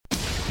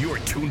You're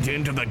tuned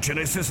in to the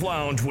Genesis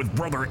Lounge with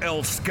Brother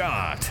L.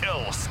 Scott.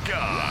 L.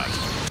 Scott.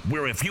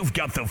 Where if you've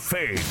got the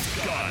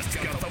faith, God's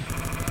got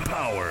the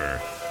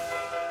power.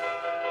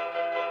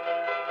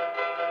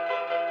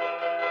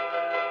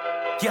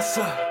 Yes,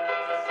 sir.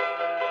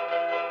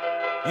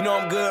 You know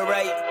I'm good,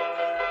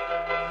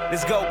 right?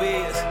 Let's go,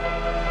 Biz.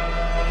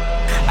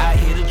 I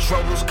hear the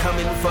troubles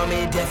coming from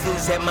me, death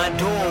is at my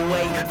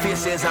doorway. Fear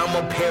says I'm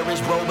a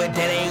perish, bro, but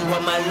that ain't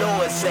what my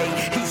Lord say.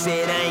 He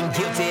said I ain't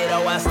guilty,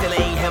 though I still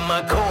ain't had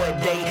my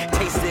court date.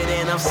 Tasted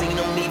and I've seen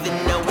them even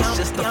though it's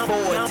just a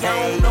forte.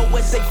 I don't know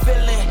what they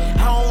feeling,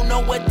 I don't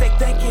know what they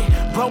thinking.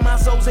 Bro, my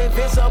soul's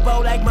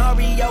invincible like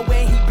Mario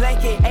when he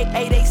blanking.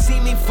 Hey, they see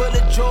me full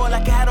of joy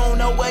like I don't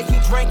know what he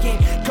drinking.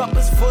 Cup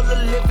is full of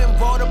living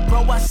water,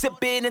 bro, I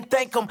sip it and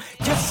thank him.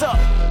 Yes, sir,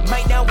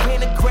 might not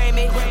win a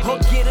Grammy or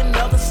get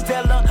another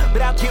Stella,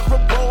 but I'll get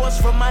rewards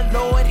from my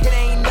Lord, it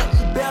ain't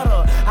nothing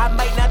better. I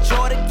might not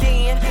Jordan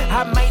again,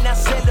 I might not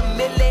sell a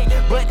million,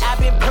 but I've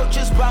been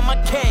purchased by my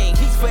king,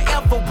 he's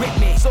forever with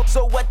me.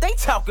 So what they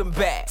talking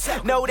about?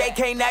 No, they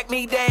can't knock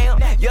me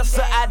down. Yes,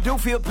 sir, I do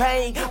feel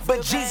pain,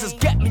 but Jesus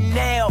got me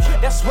now.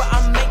 That's why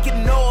I'm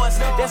making noise,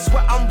 that's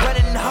why I'm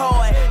running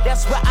hard,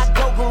 that's why I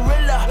go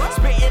gorilla,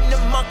 spitting the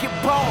monkey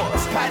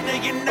bars. Partner,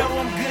 you know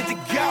I'm good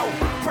to go.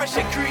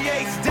 Pressure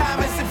creates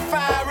diamonds and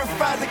fire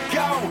refines the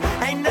gold.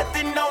 Ain't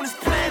nothing on this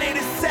planet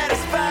is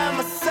satisfying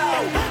my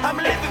soul. I'm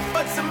living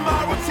for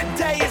tomorrow,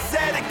 today is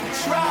out of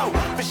control.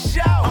 For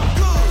sure, I'm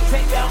good.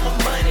 Take out my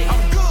money,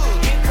 I'm good.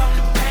 Here come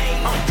the pain,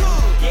 I'm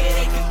good. Yeah,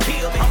 they can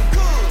kill me, I'm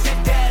good.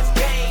 Today's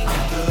game,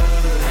 I'm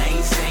good. I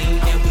ain't saying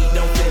that we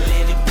don't feel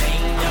any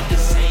pain. I'm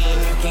just saying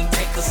you can't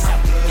take us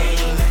out the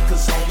game,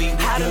 cause homie,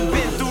 we I done good.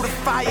 been through the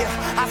fire,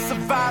 I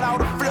survived all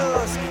the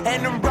floods.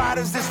 And them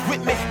riders that's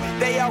with me,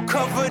 they all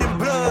covered in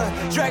blood.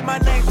 Drag my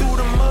name through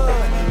the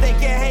mud. They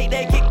can hate,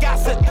 they can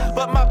gossip,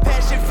 but my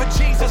passion for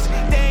Jesus,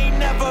 they ain't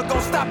never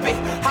gonna stop it.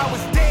 I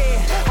was dead,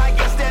 I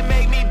guess that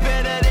made me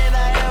better than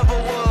I ever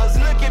was.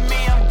 Look at me,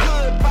 I'm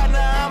good, partner,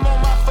 I'm on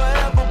my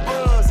forever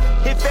buzz.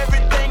 If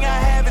everything I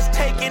have is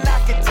taken, I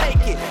can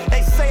take it.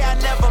 They say I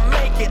never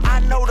make it, I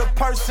know the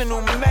person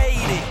who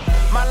made it.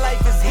 My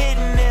life is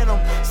hidden in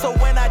them, so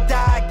when I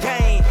die I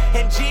gain.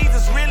 And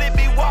Jesus really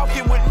be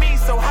walking with me,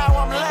 so how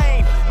I'm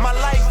lame. My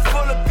life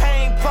full of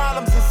pain,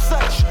 problems and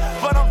such,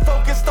 but I'm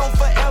focused on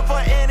forever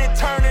and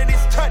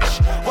eternity's touch.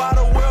 While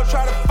the world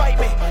try to fight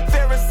me,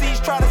 Pharisees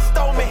try to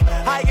stole me,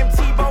 I am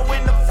Tebow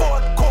in the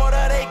fourth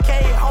quarter, they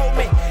can't hold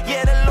me.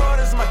 Yeah, the Lord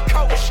is my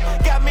coach,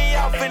 got me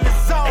off in the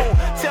zone.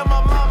 Tell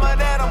my mama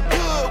that I'm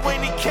good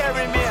when he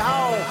carry me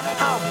home.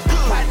 I'm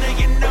good, partner,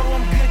 you know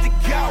I'm good to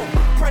go.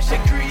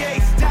 Pressure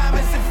creates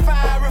diamonds and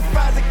fire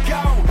refines the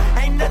gold.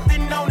 Ain't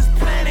nothing on this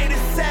planet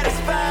is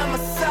satisfying my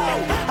soul.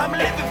 I'm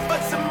living for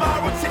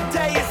tomorrow,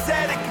 today is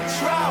out of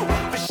control.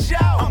 For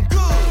sure, I'm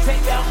good.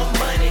 Take out my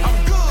money, I'm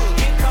good.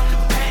 Here come the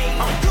pain,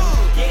 I'm good.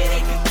 Yeah,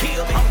 they can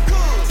kill me, I'm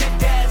good.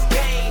 Today's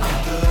game, I'm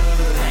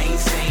good. I ain't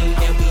saying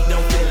that we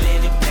don't feel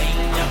any pain.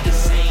 I'm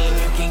just saying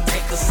you can't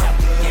take us out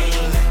the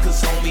game,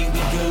 cause homie,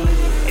 we good.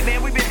 And then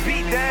we've been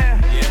beat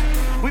down. Yeah,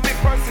 We've been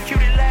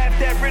persecuted,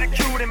 laughed at,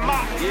 ridiculed, and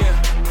mocked. yeah.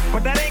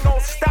 But that ain't gonna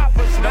stop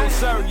us, No, man.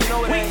 sir, you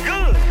know it We ain't.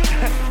 good.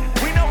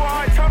 We know where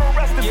our eternal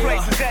resting Yeah,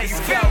 place is at. You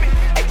let's feel go. me?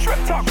 Hey, Trip,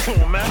 talk to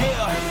him, man.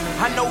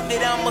 Yeah, I know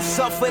that I'ma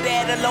suffer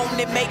that alone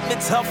that make me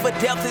tougher.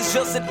 Death is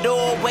just a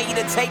doorway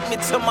to take me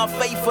to my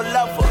faithful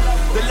lover.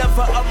 The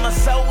lover of my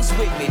soul's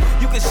with me.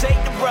 You can shake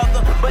the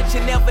brother, but you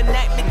never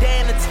knock me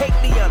down and take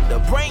me under.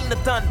 Bring the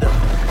thunder.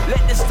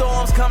 Let the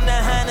storms come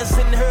behind us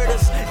and hurt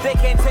us. They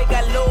can't take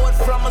our Lord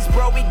from us,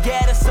 bro. We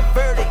got us a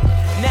verdict.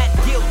 Not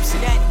guilty,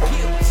 not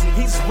guilty.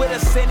 He's with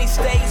us and he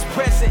stays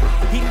present.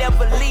 He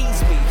never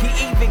leaves me. He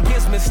even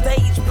gives me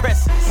stage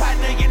presence.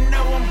 Partner, you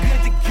know I'm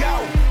good to go.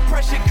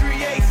 Pressure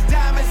creates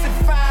diamonds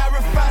and fire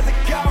refines the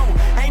gold.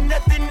 Ain't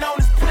nothing on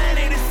this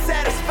planet is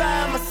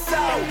satisfying my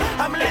soul.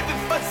 I'm living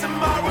for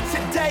tomorrow,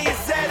 today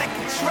is out of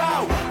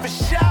control. For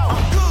sure,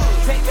 I'm good.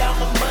 Take out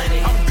my money,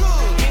 I'm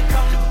good. here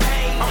come the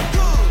pain, I'm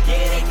good.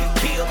 yeah, they can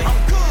kill me,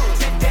 I'm good.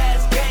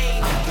 Today's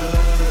game, I'm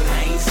good. I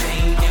ain't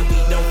saying that we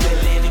don't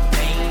feel any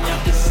pain.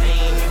 I'm just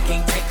saying you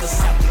can't take us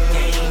out the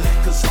game,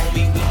 cause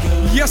homie, we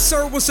good. Yes,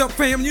 sir. What's up,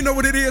 fam? You know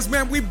what it is,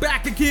 man. We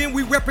back again.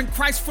 We repping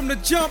Christ from the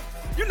jump.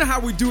 You know how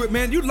we do it,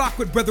 man. You lock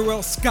with Brother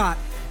L. Scott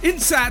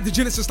inside the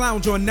Genesis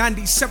Lounge on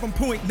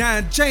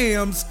 97.9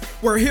 Jams,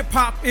 where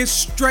hip-hop is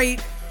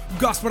straight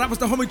gospel. That was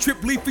the homie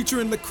Trip Lee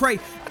featuring Lecrae.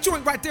 A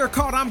joint right there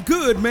called I'm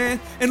Good, man.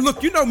 And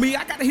look, you know me.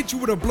 I got to hit you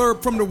with a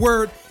blurb from the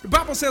word. The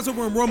Bible says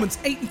over in Romans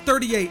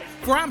 8:38,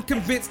 for I'm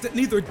convinced that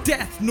neither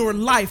death nor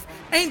life,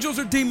 angels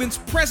or demons,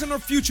 present or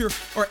future,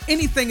 or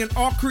anything in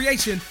all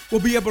creation will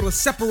be able to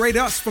separate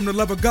us from the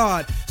love of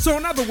God. So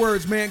in other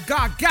words, man,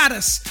 God got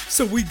us,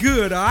 so we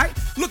good, all right?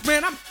 Look,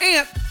 man, I'm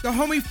amped. The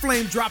homie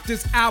Flame dropped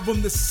his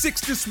album, the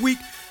 6th this week.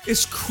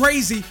 It's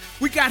crazy.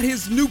 We got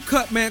his new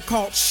cut, man,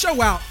 called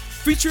Show Out,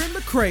 featuring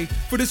Lecrae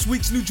for this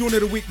week's new joint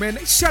of the week, man.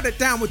 They shut it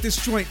down with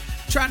this joint.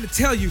 Trying to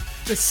tell you,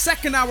 the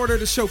second hour of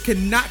the show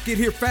cannot get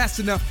here fast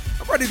enough.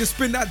 I'm ready to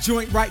spin that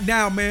joint right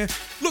now, man.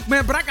 Look,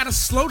 man, but I gotta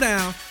slow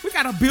down. We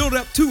we got to build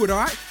up to it, all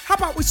right? How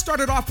about we start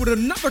it off with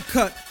another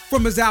cut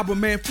from his album,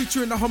 man,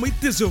 featuring the homie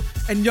Dizzle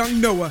and Young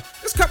Noah.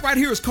 This cut right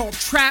here is called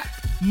Trap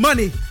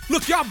Money.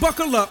 Look, y'all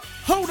buckle up.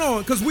 Hold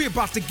on, because we're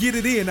about to get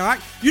it in, all right?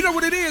 You know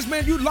what it is,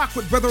 man. You lock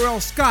with Brother L.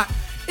 Scott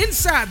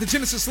inside the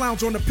Genesis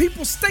Lounge on the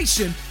People's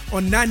Station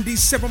on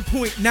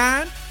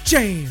 97.9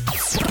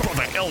 Jams.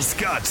 Brother L.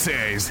 Scott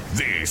says,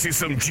 this is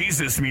some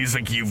Jesus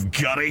music you've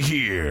gotta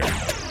hear.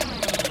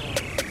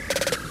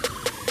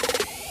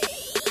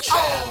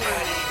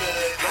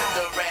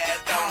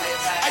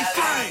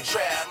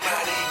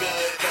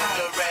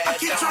 I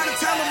keep trying to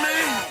tell him,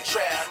 man,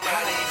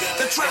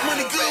 that trap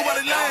money good while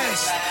it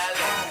lasts.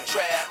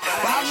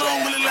 But how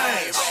long will it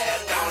last?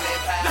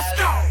 Let's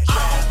go. I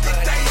don't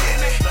think they hear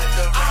me.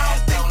 I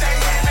don't think they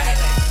hear me.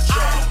 I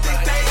don't think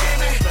they hear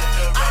me.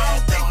 I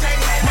don't think they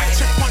hear me. Mic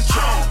check 1 2.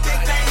 I don't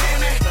think they hear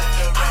me.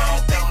 I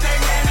don't think they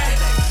hear me.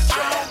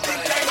 I don't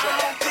think they hear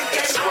me.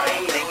 Let's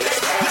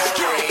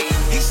go.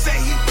 He say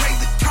he paid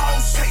the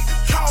cost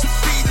to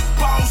be the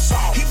boss.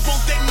 He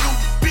want that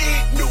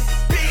new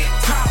big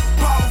top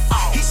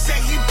off. He say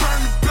he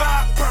burn the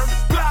block,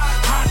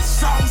 hot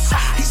sauce.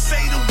 He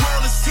say the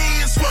world is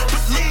his, but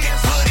look at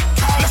what it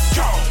costs. Let's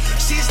go.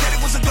 She's daddy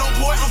was a dope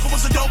boy, uncle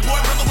was a dope boy,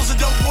 brother was a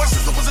dope boy,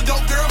 sister was a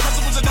dope girl,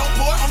 cousin was a dope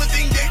boy. Only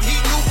thing that he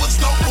knew was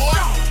dope boy.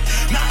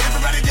 Now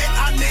everybody that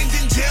I named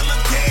in jail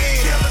are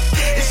dead.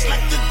 It's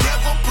like the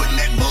devil putting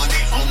that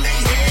money on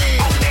their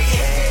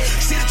head.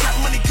 See the trap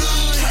money good,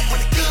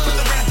 but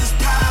the rap is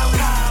power.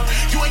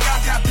 You ain't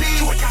got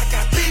beef,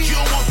 you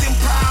don't want them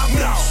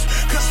problems.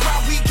 Cause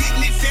while we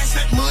getting it fast,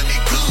 that money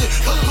good.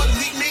 But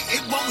believe me,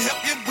 it won't help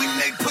you when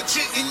they put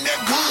you in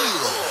that wood.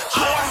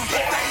 I don't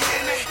think they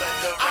hear me.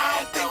 I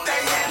don't think they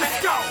hear me.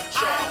 I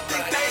don't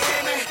think they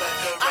hear me.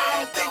 I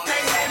don't think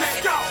they hear me. I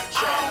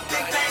don't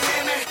think they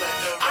hear me.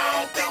 I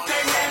don't think they hear me. I don't think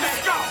they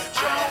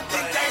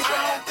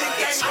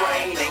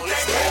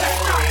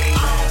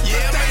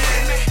Yeah,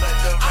 man.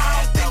 I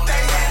don't think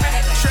they hear me.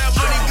 Trap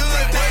money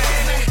good, boy.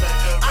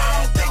 I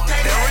don't think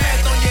they hear me. That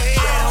rap on your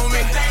head,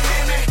 homie.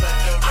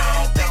 I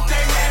don't think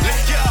they hear me.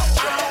 Let's go.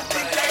 I don't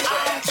think they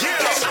hear me.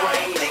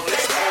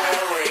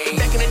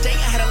 Back in the day,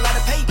 I had a lot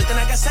of pay, but then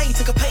I got saved,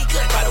 took a pay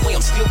cut. By the way,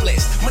 I'm still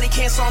blessed. Money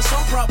can't solve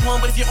some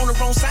problem, but if you're on the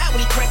wrong side, when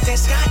he crack that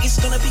sky, it's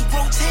gonna be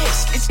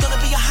grotesque. It's gonna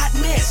be a hot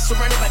mess.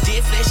 Surrounded by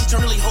dead flesh,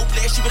 eternally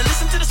hopeless. You better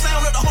listen to the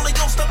sound of the Holy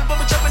Ghost, stop it from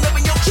jumping up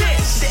in your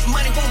chest. That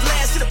money won't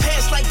last, it'll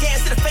pass like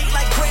gas, it'll fade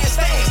like grass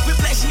fast. We're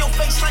flashing your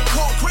face like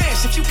car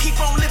crash if you keep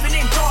on living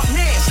in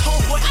darkness.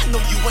 Homeboy, I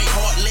know you ain't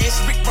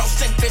heartless. Rick Ross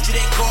ain't fed you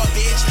that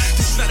garbage.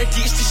 This is not a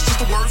dish, this is just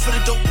a word for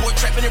the dope boy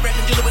trapping and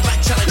rapping, dealing with like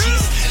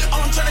challenges.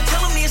 All I'm trying to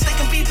tell them is they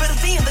can be better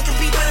than, they can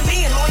be better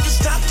men. Lawyers,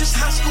 doctors,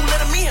 high school, let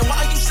them in.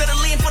 Why are you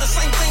settling for the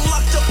same thing?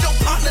 Locked up your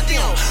partner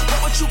them. Why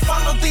would you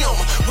follow them?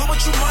 Why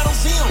would you model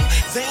them?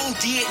 They ain't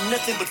did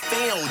nothing but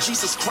fail.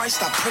 Jesus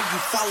Christ, I pray you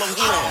follow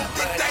him. I don't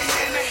think they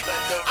hear me.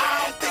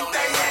 I don't think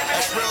they hear me.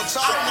 That's real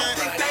talk, man. I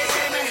don't think they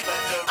hear me.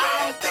 I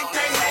don't think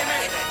they hear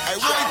me. Hey,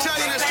 we ain't tell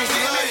you this because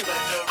we love you.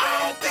 I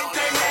don't think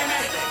they hear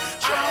me.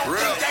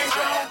 Real.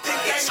 I don't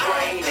think they hear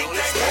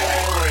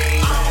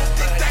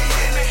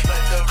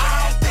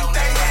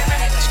me.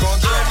 It's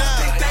going good now.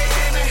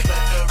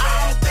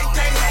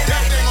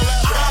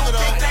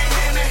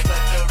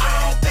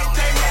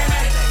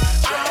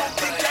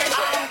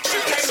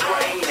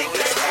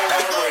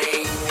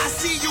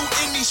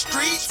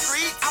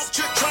 Out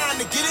here trying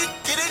to get it.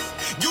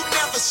 You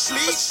never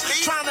sleep,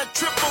 trying to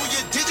triple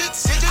your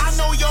digits. I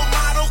know your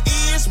motto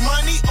is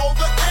money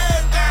over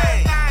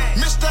everything.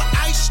 Mr.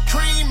 Ice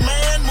Cream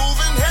Man,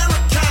 moving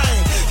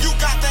hurricane. You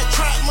got that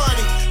trap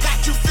money,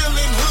 got you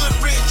feeling hood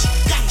rich,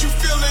 got you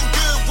feeling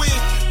good with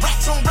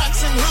racks on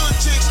racks and hood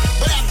chicks.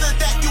 But after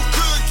that, you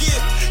could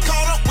get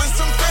caught up with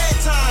some bad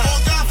time. Or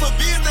God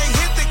forbid they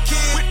hit the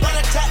kid with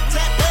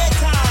rat-a-tat-tat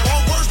bedtime. Or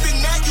worse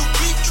than that, you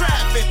keep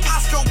trapping.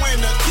 Oscar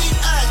winner, keep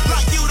acting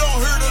like you don't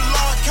hear the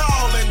Lord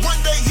calling. One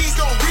day he's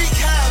gonna wreak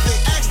havoc.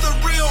 Ask the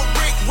real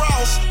Rick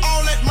Ross.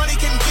 All that money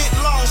can get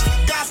lost.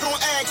 God's gonna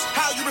ask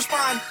how you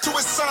respond to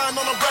his son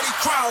on a bloody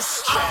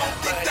cross. I don't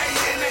think they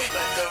hear me.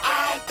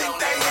 I don't think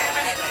they hear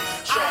me.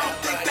 I don't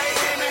think they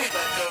hear me.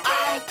 I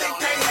don't think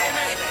they hear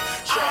me.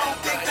 I don't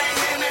think they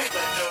hear me.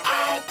 I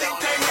don't think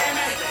they hear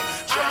me.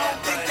 I don't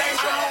think they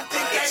hear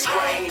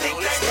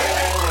me.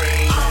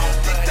 I don't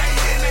think they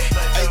hear me.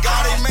 Hey,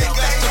 God ain't make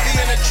us to be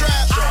in a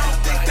trap. I don't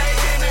think they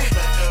hear me.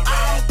 I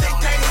don't think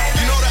they hear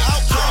me. You know the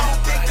outcome. I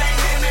don't think they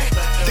hear me.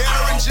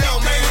 They're in jail,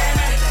 man.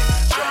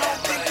 I don't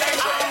think they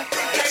hear me.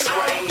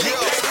 Yo.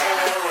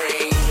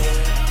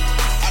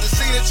 I done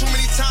seen it too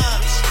many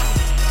times.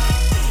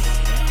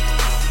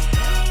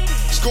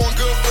 It's going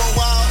good for a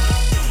while.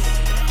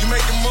 You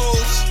making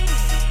moves.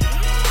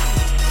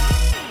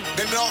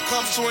 Then it all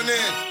comes to an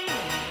end.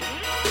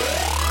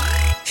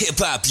 Hip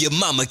hop your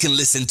mama can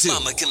listen to.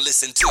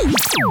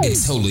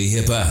 It's Holy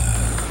Hip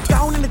Hop.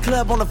 Gone in the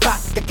club on the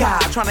vodka,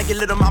 trying to get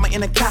little mama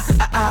in a car.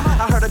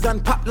 I heard a gun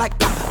pop like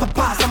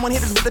pop. Someone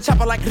hit us with a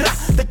chopper like da.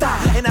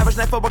 An average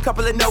night for a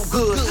couple of no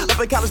good. Up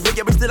in college, but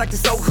yeah, we still like to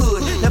so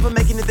hood. Never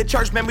making it to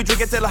church, man, we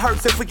drink it till it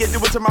hurts. If we can do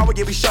it tomorrow,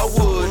 yeah, we sure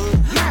would.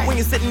 When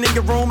you're sitting in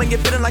your room and you're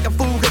feeling like a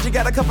fool, cause you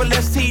got a couple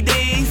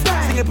STDs.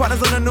 Singing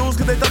partners on the news,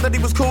 cause they thought that he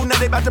was cool. Now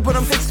they about to put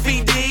him 6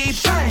 feet deep.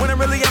 When I'm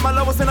really at my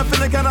lowest and I'm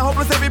feeling kinda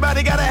hopeless,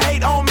 everybody gotta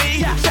hate on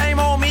me. Shame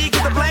on me,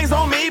 cause the blame's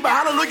on me. But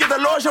hallelujah, the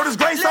Lord showed his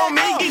grace on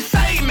me. He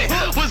saved me,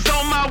 was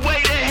on my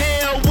way to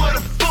hell with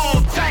a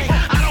full tank.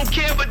 I don't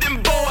care but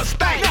them boys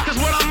stink, cause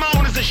what I'm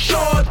on is a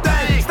sure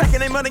thing. Stacking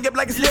their money up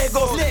like it's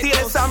Legos.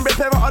 CS, I'm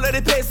repairing all of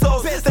the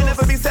pesos. They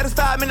never be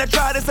satisfied, man, I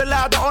try this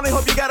aloud. The only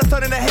hope you got is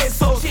turning the head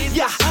so.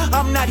 Yeah,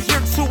 I'm not here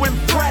to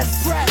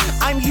impress,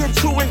 I'm here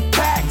to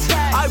impact.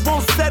 I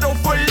won't settle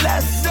for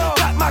less.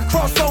 Got my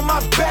cross on my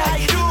back.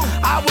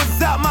 I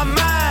was out my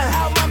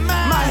mind,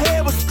 my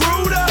head was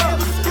screwed up.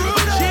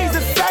 But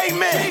Jesus saved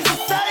me.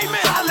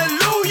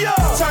 Hallelujah.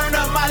 Turn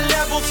up my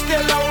level,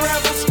 still on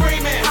rebel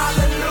screaming.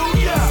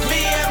 Hallelujah.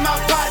 Me and my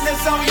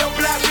partners on your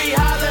block, we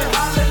holler.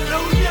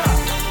 Hallelujah.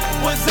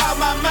 Was out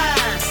my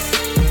mind,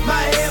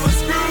 my head was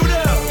screwed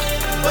up.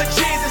 But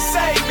Jesus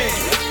saved me.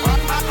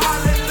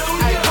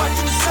 Hallelujah. Ay, what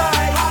you say?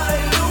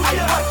 Hallelujah. Ay,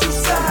 what you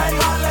say?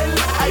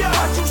 Hallelujah. Ay,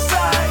 what you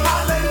say?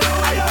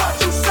 Hallelujah. Ay, what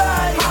you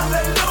say?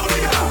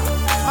 Hallelujah.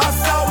 My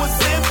soul was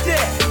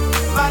empty,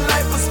 my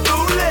life was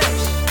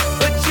foolish,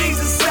 but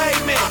Jesus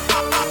saved me.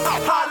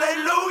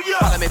 Hallelujah.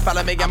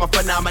 Follow me, I'm a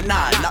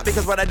phenomenon. Not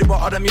because what I do, but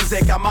all the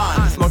music I'm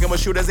on. Smoking with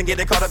shooters and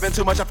getting caught up in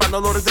too much. I found the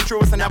Lord is the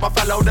truest, and now I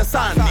follow the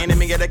sun. The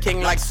enemy get a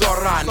king like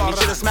Sauron. He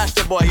should've smashed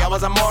the boy, I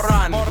was a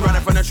moron.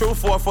 Running from the truth,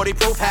 440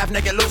 proof, half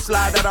naked loose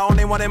slide that I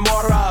only wanted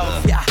more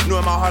of. Yeah, knew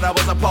in my heart I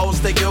was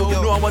opposed to you.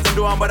 Knew I wasn't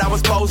doing what I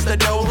was supposed to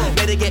do.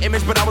 Made it get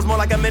image, but I was more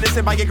like a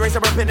medicine. By your grace I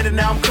repented, and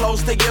now I'm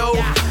close to you.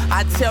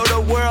 I tell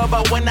the world,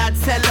 but when I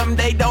tell them,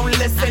 they don't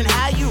listen.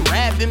 How you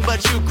rapping,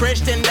 but you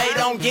Christian? They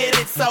don't get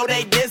it, so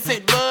they diss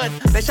it. But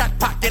they shot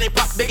Pac, then they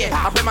pop Biggie.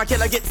 I pray my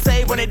killer get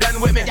saved when they done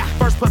with me.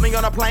 First put me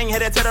on a plane,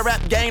 headed to the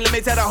rap gang. Let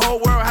me tell the whole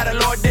world how the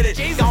Lord did it.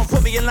 Gon'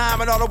 put me in line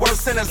with all the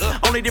worst sinners.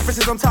 Only difference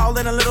is I'm tall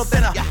and a little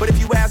thinner. But if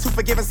you ask who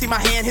forgive and see my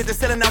hand hit the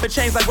ceiling, now it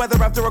changed like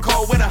weather after a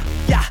cold winter.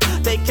 Yeah,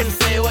 they can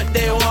say what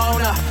they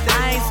wanna.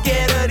 I ain't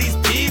scared of these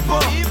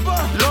people.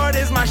 Lord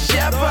is my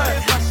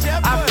shepherd.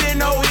 I fear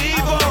no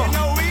evil.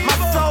 My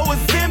soul was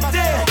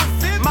empty.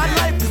 My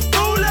life is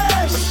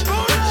foolish.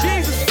 But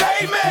Jesus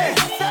saved me.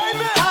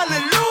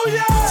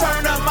 Hallelujah.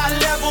 Turn up my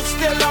level,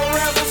 still on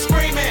rebel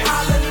screaming.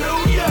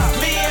 Hallelujah.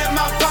 Me and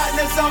my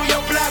partners on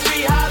your block,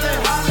 we holler.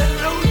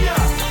 Hallelujah.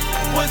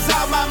 Was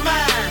out my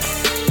mind,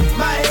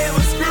 my head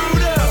was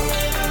screwed up,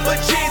 but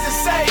Jesus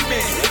saved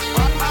me.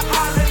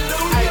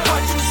 Hallelujah. Ay,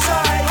 what you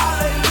say?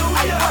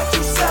 Hallelujah. Ay, what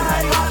you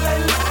say?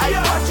 Hallelujah. Ay,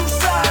 what you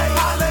say?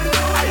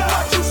 Hallelujah. Ay,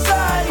 what you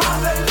say?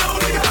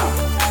 Hallelujah.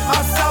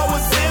 My soul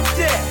was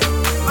empty,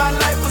 my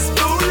life was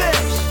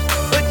foolish,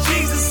 but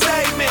Jesus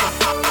saved me.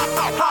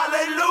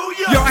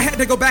 Hallelujah. Yo, I had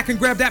to go back and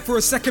grab that for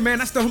a second, man.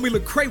 That's the homie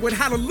Lecrae with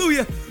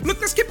Hallelujah. Look,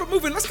 let's keep it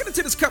moving. Let's get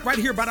into this cut right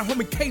here by the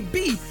homie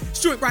KB.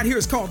 This joint right here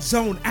is called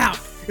Zone Out.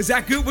 Is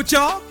that good with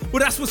y'all?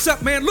 Well, that's what's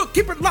up, man. Look,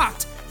 keep it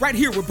locked right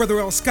here with Brother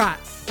L. Scott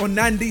on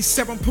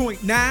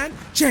 97.9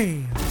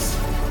 Jams.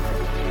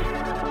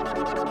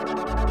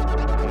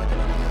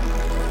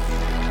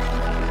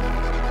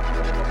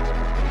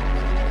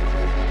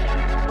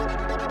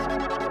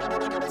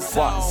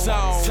 One,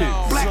 two,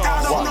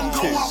 blackout on them,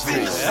 go off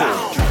in the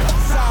sound.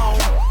 Zone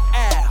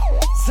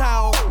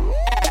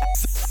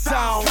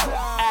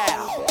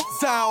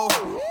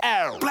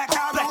out.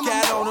 Blackout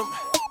on them,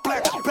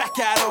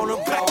 Blackout on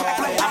them,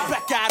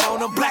 blackout on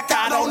them,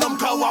 blackout on them,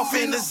 go off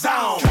in the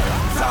zone.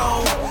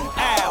 Zone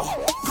out.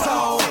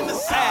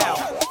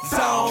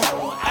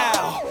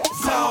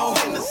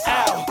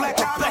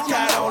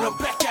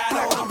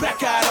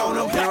 Blackout on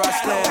them, here I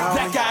stand,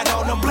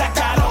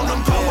 blackout on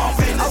them, go off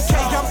in the zone.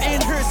 Okay, I'm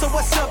in here, so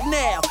what's up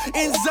now?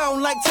 In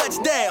zone like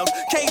touchdowns.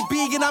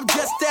 KB and I'm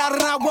just out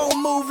and I won't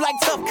move like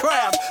tough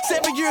crowds.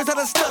 7 years I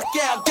done stuck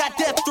out, got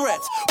death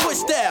threats,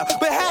 pushed out.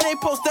 But how they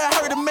supposed to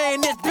hurt a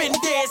man that's been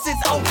dead since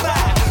 05?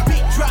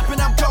 Beat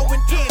dropping, I'm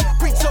going in.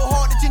 Preach so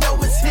hard that you know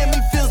it's him.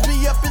 He fills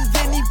me up and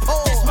then he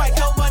pulls. This might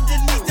go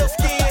underneath your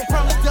skin.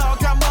 Promise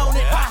dog, I'm on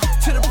it.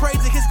 To the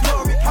praise of his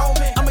glory,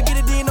 homie. I'ma get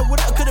it in or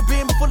what I could have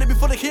been before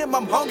the him.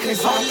 I'm hungry.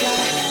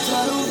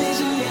 Tunnel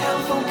vision, yeah,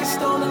 I'm focused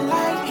on the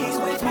light. He's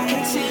with me,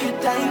 can't see a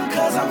thing,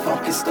 cause I'm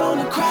focused on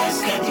the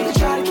Christ. You can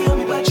try to kill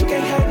me, but you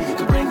can't hurt me. You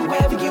can bring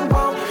whoever you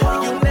want.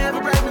 You'll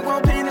never break me,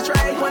 won't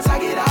penetrate. Once I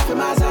get off in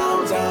my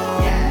zone,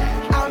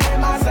 yeah, I'm in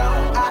my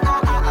zone.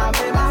 I'm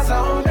in my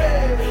zone,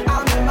 yeah.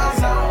 I'm in my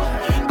zone.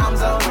 I'm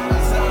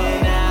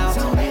zoning out,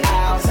 zoning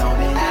out,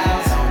 zoning out,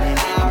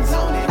 zoning out,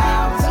 zoning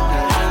out,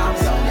 zoning out,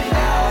 zoning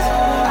out.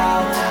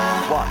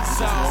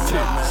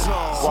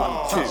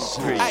 1, 2,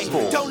 3, 4. Hey,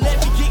 don't let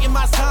me get in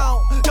my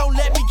zone. Don't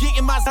let me get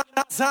in my zone.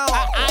 I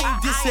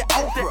ain't dissing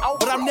Oprah,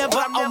 but I'm never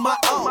on my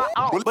own.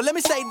 But let me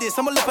say this,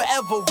 I'ma live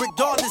forever,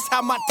 regardless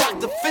how my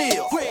doctor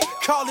feel.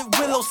 Call it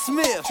Willow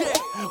Smith,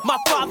 my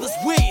father's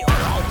will.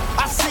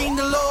 I seen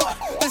the Lord,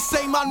 the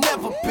same I'll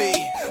never be.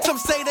 Some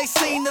say they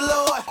seen the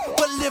Lord,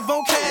 but live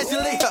on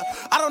casually.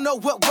 I don't know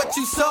what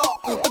you saw,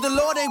 but the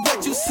Lord ain't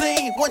what you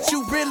seen. Once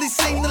you really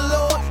seen the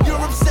Lord, you're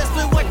obsessed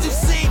with what you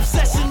see.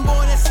 Obsession,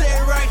 boy, that's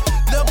it right.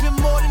 Love him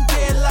more than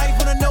dead life.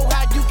 Wanna know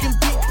how you can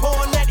beat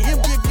poor, let him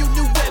give you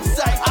new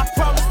website. I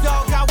promise,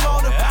 dog, I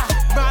want him.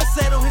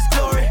 Mindset on his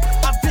glory.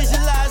 I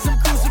visualize him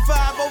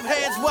crucified, both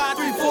hands wide,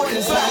 3/4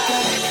 inside.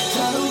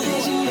 Tunnel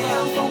vision, yeah,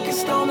 I'm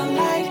focused on the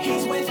light.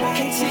 He's with me,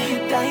 can't see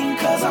a thing,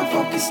 cause I'm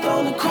focused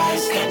on the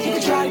Christ. You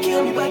can try to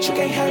kill me, but you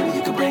can't hurt me.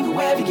 You can bring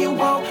whoever you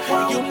want.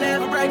 You'll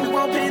never break me,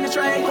 won't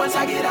penetrate. Once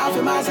I get off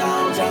in my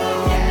zone,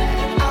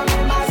 yeah, I'm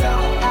in my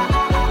zone.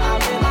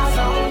 I'm in my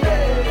zone,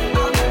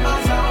 yeah. I'm in my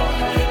zone.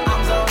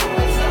 I'm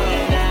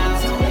zoning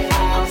out, zoning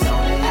out,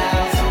 zoning out, zoning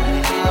out,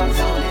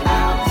 zoning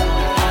out,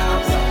 zoning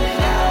out, zoning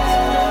out.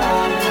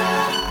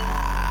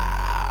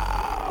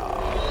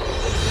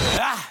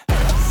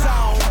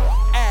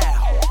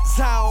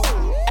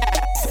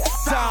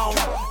 Zone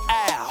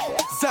out,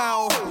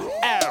 zone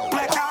out.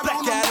 Black out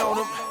on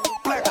them,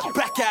 black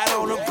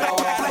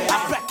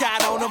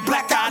out on them,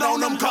 black out on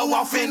them, go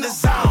off in the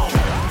zone.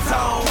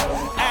 Zone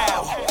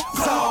out,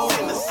 zone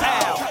in the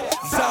out,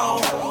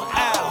 zone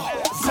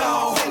out,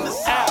 zone in the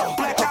out.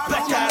 Black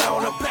out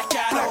on them, black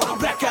out on them,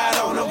 black out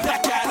on them,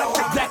 black out on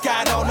them, black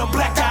out on them,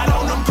 black out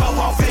on them, go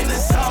off in the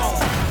zone.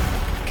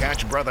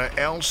 Catch Brother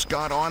L.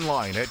 Scott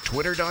online at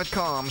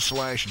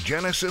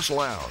twitter.com/Genesis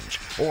Lounge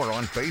or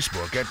on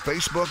Facebook at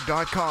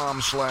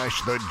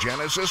facebook.com/The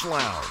Genesis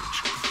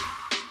Lounge.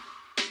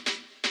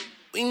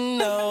 We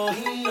know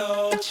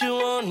that you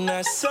on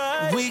our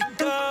side. We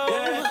go,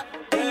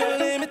 ain't no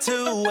limit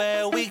to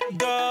where we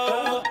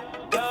go.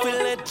 If we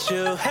let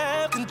you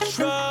have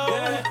control,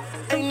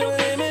 ain't no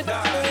limit, no.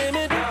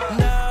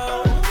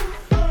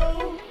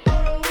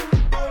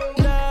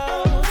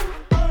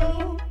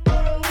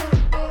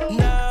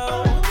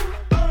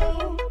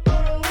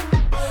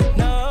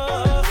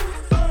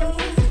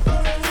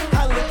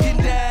 I'm looking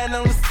down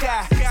on the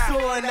sky,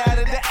 soaring out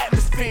of the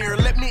atmosphere.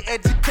 Let me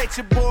educate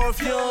you, boy, if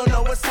you don't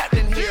know what's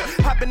happening here.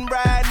 I've been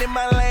riding in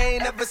my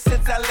lane ever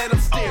since I let them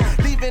steer.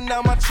 Leaving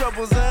all my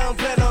troubles, I don't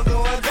plan on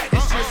going back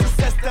this year.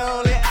 Success the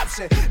only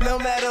option, no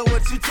matter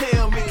what you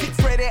tell me. Keep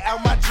Freddy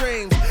out my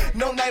dreams,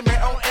 no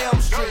nightmare on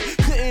Elm Street.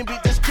 Couldn't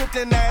beat the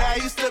kryptonite, I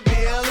used to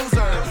be a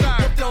loser.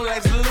 Hooked on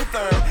life's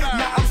Luther,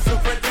 now I'm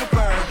super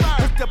duper.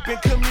 Hooked up in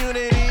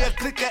community, a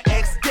click of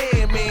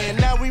ex-dead men.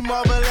 Now we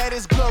marvel at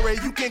his glory,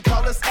 you can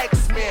call us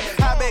X-Men.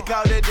 I been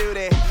called to do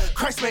that,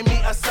 Christ made me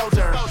a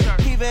soldier.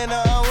 Even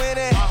though with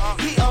it,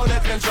 he own the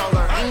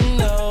controller. You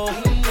know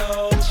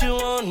that you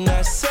on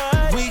our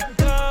side. We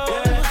go,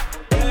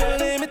 ain't no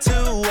limit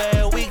to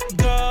where we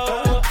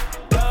go.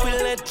 If we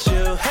let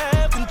you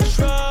have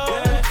control,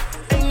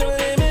 ain't no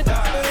limit, no.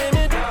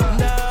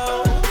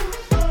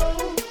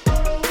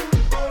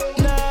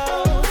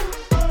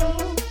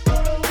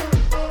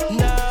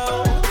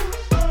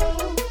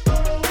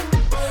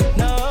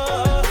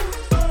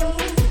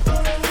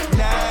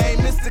 Now I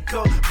ain't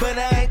mystical, but I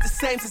ain't the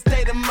same since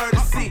state of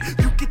emergency.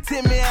 You can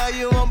tell me how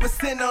you want, but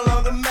sin no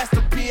longer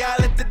Master P. I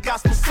let the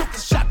gospel super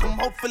shock them,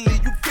 hopefully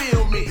you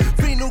feel me.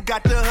 Renu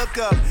got the hook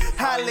up,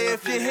 holla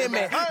if you hear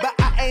me. But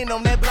I ain't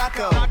on that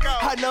blocko,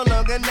 I no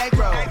longer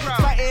Negro.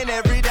 Fighting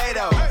every day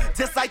though,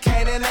 just like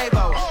Cain and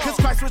Abel. Cause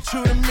Christ was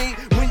true to me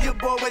when you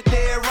boy were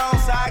dead wrong.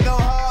 So I go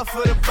hard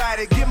for the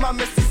body, get my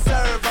Mr.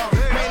 Servo.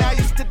 Man, I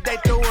used to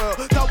date the world,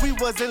 thought we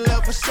was in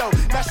love for sure.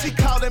 Now she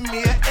calling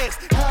me an ex,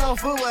 I don't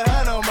fool with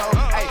her no more.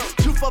 Hey,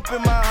 truth up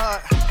in my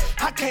heart,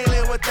 I can't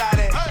live without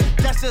it.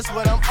 That's just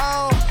what I'm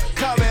on.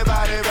 Call me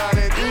about it.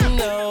 You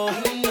know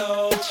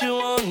that you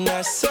on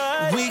our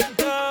side. We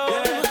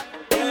go,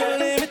 ain't no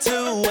limit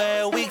to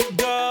where we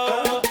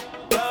go.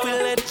 If we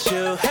let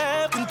you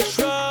have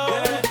control,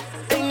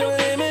 ain't no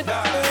limit, no.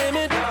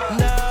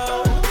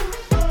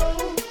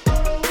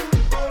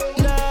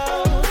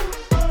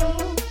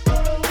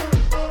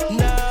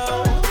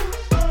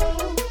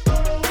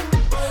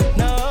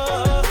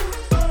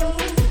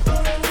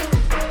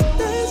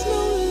 There's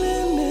no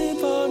limit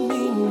for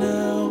me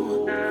now.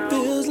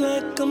 Feels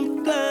like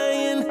I'm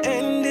flying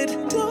and it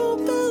don't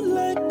feel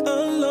like a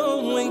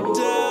long way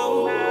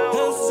down.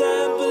 'Cause I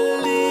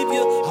believe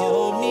you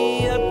hold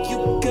me up, you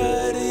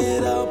got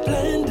it all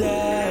planned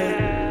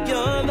out.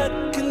 You're the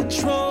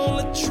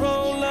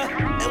controller,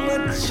 and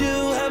what you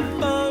have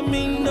for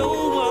me, no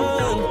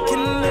one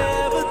can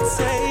ever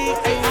take.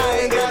 I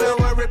ain't gotta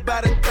worry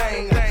about a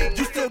thing.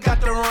 You still got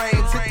the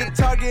range. Hit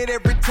the target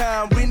every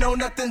time. We know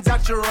nothing's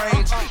out your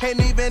range. And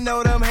even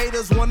though them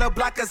haters wanna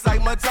block us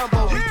like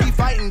Matumbo, we keep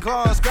fighting,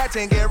 clawing,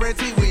 scratching,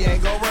 guarantee we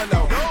ain't gon' run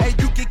no. Hey,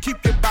 you can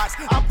keep your box.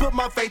 I put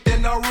my faith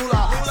in the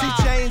ruler. See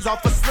chains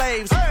off of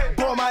slaves.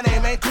 Boy, my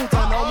name ain't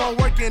Kunta. No more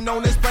working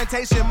on this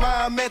plantation.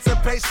 My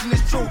emancipation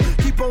is true.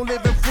 Keep on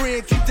living free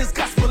and keep this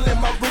gospel in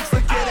my roots.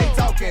 Look here, they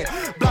talking.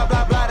 Blah,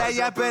 blah, blah, they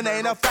yapping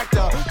ain't a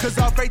factor. Cause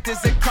our faith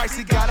is in Christ,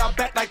 he got our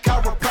back like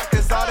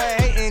chiropractors. All that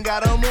hating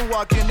got them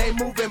moonwalking, they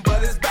moving,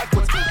 but it's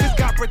backwards. Cause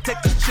God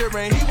protect us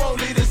cheering, he won't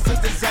lead us to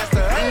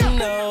disaster. You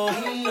know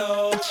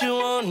what you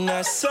on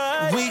our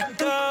side. We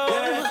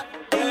go,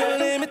 ain't no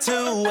limit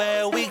to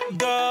where we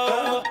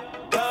go.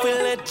 If we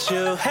let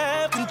you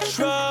have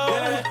control,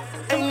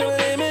 ain't no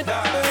limit,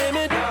 no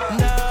limit, no.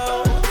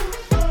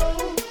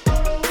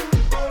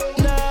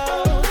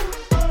 No.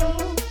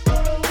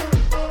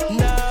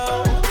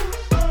 No.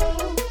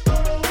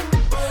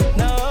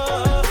 No.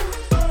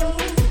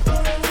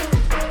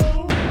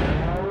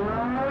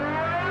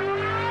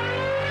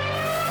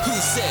 Who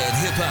said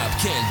hip-hop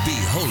can't be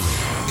holy?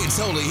 It's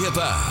holy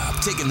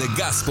hip-hop, taking the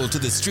gospel to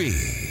the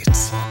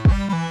streets.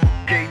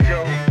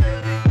 K-Joe.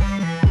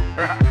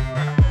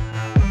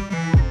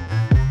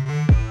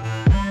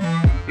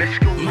 Let's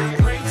go. My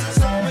praise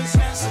is always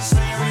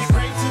necessary.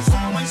 Praise is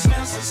always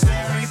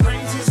necessary.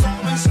 Praise is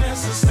always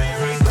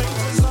necessary.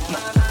 Praise is always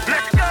necessary.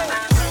 Let's go.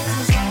 Praise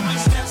is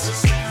always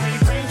necessary.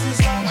 Praise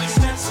is always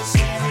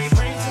necessary.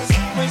 Praise is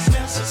always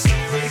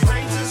necessary.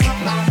 Praise is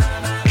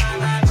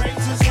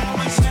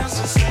always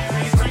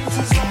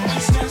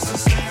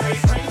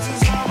necessary. Praise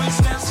is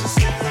always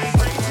necessary.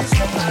 Praise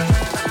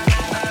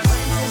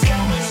is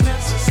always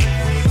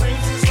necessary.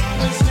 Praise is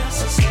always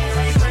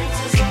necessary.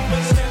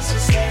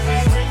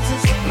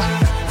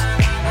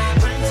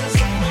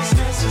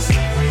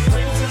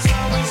 Praise is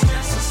always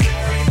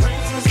necessary.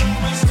 Praise is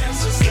always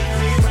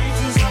necessary.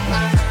 Praise is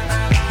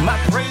my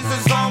praise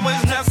is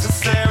always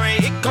necessary.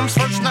 It comes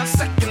first, not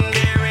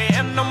secondary.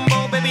 And no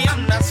more, baby,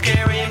 I'm not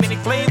scary. Many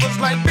flavors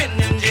like Ben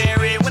and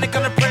Jerry. When it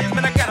comes to praise,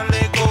 man, I gotta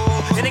let go.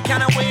 Any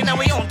kind of way, now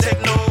we on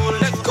techno.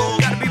 Let's go.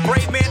 Gotta be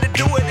brave, man, to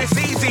do it. It's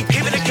easy.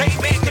 Even a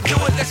caveman can do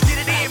it. Let's get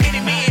it in, many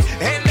men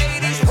and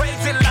ladies.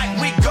 Praise it like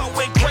we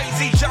going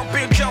crazy.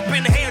 Jumping,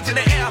 hands in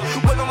the air.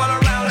 Wiggle them all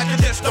around like you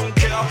just don't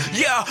care.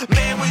 Yeah,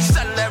 man, we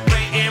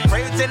celebrating.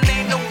 Praising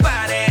ain't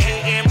nobody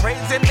hating.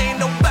 Praising ain't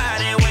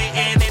nobody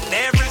waiting. In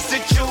every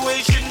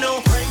situation,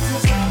 no. Praise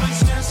is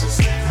always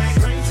necessary.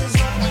 Praise is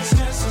always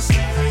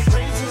necessary.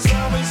 Praise is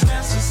always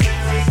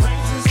necessary.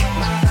 Praise is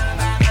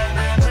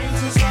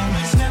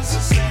always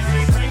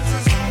necessary. Praise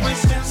is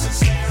always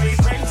necessary.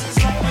 Praise is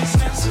always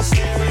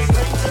necessary.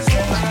 Praise is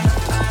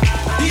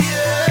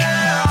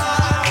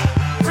yeah.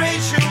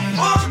 Praise you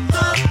for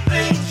the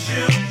things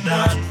you've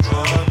done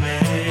for me.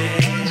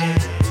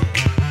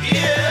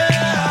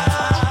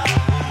 Yeah.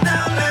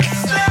 Now let's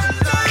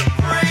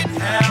celebrate,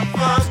 have a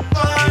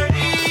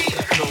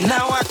party.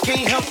 Now I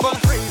can't help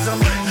but praise him.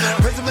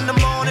 Praise him in the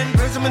morning,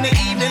 praise him in the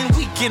evening,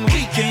 weekend.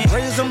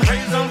 Praise him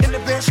in the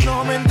bed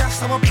snoring. That's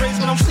how I praise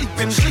when I'm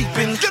sleeping.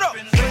 Get up.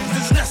 Praise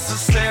is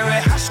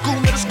necessary. High school,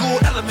 middle school,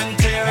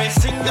 elementary.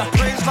 Sing the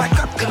praise like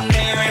a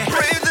canary.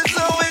 Praise is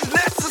always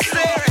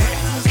necessary.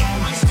 Praise is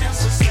always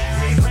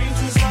necessary.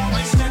 Praise is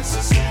always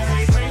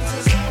necessary. Praise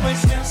is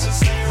always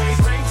necessary.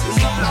 Praise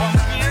is always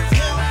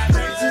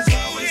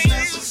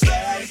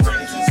necessary.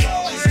 Praise is always necessary. Praise is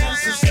always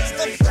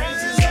necessary.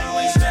 Praise is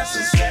always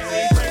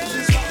necessary. Praise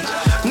is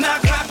always. Now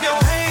clap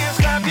your hands,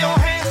 clap your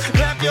hands,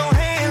 clap your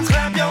hands,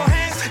 clap your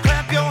hands,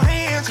 clap your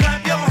hands,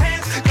 clap your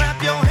hands,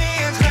 clap your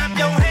hands, clap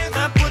your hands.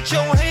 Now put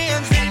your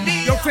hands in the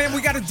Yo, fam,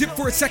 we got to dip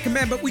for a second,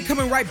 man, but we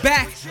coming right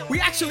back. We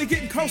actually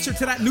getting closer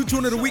to that new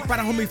joint of the week by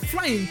the homie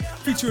Flame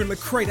featuring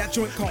Lecrae. That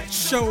joint called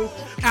Show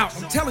Out.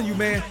 I'm telling you,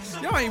 man,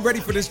 y'all ain't ready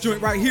for this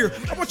joint right here.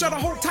 I want y'all to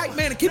hold tight,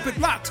 man, and keep it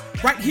locked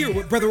right here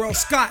with Brother L.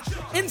 Scott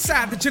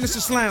inside the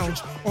Genesis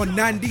Lounge on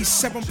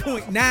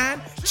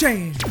 97.9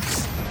 James.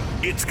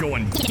 It's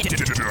going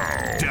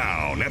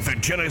down at the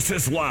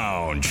Genesis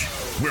Lounge,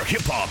 where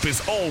hip-hop is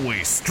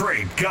always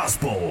straight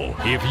gospel.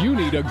 If you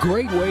need a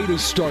great way to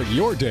start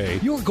your day,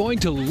 you're going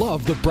to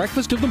love the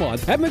breakfast of the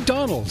month at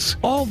McDonald's.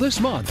 All this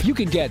month, you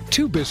can get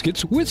 2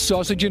 biscuits with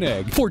sausage and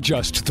egg for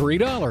just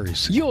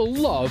 $3. You'll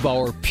love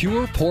our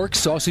pure pork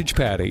sausage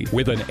patty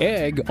with an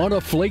egg on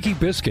a flaky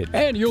biscuit.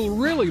 And you'll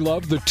really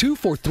love the 2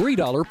 for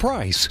 $3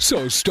 price.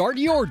 So start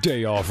your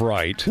day off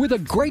right with a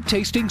great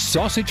tasting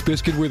sausage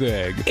biscuit with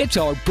egg. It's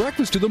our breakfast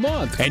of the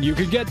month, and you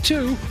can get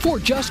 2 for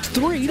just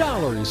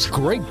 $3.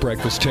 Great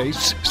breakfast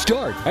tastes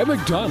start at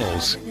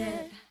McDonald's.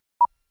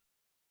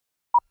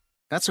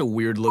 That's a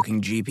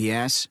weird-looking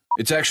GPS.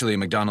 It's actually a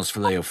McDonald's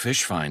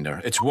Filet-O-Fish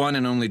finder. Its one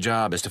and only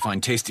job is to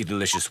find tasty,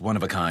 delicious,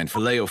 one-of-a-kind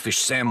Filet-O-Fish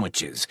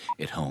sandwiches.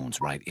 It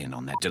hones right in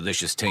on that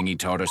delicious tangy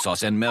tartar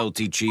sauce and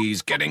melty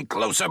cheese, getting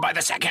closer by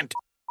the second.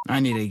 I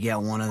need to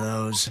get one of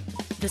those.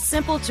 The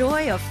simple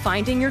joy of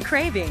finding your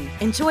craving.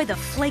 Enjoy the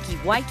flaky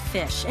white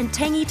fish and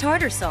tangy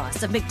tartar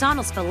sauce of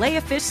McDonald's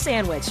Filet-O-Fish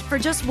sandwich for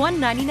just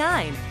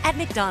 $1.99 at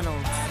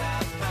McDonald's.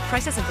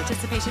 Prices and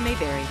participation may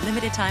vary.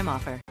 Limited time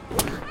offer.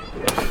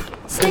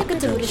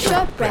 Snickerdoodle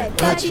shortbread,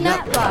 fudgy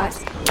nut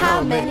bars.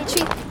 How many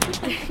treats?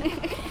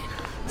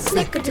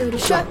 Snickerdoodle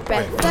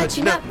shortbread,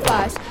 fudgy nut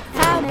bars.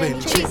 How many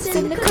treats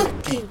in the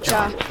cookie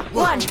jar?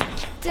 1,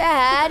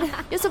 Dad,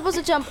 you're supposed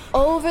to jump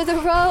over the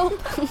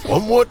rope.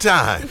 One more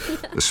time.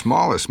 The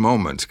smallest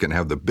moments can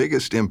have the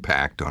biggest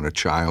impact on a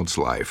child's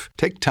life.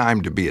 Take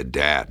time to be a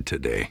dad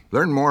today.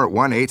 Learn more at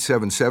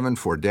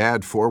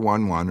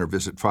 1-877-4DAD-411 or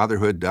visit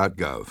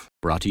fatherhood.gov.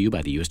 Brought to you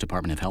by the U.S.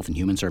 Department of Health and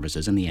Human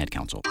Services and the Ad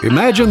Council.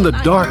 Imagine the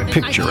dark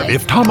picture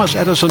if Thomas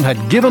Edison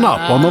had given up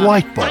on the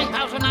light bulb.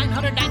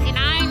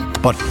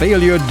 But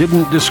failure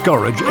didn't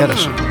discourage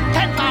Edison.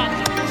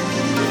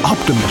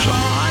 Optimism.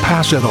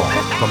 Pass it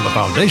on. From the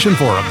Foundation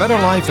for a Better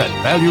Life at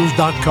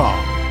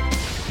values.com.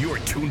 You're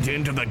tuned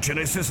in to the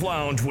Genesis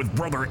Lounge with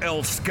Brother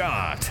L.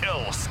 Scott.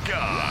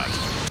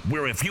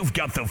 Where if you've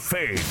got the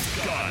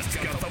faith, God's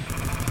got the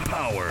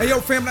power. Hey, yo,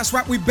 fam, that's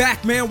right. We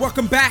back, man.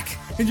 Welcome back.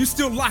 And you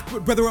still locked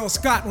with Brother L.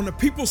 Scott on the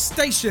People's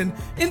Station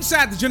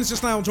inside the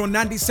Genesis Lounge on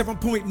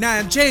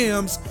 97.9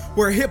 Jams,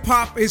 where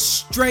hip-hop is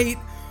straight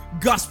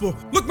gospel.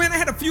 Look, man, I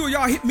had a few of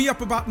y'all hit me up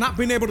about not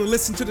being able to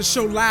listen to the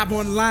show live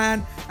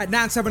online at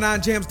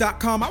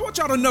 979jams.com. I want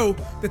y'all to know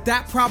that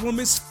that problem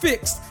is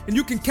fixed, and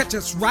you can catch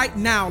us right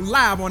now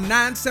live on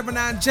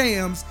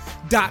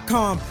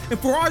 979jams.com. And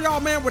for all y'all,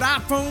 man, with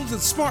iPhones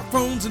and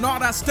smartphones and all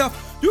that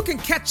stuff, you can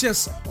catch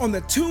us on the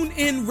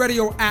TuneIn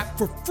Radio app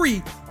for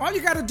free. All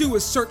you got to do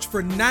is search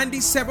for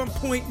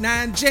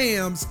 97.9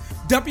 Jams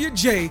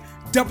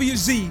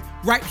WJWZ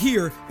right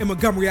here in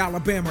Montgomery,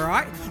 Alabama, all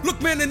right? Look,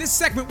 man, in this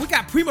segment, we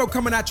got Primo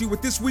coming at you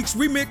with this week's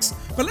remix,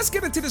 but let's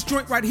get into this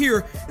joint right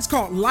here. It's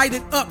called Light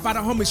It Up by the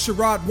homie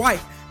Sherrod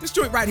White. This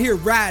joint right here,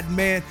 riding,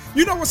 man.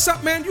 You know what's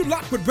up, man? You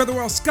locked with Brother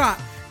L. Scott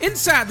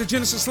inside the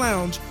Genesis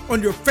Lounge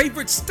on your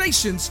favorite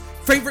station's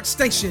favorite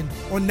station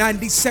on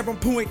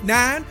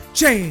 97.9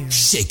 Jams.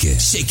 Shake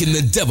it, shaking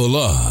the devil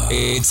off.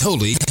 It's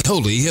holy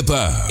hip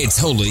hop. It's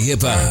holy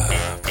hip hop.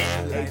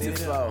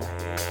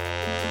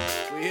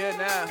 We here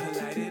now.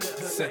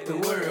 Set the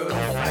world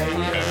on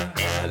fire.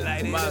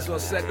 Might as well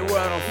set the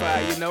world on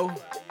fire, you know.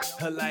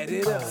 Light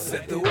it up.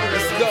 Set the world.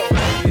 Let's go.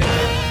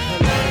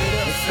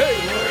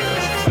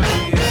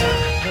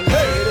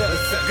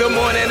 Good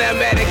morning,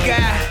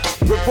 America.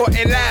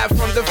 Reporting live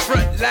from the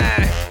front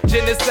line.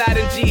 Genocide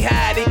and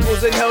jihad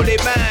equals an holy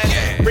mind.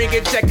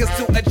 Bringing checkers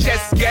to a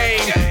chess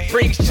game.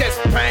 Brings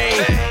chest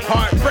pain.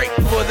 Heartbreak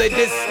for the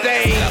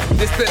disdain.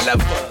 This the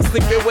lover.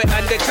 Sleeping with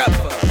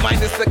undercover.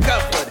 Minus the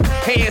covered.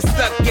 Hands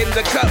stuck in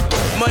the cover.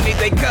 Money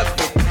they covered.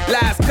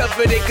 Lies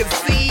covered and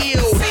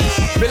concealed.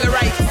 Bill of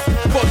rights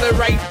for the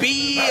right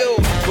bill.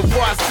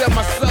 Before I sell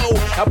my soul,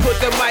 I put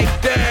the mic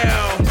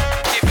down.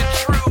 Give it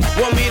true.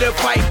 Want me to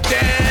pipe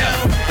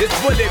down? It's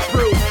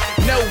bulletproof.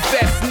 No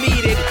vest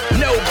needed,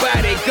 no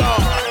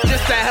bodyguard,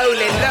 just a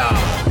holy law.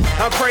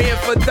 I'm praying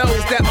for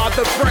those that are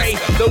the prey.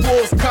 The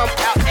wolves come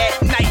out at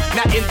night,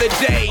 not in the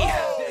day.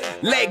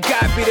 Let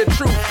God be the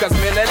truth, cause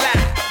men are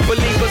lie.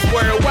 Believers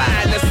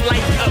worldwide, let's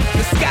light up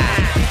the sky.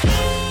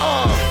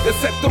 Let's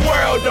set the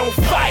world on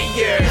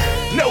fire.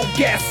 No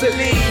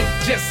gasoline,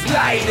 just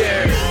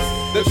lighters.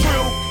 The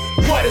truth,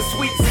 what a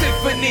sweet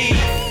symphony.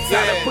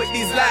 Gotta put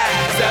these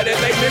lies out of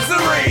their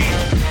misery.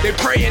 They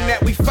praying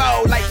that we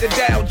fall like the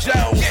Dow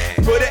Jones.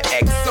 Put an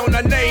X on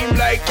our name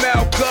like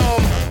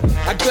Malcolm.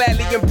 I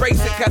gladly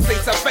embrace it, cause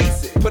I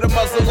face it. Put a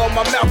muzzle on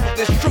my mouth with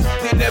this truth,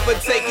 they never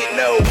take it,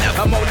 no.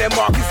 I'm on that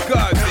Marcus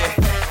Garvey,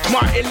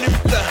 Martin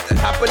Luther.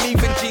 I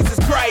believe in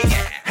Jesus Christ,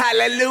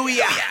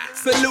 hallelujah.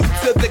 Salute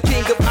to the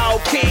King of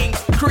all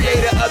kings,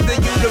 creator of the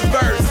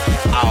universe,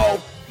 all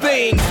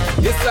things.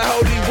 It's a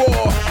holy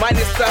war,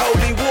 minus the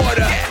holy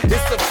water.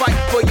 It's a fight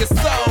for your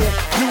soul,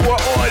 new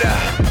order.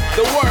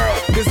 The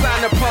world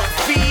designed to pump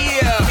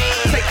fear.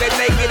 Take that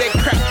negative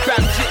crap out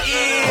your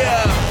ear.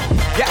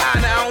 Your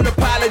Honor, I don't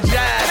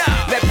apologize.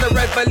 Let the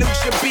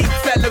revolution be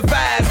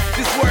televised.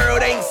 This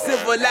world ain't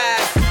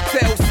civilized.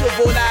 Tell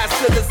civil lies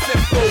to the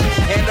simple.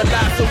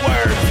 Analyze the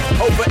words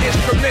over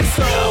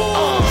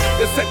instrumental.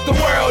 To set the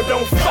world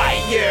on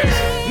fire.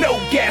 No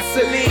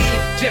gasoline,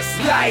 just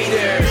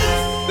lighters.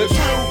 The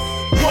truth,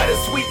 what a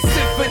sweet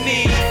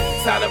symphony.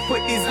 Time to put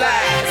these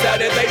lies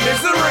out of their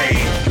misery.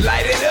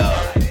 Light it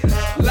up.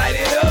 Light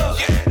it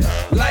up,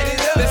 light it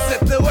up. Let's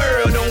set the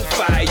world on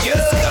fire.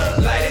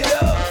 Light it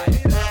up,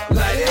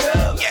 light it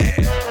up,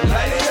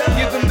 light it up.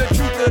 Give them the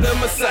truth of the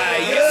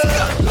Messiah.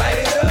 Light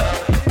it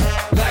up,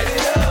 light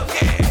it up,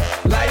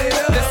 light it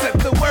up. Let's set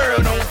the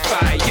world on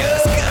fire.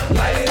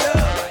 Light it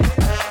up,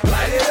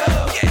 light it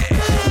up,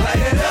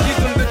 light it up. Give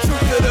them the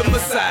truth of the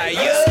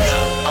Messiah.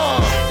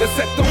 Let's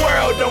set the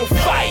world on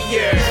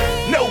fire.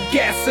 No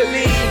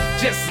gasoline,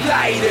 just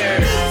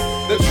lighters.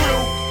 The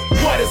truth.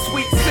 What a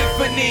sweet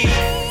symphony.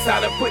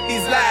 Time to put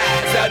these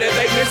lies out of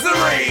their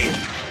misery.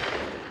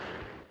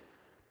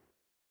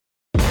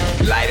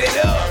 Light it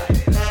up.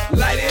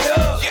 Light it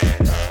up.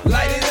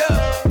 Light it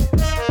up.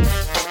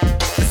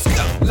 Let's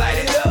go. Light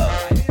it up.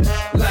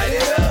 Light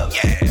it up.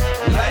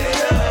 Light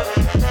it up.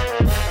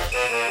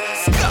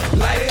 Let's go.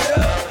 Light it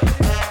up.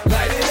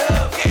 Light it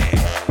up.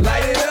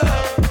 Light it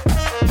up.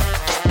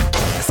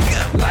 Let's go.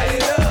 Light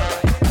it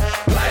up.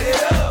 Light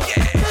it up.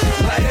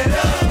 Light it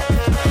up.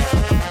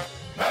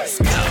 Let's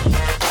go.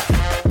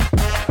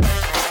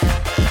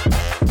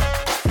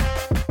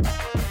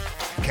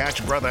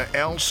 Catch Brother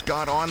L.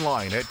 Scott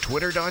online at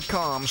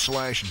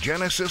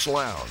twitter.com/Genesis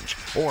Lounge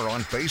or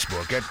on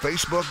Facebook at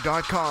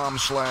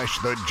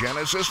facebook.com/The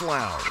Genesis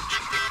Lounge.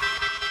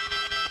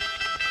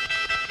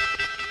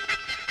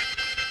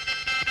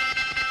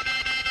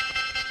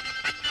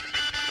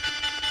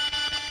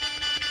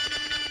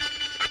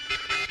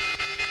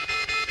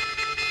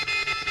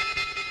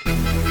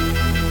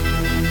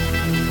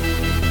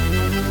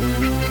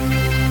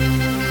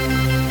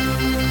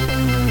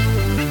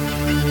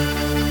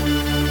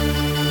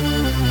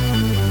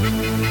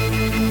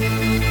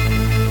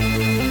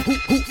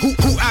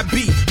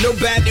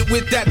 Nobody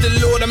without the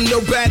Lord, I'm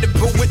nobody,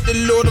 but with the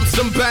Lord, I'm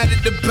somebody.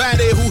 The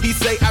body who he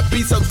say I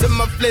be, so to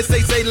my flesh,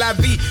 say la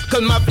vie,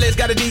 cause my flesh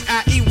got a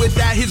D-I-E.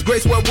 Without his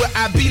grace, what would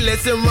I be?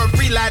 Let's run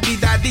free,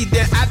 la-dee-da-dee,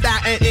 then I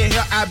die, and in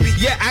hell I be.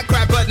 Yeah, I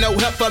cry, but no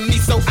help for me,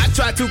 so I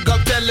try to go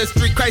tell the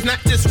street. Christ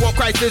not just want,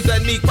 Christ is a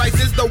need. Christ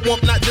is the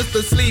warmth, not just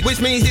the sleep, which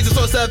means he's the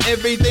source of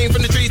everything,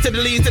 from the trees to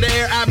the leaves to the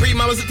air I breathe.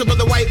 Mama, sister,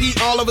 brother, white, he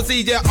all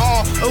overseas, yeah,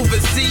 all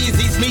overseas.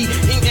 He's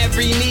meeting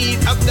every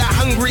need of the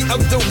hungry,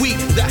 of the weak,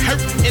 the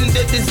hurt, and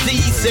the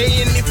disease,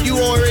 saying if you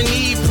are in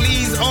need,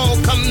 please all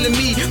come to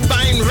me.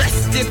 Find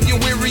rest if you're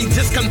weary,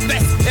 just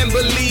confess and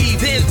believe.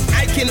 Then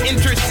I can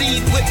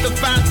intercede with the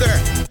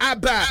Father.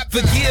 Abba,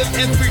 forgive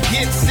and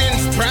forget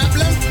sin's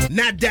problem.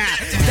 Nada,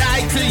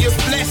 die to your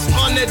flesh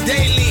on the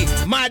daily.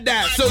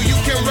 Mada, so you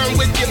can run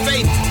with your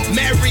faith.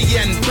 Mary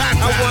and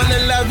Papa. I wanna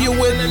love you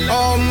with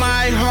all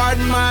my heart,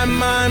 my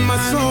mind, my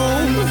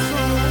soul.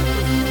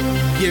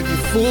 Give you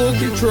full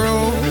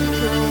control.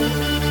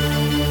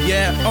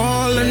 Yeah,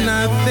 all or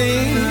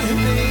nothing.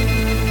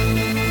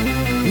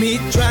 Me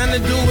trying to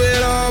do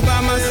it all by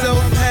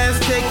myself has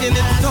taken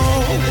its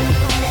toll.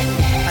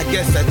 I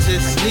guess I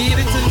just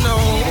needed to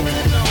know.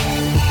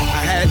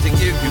 I had to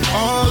give you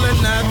all or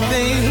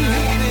nothing.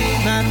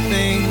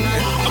 Nothing.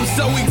 I'm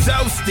so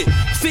exhausted,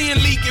 seeing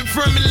leaking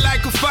from it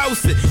like a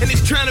faucet, and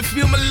it's trying to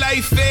fill my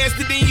life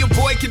faster than your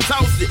boy can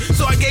toss it.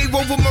 So I gave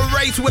over my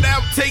race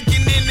without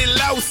taking any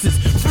losses.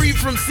 Free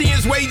from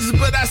sin's wages,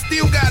 but I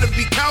still gotta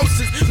be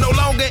cautious. No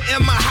longer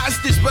am I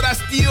hostage, but I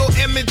still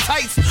am in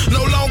tights.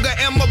 No longer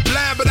am I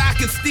blind, but I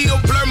can still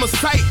blur my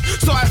sight.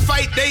 So I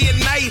fight day and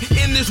night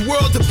in this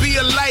world to be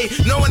a light,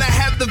 knowing I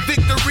have the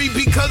victory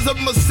because of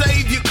my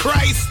Savior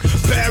Christ.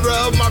 Bearer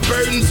of my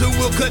burdens, who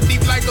will cut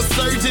deep like a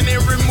surgeon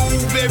and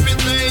remove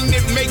everything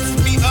that makes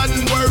me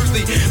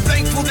unworthy.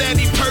 Thankful that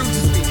he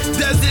purges me,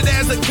 does it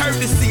as a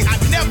courtesy. I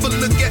never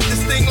look at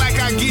this thing like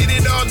I get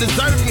it all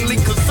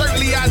deservingly, cause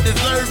certainly I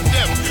deserve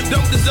them.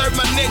 Don't deserve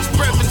my next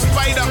breath. In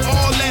spite of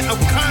all that, I'm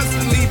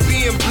constantly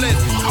being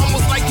blessed.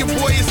 Almost like your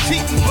boy is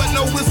cheating, but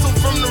no whistle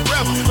from the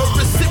ref. A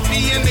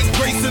recipient of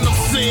grace, and I'm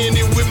saying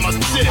it with my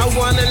chest. I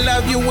wanna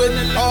love you with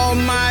all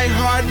my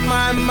heart,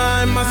 my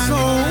mind, my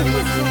soul.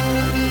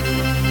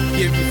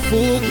 Give you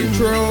full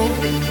control.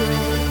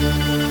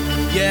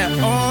 Yeah,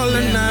 all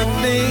or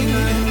nothing.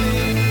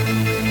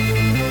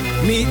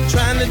 Me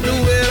trying to do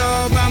it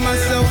all by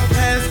myself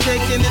has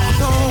taken its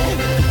toll.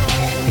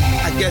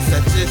 I guess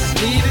I just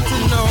needed to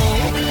know.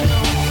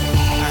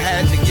 I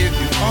had to give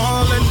you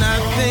all or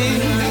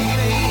nothing.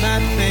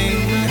 Nothing.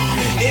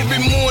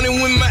 Every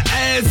morning when my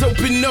eyes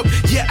open up,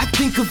 yeah, I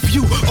think of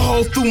you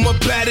all through my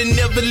body,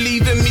 never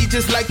leaving me,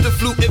 just like the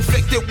flu,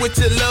 infected with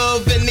your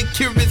love, and the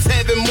cure is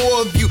having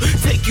more of you.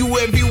 Take you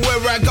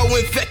everywhere I go,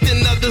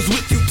 infecting others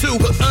with you too.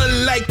 But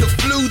unlike the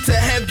flu, to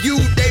have you,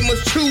 they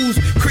must choose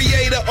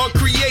creator or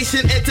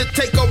creation, and to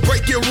take or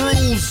break your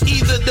rules.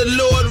 Either the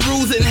Lord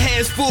rules and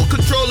has full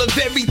control of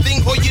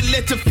everything, or you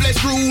let your flesh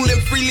rule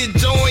and freely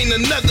join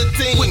another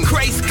thing. With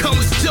Christ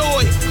comes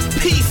joy,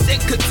 peace, and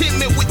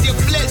contentment. With your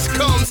flesh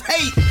comes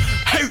hate,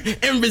 hurt,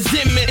 and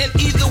resentment. And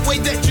either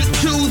way that you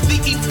choose, the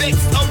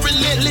effects are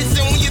relentless.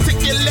 And when you take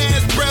your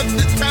last breath,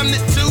 the time to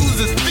choose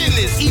is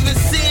finished. Even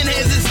sin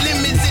has its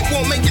limits, it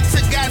won't make it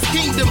to God's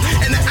kingdom.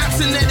 And the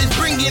option that it's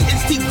bringing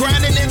is keep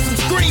grinding and some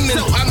screaming.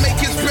 So I make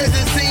his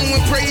presence sing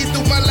when praise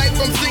through my life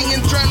I'm singing,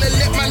 trying to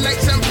let my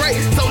light shine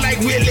bright. So like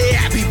really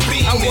I be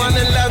beaming. I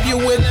wanna love you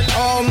with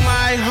all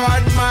my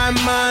heart, my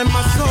mind,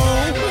 my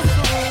soul.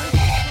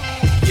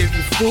 Give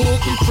you full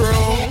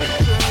control.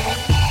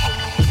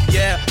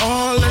 Yeah,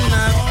 all or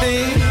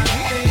nothing.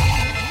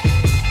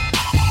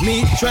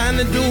 Me trying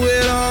to do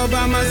it all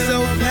by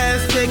myself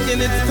has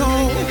taken its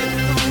toll.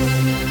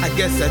 I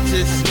guess I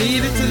just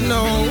needed to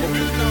know.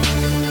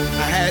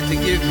 I had to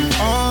give you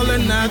all or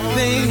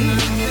nothing.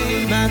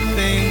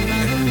 Nothing.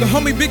 The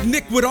homie Big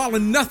Nick with all or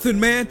nothing,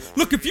 man.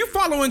 Look, if you're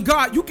following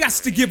God, you got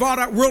to give all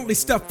that worldly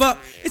stuff up.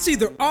 It's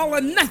either all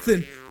or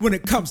nothing when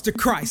it comes to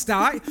Christ,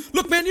 all right?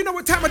 Look, man, you know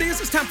what time it is?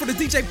 It's time for the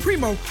DJ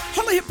Primo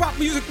Holy Hip Hop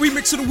Music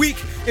Remix of the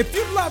Week. If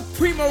you love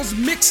Primo's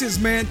mixes,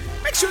 man,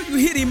 make sure you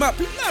hit him up.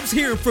 He loves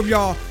hearing from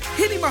y'all.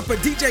 Hit him up at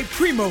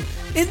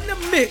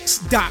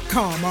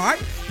DJPrimoInTheMix.com, all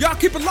right? Y'all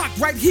keep it locked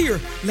right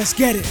here. Let's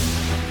get it.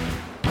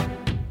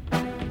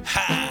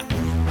 Ha!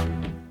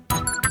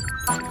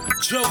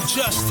 Joe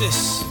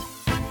Justice,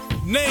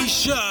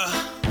 Naisha,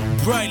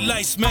 bright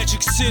lights,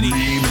 Magic City.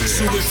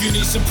 So if you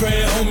need some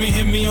prayer, homie,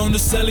 hit me on the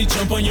celly.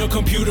 Jump on your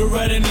computer,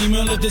 write an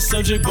email at the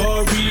subject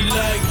bar, read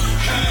like,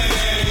 hey,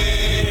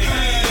 hey,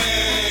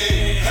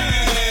 hey,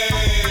 hey.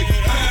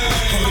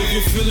 Or if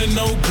you're feeling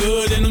no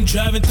good and I'm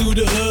driving through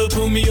the hood,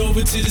 pull me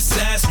over to the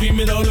side, scream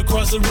it all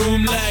across the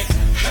room like,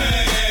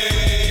 hey,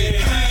 hey,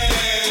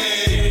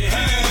 hey, hey.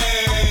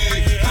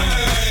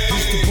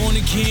 It's the born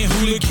again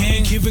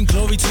hooligan, giving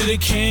glory to the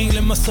king.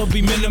 Let myself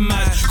be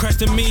minimized.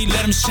 Christ in me,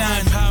 let him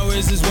shine. Power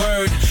is his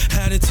word.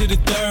 Added to the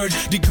third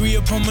degree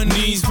upon my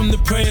knees from the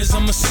prayers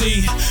I'ma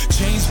see.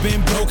 Chains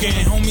been broken,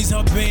 homies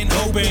are been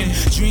open.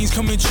 Dreams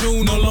coming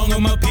true, no longer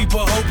my people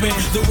hoping.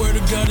 The word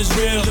of God is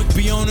real. Look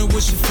beyond it,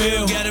 what you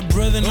feel. Got a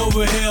brother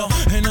over here,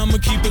 and I'ma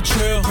keep it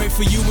trail. Pray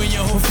for you and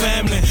your whole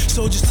family.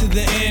 Soldiers to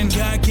the end.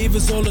 God gave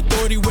us all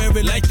authority, wear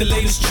it like the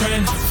latest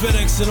trend.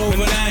 FedEx it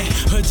overnight,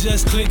 or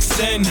just click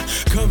send.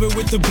 Covered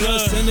with the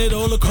blood, send it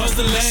all across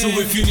the land. So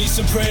if you need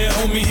some prayer,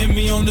 homie, hit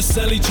me on the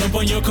celly. Jump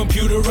on your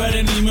computer, write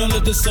an email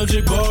at the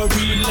subject bar,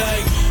 read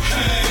like,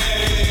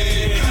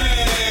 hey,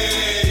 hey,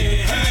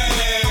 hey,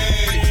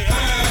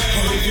 hey.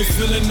 Or if you're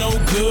feeling no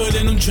good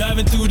and I'm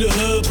driving through the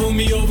hood, pull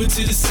me over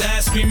to the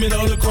side, scream it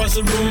all across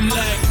the room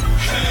like,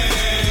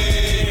 hey,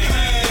 hey,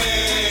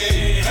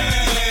 hey, hey.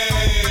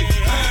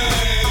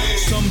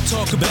 Some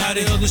talk about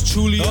it, others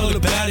truly all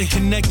about it.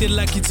 Connected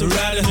like it's a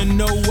rider, and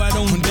no, I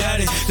don't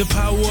doubt it. The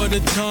power of the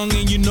tongue,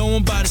 and you know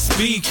I'm about to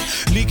speak.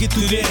 Leak it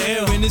through the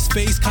air, in his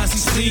face,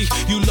 constantly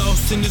seek. You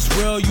lost in this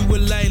world, you were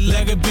light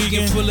like a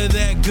beacon. Full of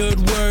that good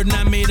word,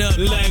 not made up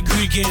like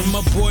Greekin.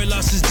 My boy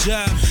lost his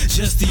job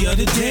just the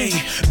other day.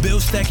 Bill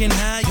stacking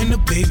high, and the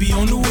baby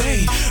on the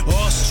way.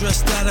 All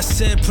stressed out, I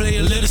said,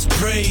 player, let us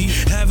pray.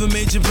 Have a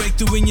major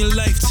breakthrough in your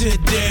life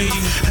today.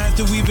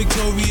 After we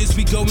victorious,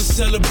 we go and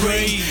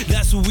celebrate.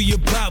 That's what we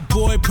about,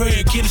 boy,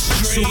 prayer, get it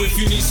straight. So if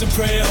you need some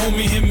prayer,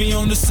 homie, hit me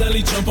on the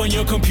celly. Jump on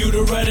your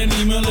computer, write an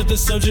email at the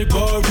subject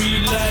bar,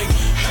 read like,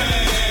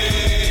 hey,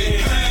 hey,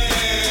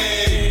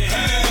 hey,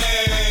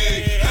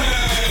 hey.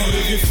 Or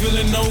if you're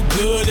feeling no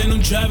good and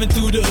I'm driving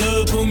through the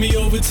hood, pull me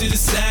over to the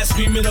side,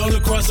 scream it all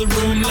across the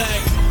room like,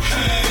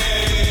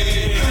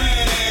 hey, hey,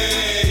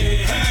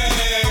 hey,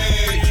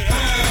 hey.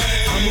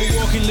 I'm a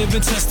walking,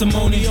 living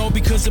testimony, all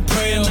because of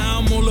prayer. Now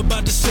I'm all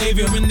about the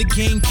Savior and the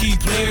game keep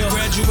player.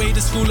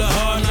 Graduated school of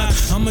hard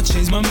knocks, I'ma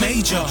change my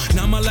major.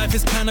 Now my life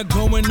is kinda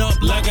going up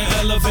like an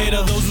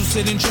elevator. Those who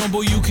sit in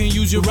trouble, you can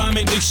use your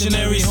rhyming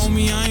dictionary.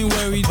 Homie, I ain't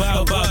worried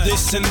about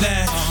this and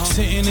that.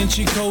 Sitting in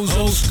Chico's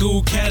old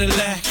school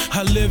Cadillac.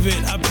 I live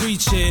it, I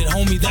preach it,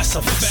 homie, that's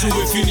a fact. So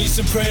if you need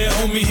some prayer,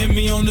 homie, hit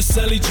me on the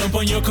celly. Jump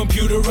on your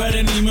computer, write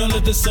an email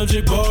at the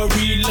subject bar,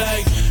 read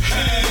like,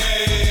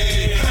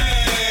 hey, hey,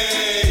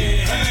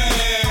 hey,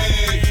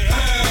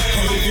 hey.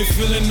 Or if you're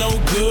feeling no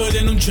good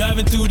and I'm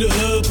driving through the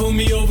hood, pull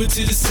me over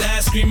to the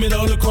side, scream it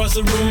all across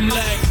the room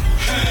like,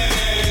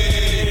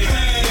 hey, hey,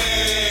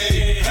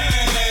 hey,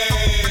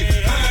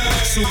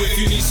 hey. So if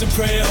you need some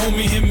prayer,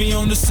 homie, hit me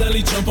on the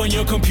celly. Jump on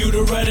your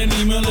computer, write an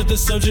email at the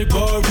subject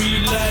bar,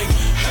 read like,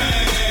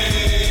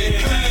 hey,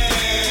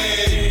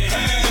 hey,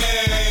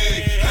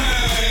 hey,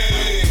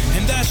 hey.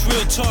 And that's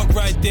real talk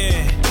right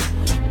there.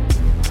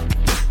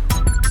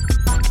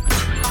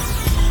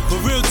 But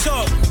real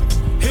talk,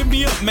 hit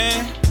me up,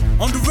 man,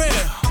 on the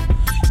rail.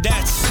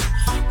 That's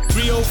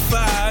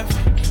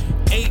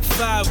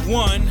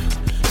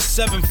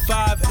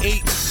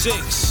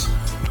 305-851-7586.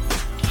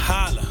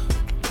 Holla.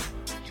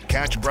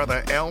 Catch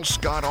Brother L.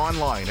 Scott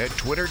online at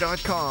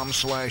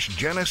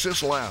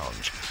twitter.com/Genesis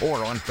Lounge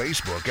or on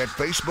Facebook at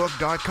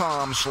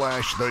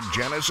facebook.com/The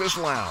Genesis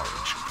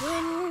Lounge.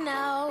 Good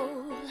now,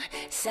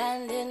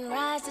 sun didn't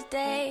rise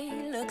today.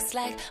 Looks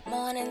like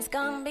morning's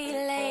gonna be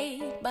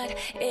late, but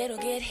it'll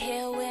get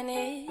here when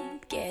it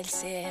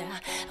gets here.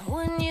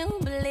 Wouldn't you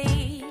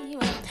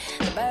believe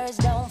the birds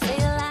don't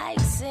feel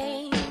like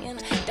singing?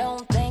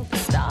 Don't think the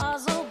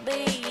stars will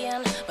be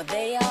in, but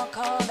they all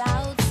called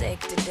out sick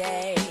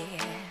today.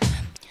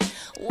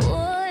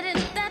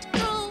 Wouldn't that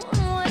prove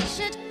what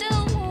you're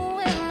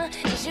doing?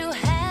 'Cause you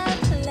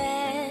have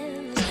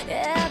plans,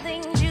 yeah,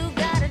 things you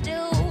gotta do,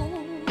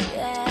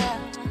 yeah.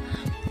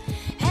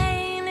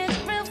 Ain't it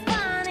real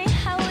funny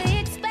how we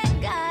expect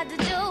God to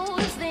do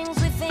things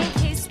we think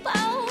He's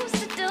supposed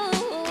to do?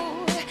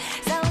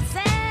 So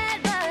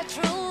sad but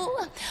true.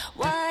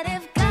 What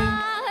if God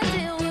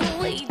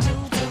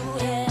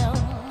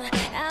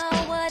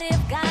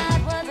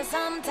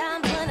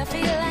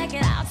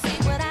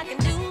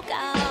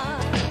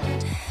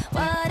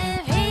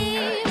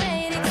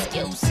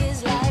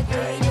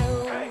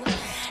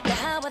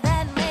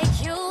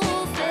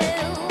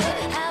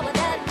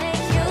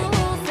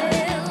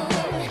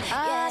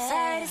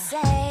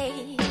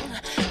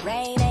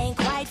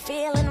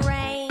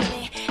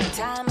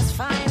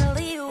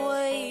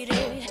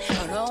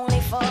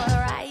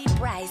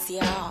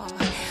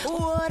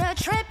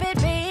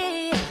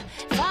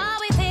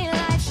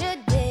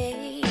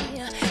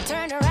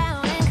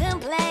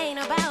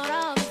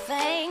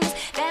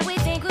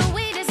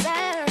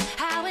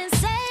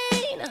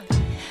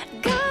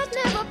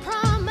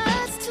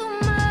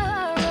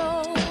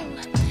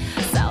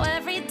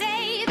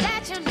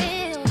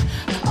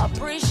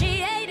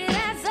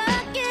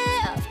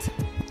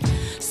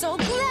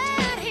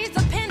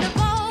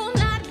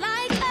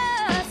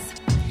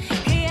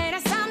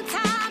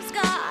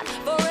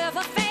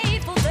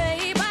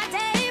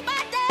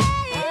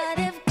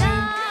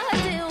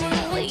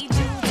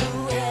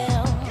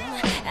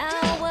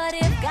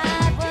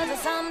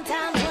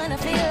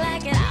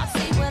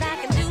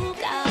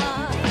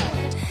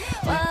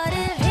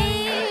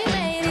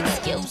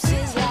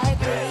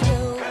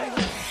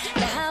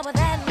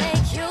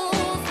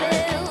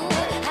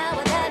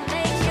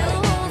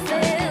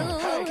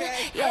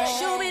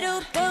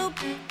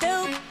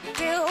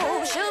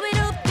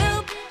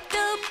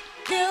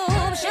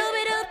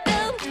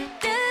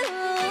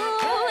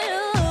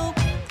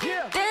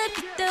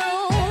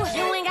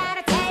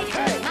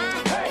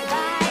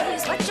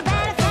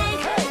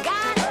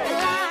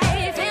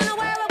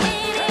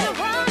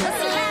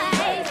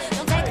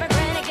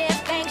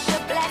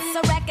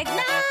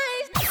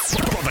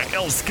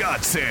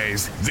Scott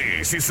says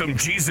this is some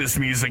Jesus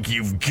music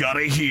you've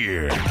gotta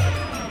hear.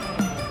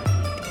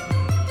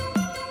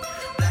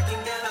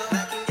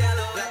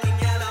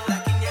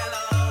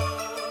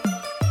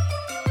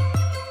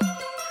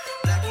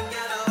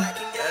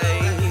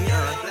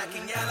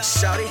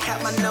 Shawty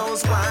had my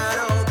nose wide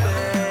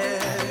open,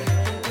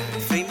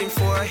 fiending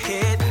for a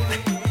hit.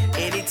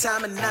 Any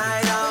time of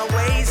night,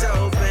 always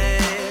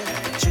open.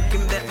 You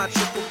can bet my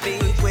trip will be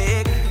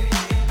quick,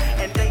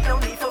 and ain't no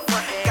need for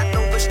frontin'. Got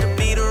no wish to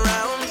beat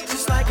around,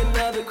 just like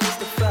another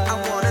Christopher.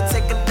 I wanna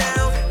take her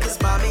down,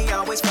 cause mommy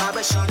always fly,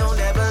 but she don't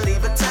ever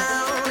leave a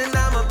town. And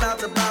I'm about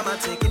to buy my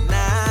ticket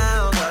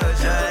now,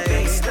 cause you're a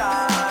big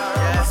star,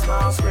 yeah,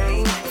 small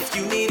screen. If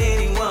you need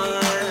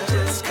anyone,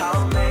 just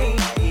call me.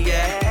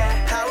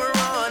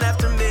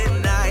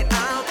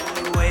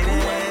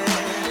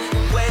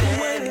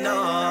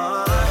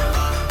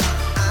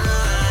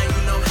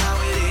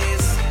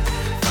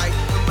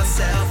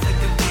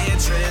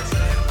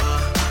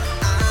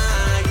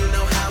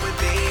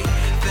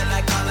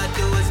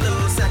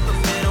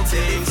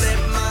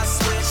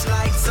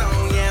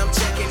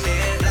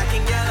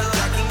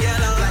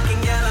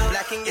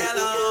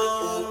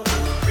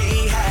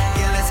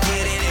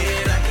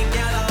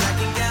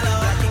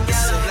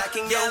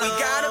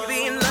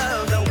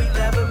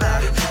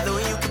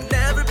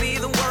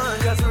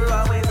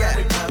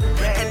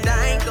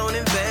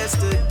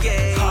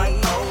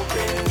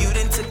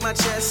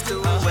 Chest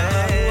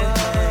away,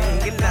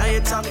 and now you're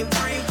talking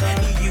free.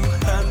 You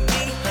heard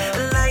me.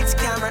 Lights,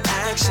 camera,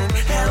 action,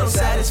 hello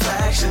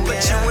satisfaction.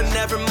 But you were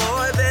never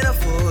more than a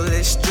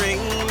foolish dream,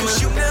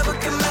 cause you never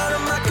come out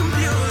of my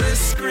computer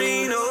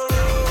screen. Oh,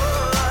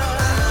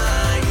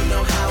 you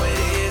know how it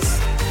is,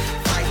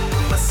 fighting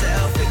with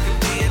myself, it could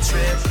be a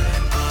trip.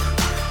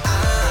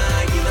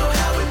 You know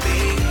how it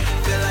be,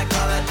 feel like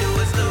all I do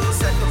is lose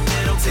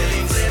Sacramento till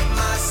you flip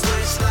my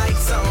switch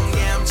lights on.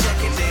 Yeah, I'm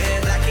checking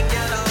in, black and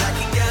yellow.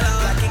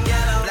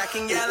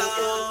 And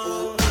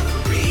yellow,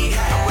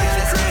 rehab.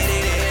 Let's get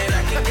it in.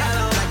 Black and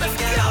yellow, black and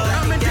yellow,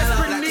 black I'm in and yellow,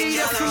 desperate need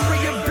of some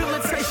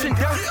rehabilitation,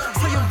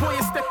 so your boy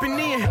is stepping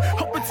in,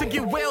 hoping to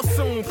get well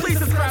soon. Please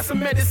prescribe some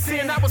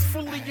medicine. I was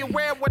fully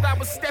aware what I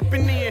was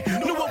stepping in.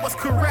 Knew it was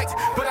correct,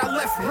 but I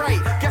left right.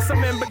 Guess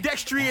I'm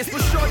ambidextrous,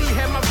 but shorty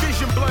had my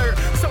vision blurred.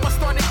 So I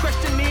started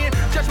questioning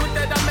judgment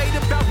that I made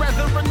about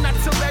whether or not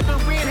to let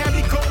her in. Had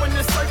me going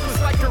in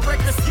circles like a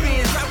record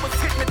spins. I was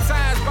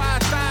hypnotized by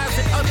thighs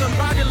and other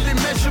bodily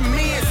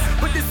measurements.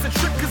 But it's a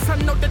trick, cause I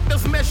know that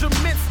those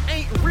measurements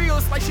ain't real.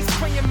 It's like she's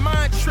playing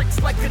mind tricks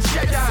like a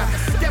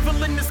Jedi.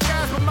 Devil in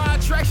disguise, but my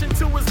attraction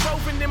to is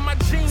woven in my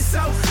genes. So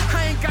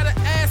I ain't gotta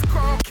ask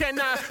Carl, can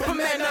I? But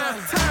man,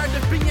 I'm tired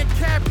of being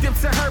captive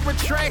to her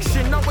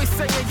attraction. Always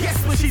saying yes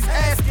when she's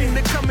asking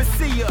to come and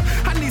see her.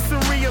 I need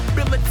some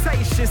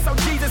rehabilitation, so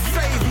Jesus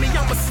save me.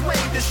 I'm a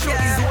slave to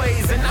shorty's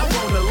ways, and I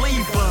wanna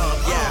leave her.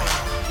 Yeah.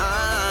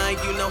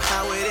 You know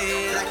how it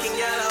is. Black and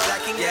yellow,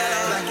 black and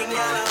yellow, black and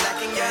yellow,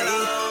 black and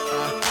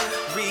yellow.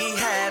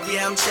 Rehab,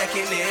 yeah, I'm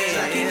checking in.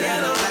 Black and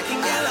yellow, black and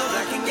yellow,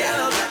 black and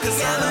yellow, black and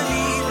yellow. Cause I'ma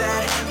need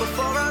that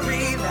before I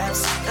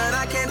relapse, and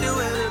I can't do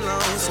it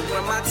alone. So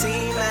where my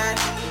team at?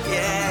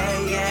 Yeah,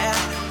 yeah.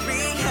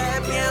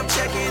 Rehab, yeah, I'm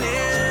checking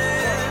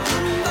in.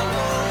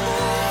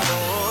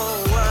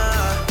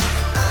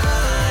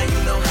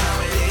 You know how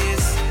it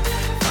is.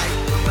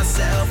 Fighting with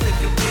myself, it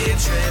could be a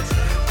trip.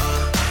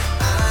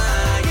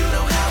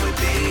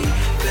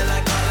 Feel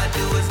like all I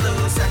do is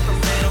lose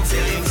Sacramento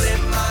till you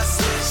flip my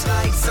switch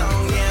lights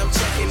on. Yeah, I'm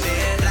checking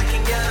in. Black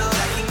and yellow,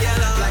 black and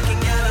yellow, black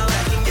and yellow,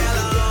 black and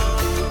yellow.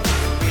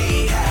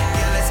 Rehab,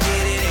 yeah, let's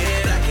get it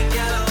in. Black and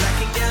yellow, black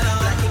and yellow,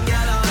 black and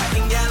yellow, black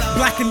and yellow.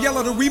 Black and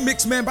Yellow, the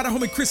remix, man, by the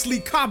homie Chris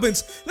Lee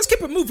Cobbins. Let's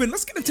keep it moving.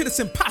 Let's get into this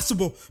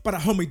Impossible by the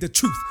homie The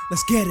Truth.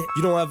 Let's get it.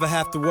 You don't ever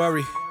have to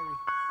worry.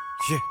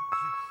 Yeah.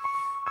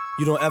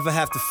 You don't ever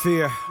have to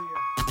fear.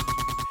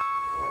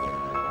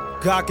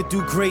 God can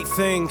do great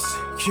things.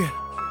 Yeah.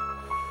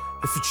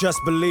 If you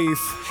just believe.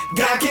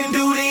 God can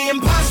do the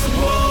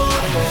impossible.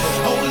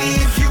 Only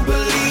if you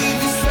believe.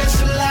 He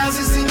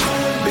specializes in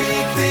doing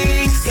big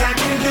things. God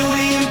can do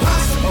the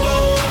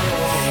impossible.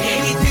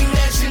 Anything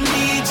that you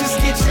need, just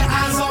get your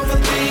eyes off the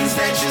things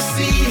that you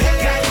see.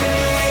 God can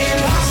do the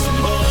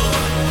impossible.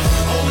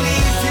 Only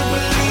if you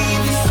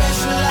believe. He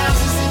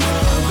specializes in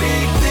doing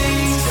big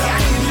things. God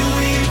can do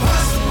the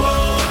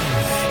impossible.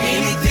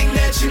 Anything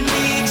that you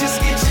need, just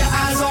get your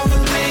eyes off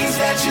the things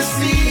that you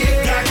see.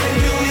 God can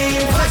do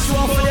the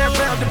impossible. For that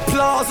round of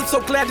applause, I'm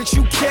so glad that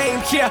you came.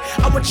 Yeah,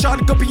 I want y'all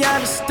to go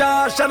beyond the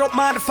stars. I don't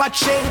mind if I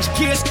change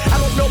gears. I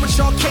don't know what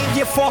y'all came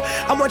here for.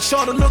 I want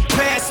y'all to look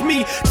past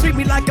me. Treat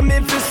me like I'm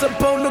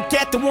invisible. Look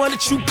at the one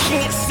that you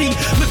can't see.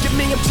 Look at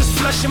me, I'm just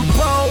flesh and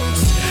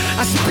bones.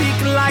 I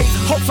speak life.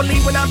 Hopefully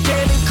when I'm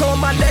dead and gone,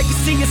 my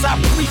legacy is I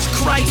preach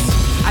Christ.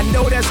 I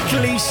know that's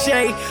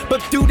cliche, but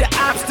through the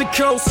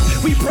obstacles,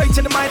 we pray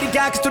to the mighty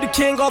God, 'cause through the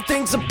King all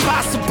things are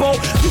possible.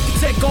 You can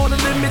take all the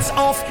limits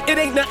off, it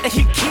ain't nothing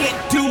he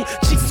can't do.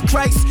 Jesus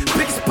Christ,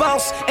 biggest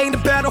boss, ain't a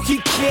battle he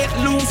can't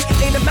lose.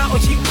 Ain't a mountain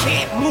he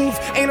can't move,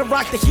 ain't a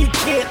rock that he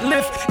can't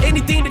lift.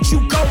 Anything that you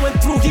going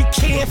through, he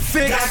can't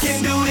fix. God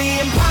can do the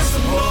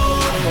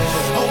impossible,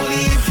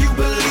 only if you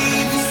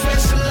believe. He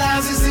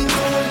specializes in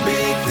doing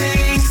big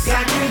things.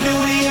 God can do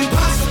the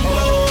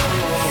impossible,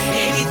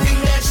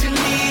 anything that you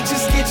need,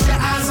 just get your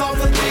eyes off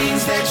the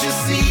things that you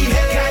see.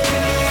 Hey, God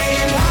can do the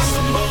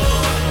impossible,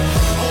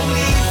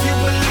 only if you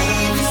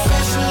believe. He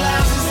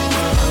specializes in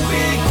doing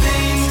big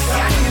things.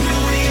 God can do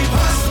the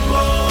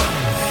impossible,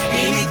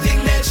 anything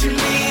that you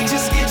need,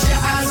 just get your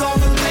eyes off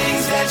the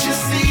things that you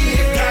see.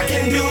 God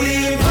can do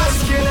the impossible.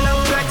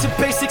 Back to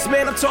basics,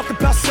 man, I'm talking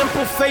about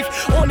simple faith.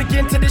 On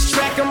again to this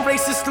track, I'm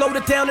racing, slowed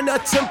it down in a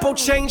tempo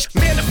change.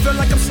 Man, I feel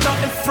like I'm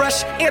starting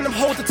fresh, and I'm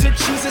holding to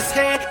Jesus'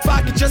 hand. If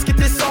I could just get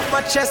this off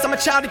my chest, I'm a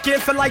child again,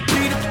 feel like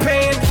Peter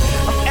Pan.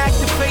 I'm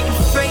activating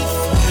faith,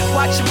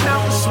 watching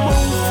mountains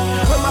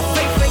move. When my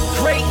faith ain't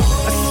great,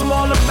 a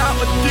small amount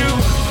will do.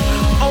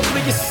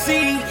 Only a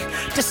seed,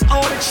 that's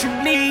all that you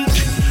need.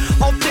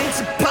 All things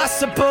are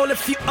possible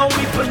if you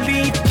only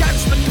believe.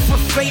 God's looking for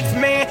faith,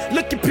 man.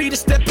 Look at Peter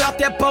step out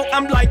that boat.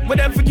 I'm like,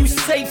 whatever you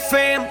say,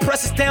 fam.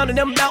 Press us down in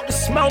them mountain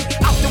smoke.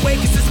 Out the way,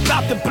 'cause it's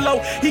about to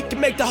blow. He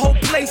can make the whole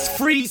place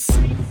freeze.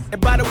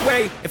 And by the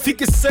way, if he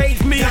can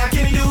save me, God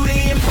can do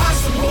the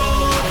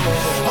impossible,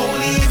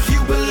 only if you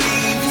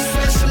believe. He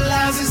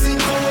specializes in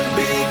doing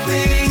big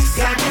things.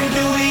 God can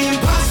do the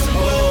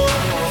impossible,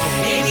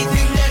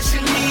 anything that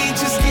you need,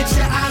 just get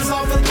your eyes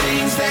off the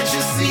things that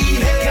you see.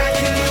 Hey, God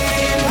can do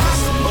the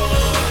impossible,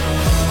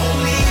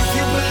 only if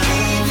you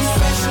believe. He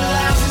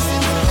specializes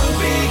in doing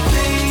big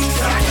things.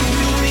 God can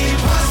do the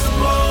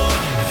impossible,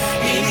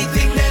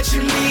 anything that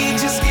you need,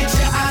 just get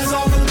your eyes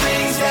off the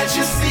things that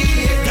you see.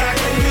 God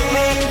can do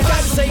the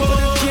impossible.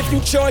 Give you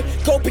joy,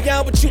 go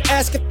beyond what you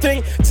ask a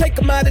thing. Take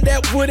them out of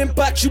that wooden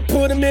box, you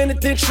put them in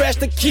and then trash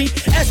the key.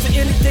 Ask for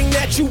anything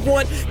that you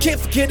want, can't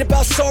forget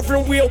about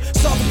sovereign will.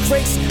 Sovereign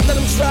grace, let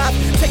them drive,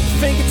 take your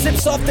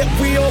fingertips off that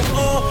wheel.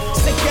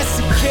 Say yes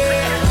he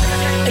can,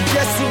 and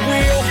yes he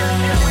will.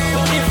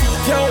 But if you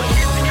don't,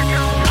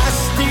 I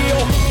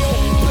still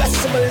bless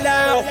him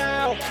aloud.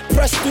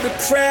 Press through the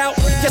crowd.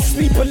 Yes,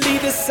 we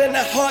believe this in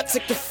our heart to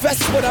confess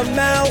with our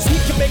mouths. He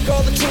can make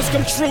all the dreams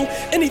come true.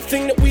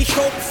 Anything that we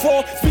hope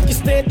for, if we can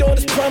stand on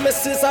his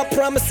promises. I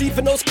promise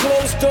even those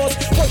closed doors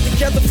work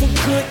together for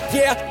good.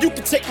 Yeah, you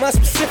can take my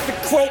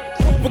specific quote.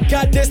 With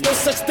God, there's no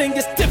such thing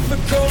as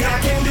difficult.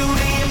 God can do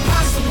the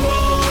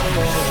impossible,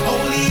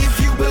 only if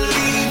you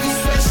believe. He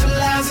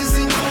specializes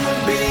in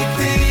doing big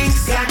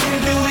things. God can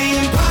do the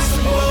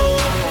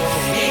impossible,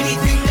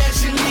 anything that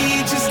you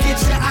need, just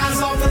get your eyes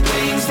off the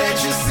things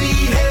that you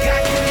see. Hey,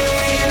 God can do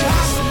the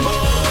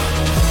impossible,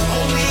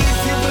 only if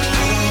you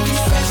believe. He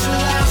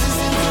specializes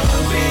in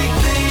doing big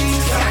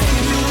things. God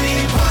can do the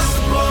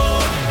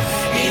impossible,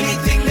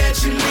 anything that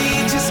you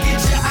need, just get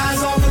your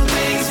eyes off the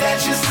things that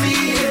you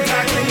see.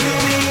 God can do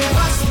the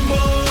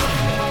impossible.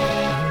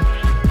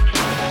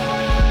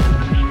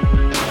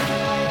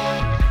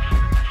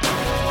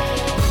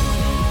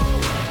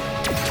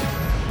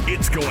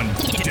 It's going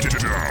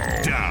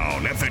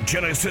down at the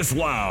Genesis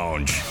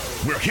Lounge,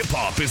 where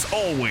hip-hop is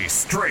always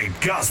straight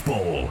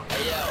gospel.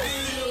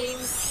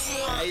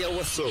 Hey, yo,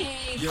 what's up?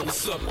 Yo,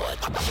 what's up? What?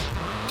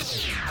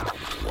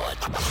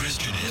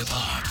 Christian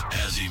hip-hop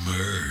has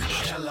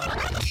emerged. Hello.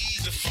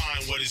 Please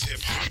define what is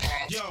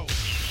hip-hop. Yo.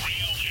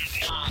 Real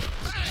hip-hop.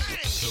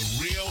 The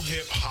real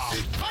hip-hop.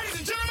 Ladies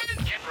and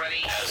gentlemen, get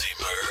ready. Has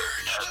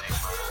emerged.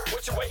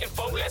 What you waiting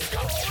for? Let's go.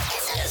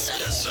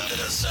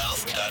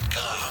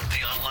 TheSouth.com,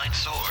 the online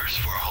source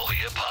for holy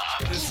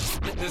hip-hop.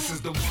 This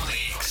is the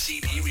league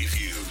CD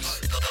reviews,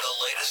 the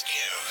latest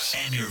news,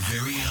 and your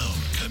very own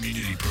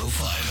community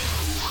profile.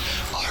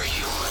 Who are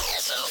you?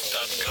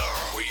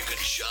 South.com, where you can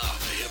shop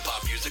the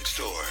hip-hop music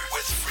store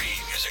with free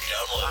music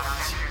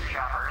downloads.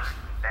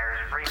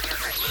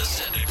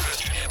 Listen to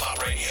Christian Hip Hop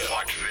Radio.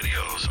 Watch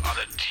videos on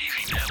the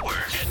TV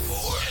network and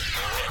more.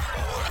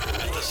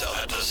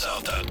 At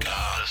TheSouth.com.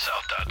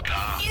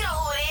 TheSouth.com. You know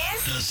who it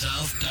is?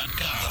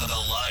 TheSouth.com.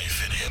 The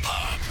life in hip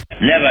hop.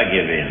 Never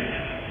give in.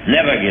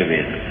 Never give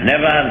in.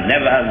 Never,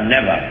 never,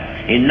 never.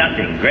 In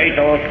nothing, great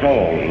or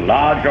small,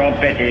 large or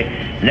petty,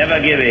 never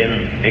give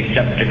in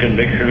except to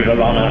convictions of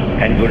honor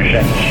and good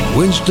sense.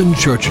 Winston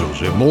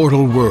Churchill's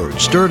immortal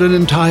words stirred an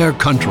entire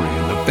country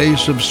in the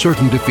face of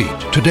certain defeat.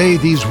 Today,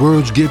 these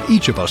words give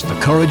each of us the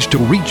courage to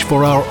reach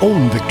for our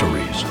own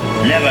victories.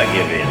 Never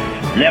give in.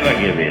 Never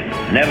give in.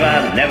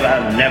 Never,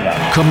 never, never.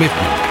 Commitment.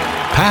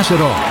 Pass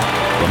it on.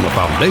 From the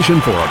Foundation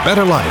for a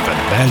Better Life at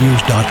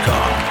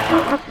values.com.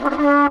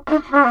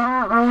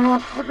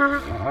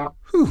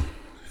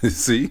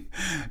 See,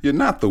 you're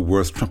not the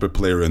worst trumpet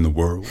player in the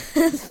world.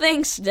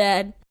 Thanks,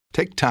 Dad.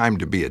 Take time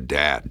to be a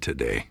dad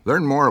today.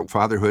 Learn more at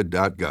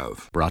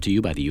fatherhood.gov. Brought to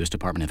you by the U.S.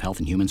 Department of Health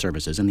and Human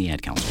Services and the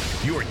Ad Council.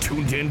 You're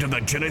tuned in to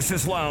the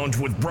Genesis Lounge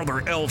with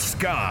Brother L.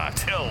 Scott.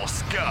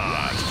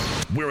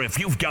 Where if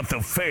you've got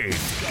the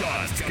faith,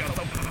 God's got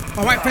the power.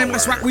 All right, family,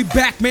 that's right. We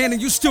back, man,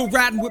 and you still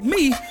riding with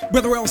me,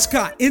 Brother L.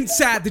 Scott,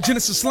 inside the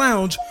Genesis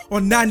Lounge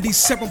on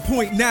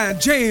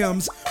 97.9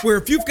 Jams, where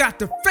if you've got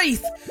the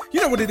faith,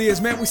 you know what it is,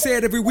 man. We say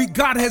it every week.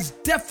 God has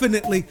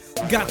definitely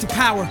got the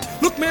power.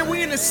 Look, man,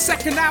 we're in the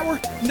second hour.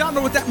 Y'all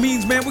know what that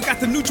means, man. We got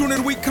the new joint of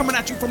the week coming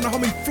at you from the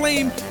homie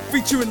Flame,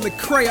 featuring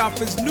Lecrae off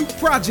his new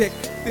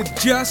project that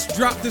just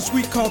dropped this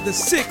week called The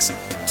Six.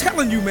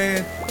 Telling you,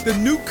 man, the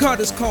new cut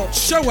is called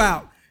Show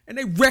Out. And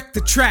they wrecked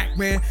the track,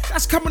 man.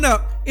 That's coming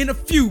up in a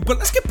few. But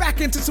let's get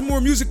back into some more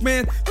music,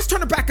 man. Let's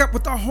turn it back up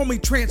with our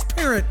homie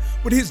Transparent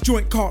with his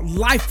joint called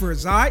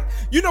Lifers, all right?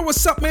 You know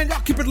what's up, man. Y'all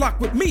keep it locked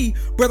with me,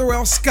 Brother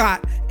L.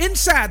 Scott,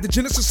 inside the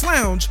Genesis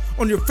Lounge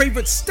on your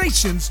favorite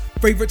station's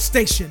favorite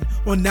station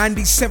on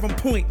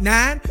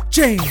 97.9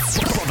 James.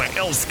 Brother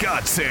L.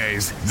 Scott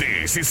says,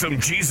 this is some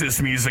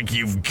Jesus music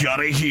you've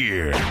gotta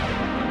hear.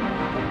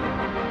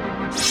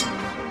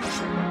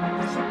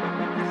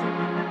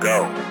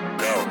 Go.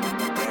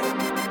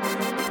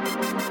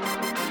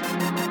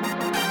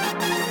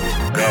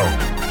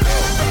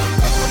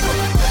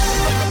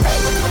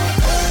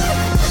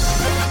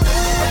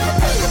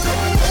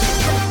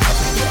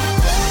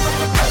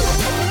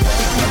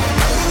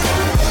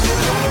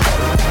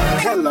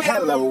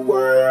 Hello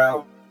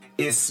world,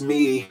 it's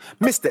me,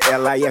 Mr.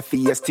 Lifestyle.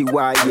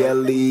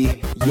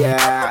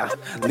 Yeah,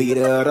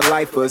 leader of the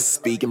lifers,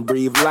 speak and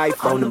breathe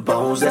life on the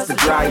bones that's the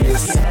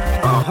driest.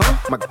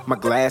 My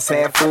glass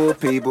half full,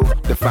 people,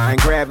 defying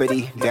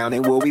gravity, down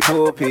in where we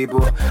pull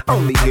people.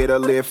 Only here to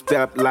lift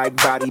up like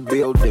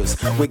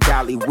bodybuilders, with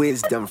godly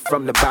wisdom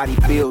from the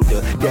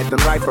bodybuilder. Death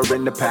and life are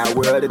in the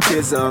power of the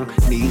tism.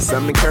 Need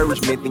some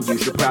encouragement, then you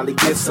should probably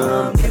get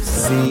some.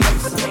 See,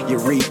 you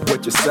reap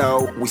what you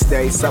sow, we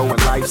stay sowing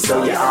life,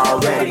 so you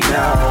already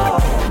know.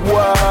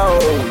 Whoa,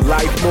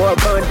 life more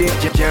abundant,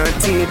 John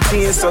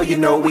 10:10, so you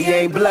know we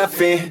ain't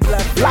bluffing.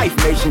 Life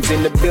Nation's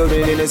in the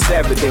building and it's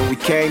evident we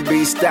can't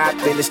be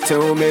stopped, and this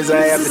tomb is our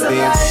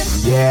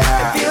evidence.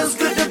 Yeah. It feels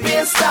good to be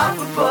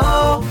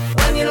unstoppable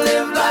when you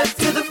live life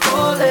to the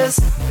fullest.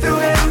 Through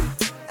him,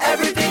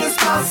 everything is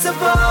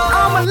possible.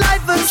 All my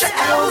life, put your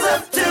arrows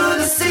up to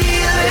the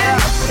ceiling.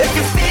 If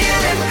you're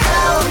feeling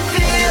how I'm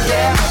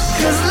feeling,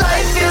 'cause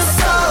life feels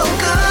so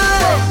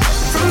good.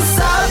 From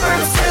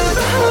suburbs to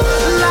the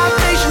hood, Live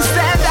Nation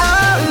stand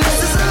up. This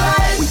is a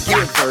life. We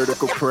give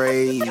vertical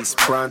praise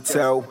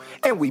pronto,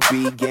 and we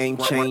be game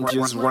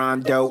changers.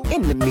 Rondo,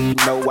 enemy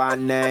know our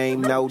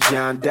name, no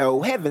John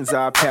Doe. Heaven's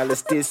our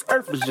palace, this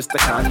earth was just a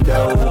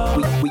condo.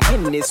 We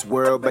in this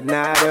world, but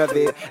not of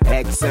it.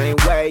 Act the same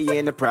way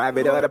in the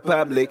private or the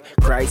public.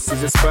 Christ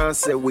is a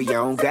sponsor, we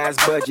on God's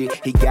budget.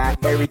 He got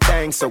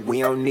everything, so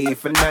we don't need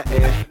for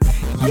nothing.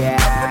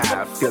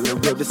 Yeah, feeling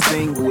real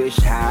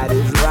distinguished, hot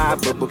as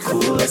lava, but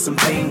cool as some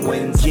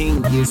penguins.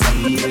 Genius,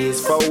 he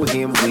is for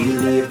him. We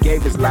live,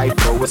 gave his life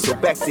for us, so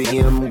back to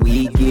him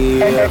we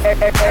give.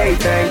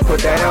 Everything,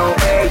 put that on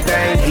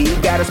everything. He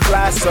got us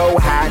fly so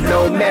high,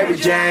 no Mary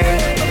Jane.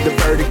 The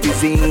verdict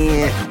is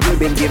in. We've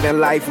been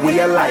given life, we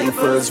are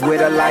lifers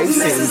with a life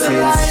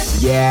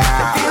sentence. Yeah.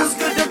 It feels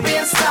good to be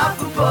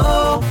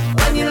unstoppable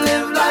when you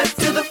live life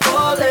to the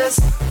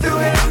fullest. Through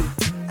him,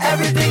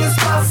 everything is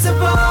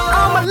possible.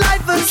 All my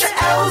life, put your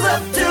arrows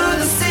up to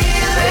the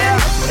ceiling.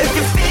 If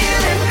you're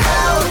feeling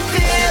how I'm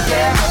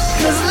feeling,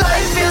 'cause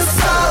life feels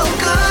so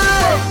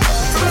good.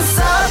 From the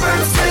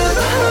suburbs to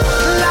the hood,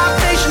 Live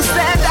Nation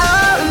stand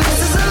up. This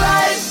is a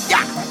life.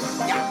 Yeah.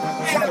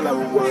 Hello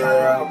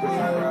world.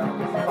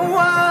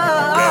 Whoa.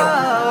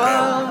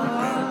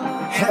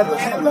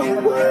 Hello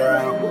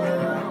world.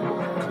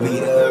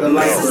 Leader of the This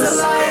life. is a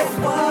life.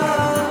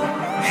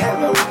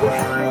 Hello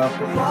world.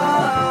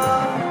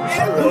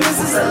 This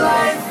is a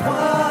life.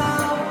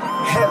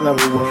 Hello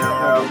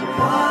world.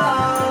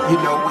 You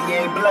know we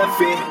ain't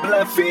bluffing.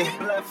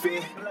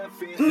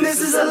 This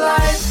is a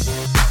life.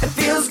 It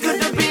feels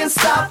good to be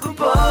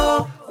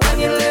unstoppable when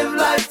you live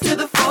life to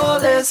the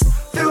fullest.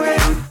 Through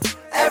him,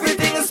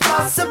 everything is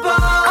possible.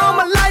 All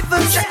my life,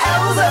 put your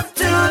arrows up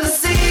to the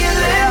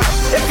ceiling.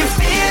 If you're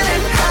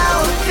feeling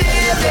how I'm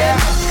feeling,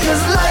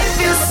 'cause life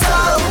feels so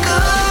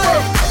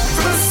good.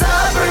 From the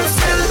suburbs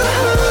to the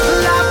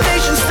hood, Live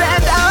Nation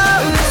stand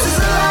up. This is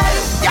a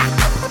life. Yeah.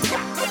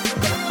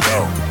 Go.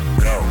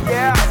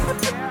 Yeah.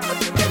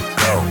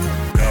 Go.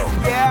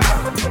 Yeah.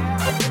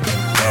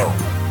 Go.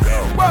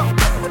 Whoa.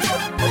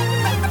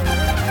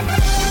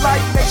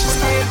 Life Nation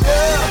stand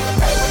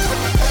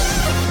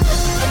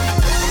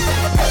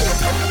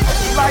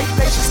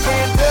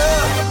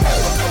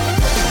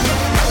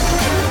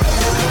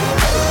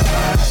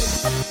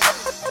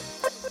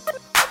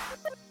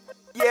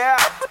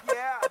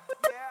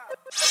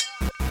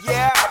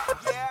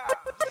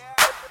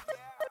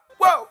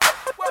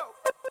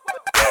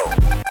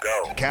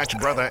Catch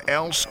Brother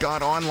L.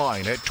 Scott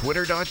online at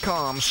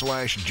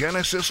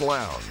twitter.com/Genesis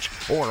Lounge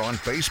or on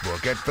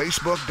Facebook at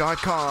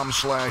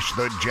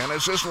facebook.com/The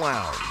Genesis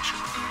Lounge.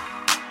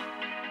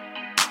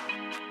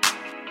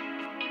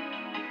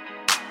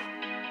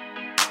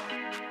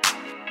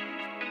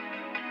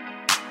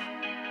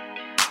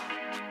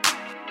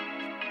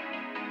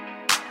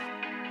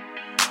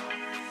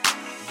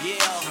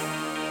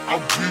 I'm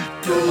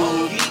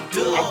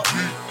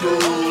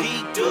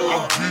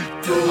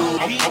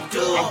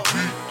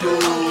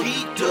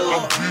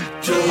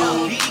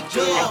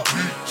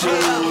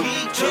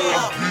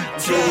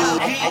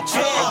geeked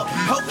up.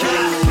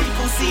 Okay,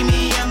 people see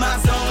me in my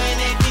zone and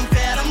they think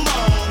that I'm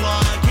on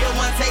one. Get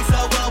one taste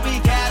of what we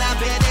got, I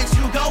bet that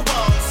you go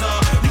want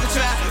some. You can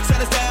try,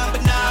 shut us down,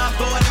 but nah,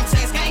 boy, them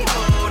chains can't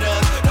hold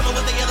us. Come on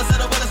with the yellow, so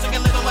the weather, so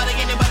can live while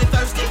anybody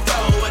thirsty,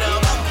 throw it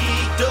up. I'm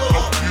geeked up.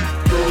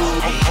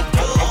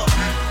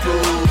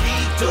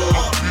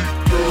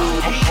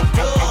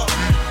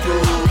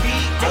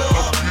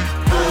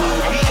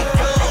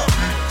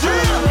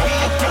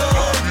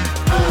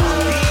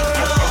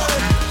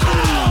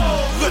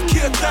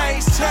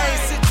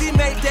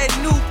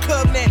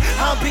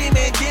 I'm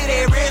beaming, get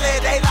it, really,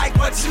 they like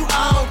what you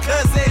own,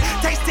 cousin.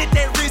 Tasted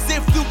that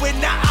reason fluid,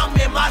 now I'm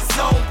in my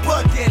zone,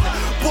 bugging.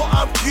 Boy,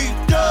 I'm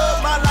geeked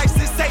up, my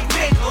license ain't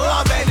Nick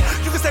loving.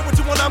 You can say what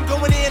you want, I'm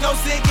going in, no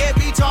sick, can't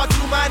be charged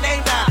to my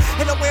name now.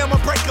 And the way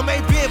I'ma break them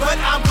ain't been, but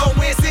I'm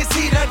going since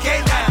he done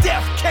came now.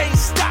 Death can't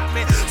stop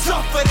me,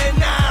 tougher than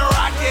 9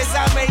 rockets.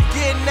 I may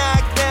get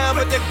knocked down,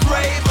 but the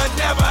grave will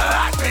never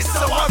lock me,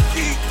 so I'm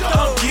geeked up.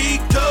 I'm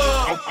geeked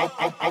up. I'm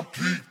geeked up.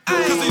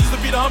 Cause I used to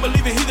be the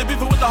unbelieving, he the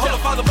beefing with the Holy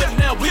Father, but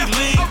now we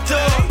linked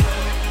up.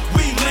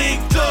 We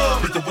linked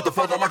up. With the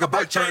father like a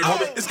bike chain,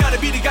 homie. It's gotta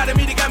be the guy that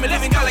me, the got me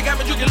living, got me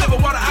drinking liver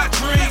water, I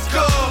drink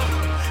up.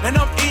 And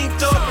I'm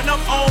inked up, and I'm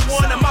on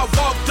one, and my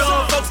walk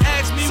done. Folks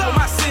ask me where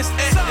my sense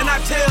at, and I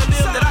tell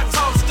them that I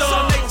talk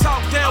dumb. They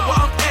talk down where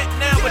I'm at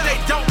now, but they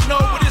don't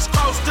know what it's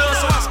crossed done.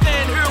 So I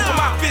stand here with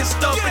my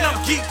fist up, and I'm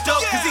geeked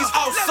up, cause he's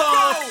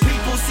awesome.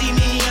 People see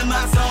me in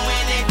my zone,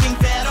 and they think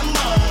that I'm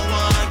on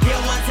one. Get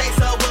one taste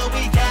of what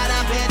we got,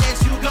 I bet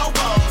that you go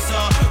want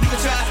some. You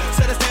can try,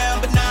 shut us down,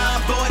 but nah,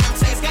 boy, them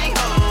chains can't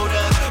hold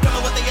us. Come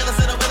on with the yellow,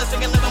 so the weather,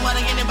 so can live while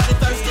anybody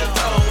thirsty,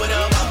 throw it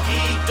up. I'm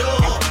geeked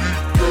up.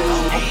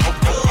 I'm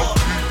geeked up.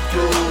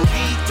 I'm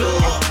geeked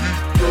up.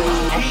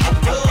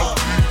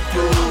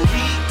 I'm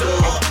geeked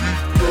up.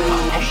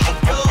 I'm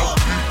geeked up.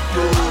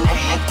 I'm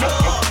geeked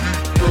up.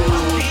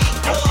 I'm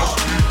geeked up.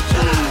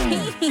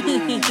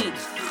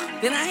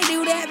 Did I ain't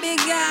do that, big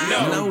guy?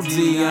 No,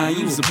 Dion,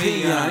 you was a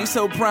peon. He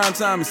so prime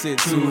time, said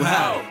too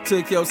hot.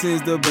 Took your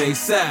sins to base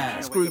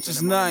side.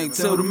 Screeches night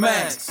till the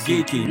max.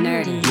 Geeky,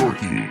 nerdy,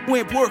 dorky.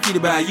 Went porky to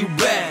buy you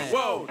back.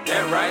 Whoa,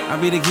 that right? I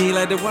be the geek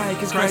like the white,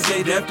 cause Christ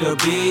say death the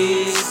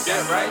bitch.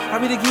 That right? I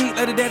be the geek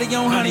like the daddy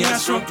on honey, I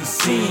shrunk the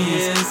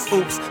sins.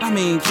 Oops, I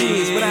mean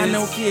kids, but I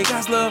know kid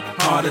God's love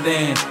harder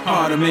man,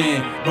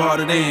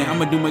 harder than.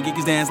 I'ma do my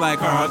geekies dance like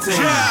Carlton.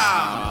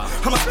 Yeah.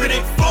 I'ma spit it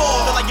full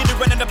till I get it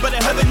running up at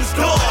heaven's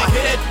door. I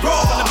hit it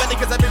raw from the belly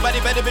cause everybody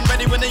better been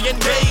ready when they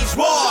engage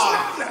war.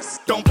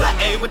 Don't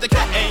play with the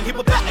cat aim, people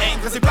batting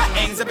cause he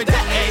batting every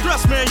day.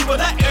 Trust me, you will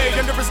that A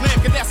under his name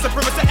cause that's the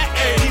premise of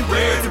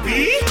anywhere to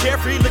be.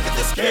 Carefree, look at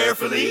this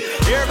carefully.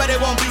 Everybody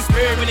won't be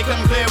spared when it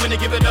comes clear, when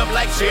they give it up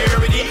like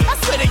charity. I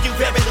swear to you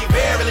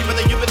verily,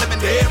 whether you've been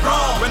living dead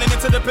wrong. Running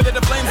into the pit of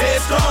the flames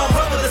headstrong.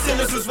 But for the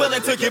sinners who's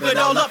willing to give it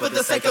all up for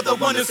the sake of the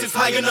one who's just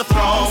high in the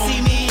throne.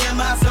 See me in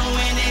my zone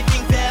and they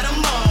think that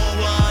I'm on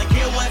one.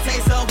 Get one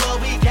taste of what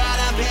we got,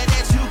 I bet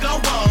that you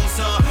go want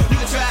some. You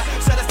can try,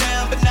 shut us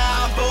down, but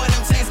nah, boy,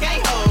 them chains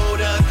can't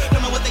hold us.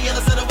 Come on with the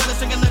yellow, so the weather,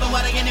 drinking living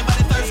water,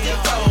 anybody thirsty,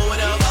 throw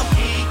it up. I'm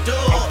geeked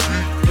up.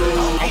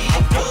 I'm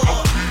geeked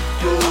up.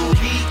 I'm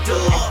geeked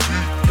up.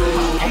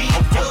 I'm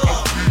geeked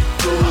up.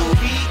 I'm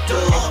geeked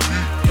up.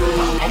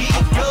 I'm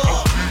geeked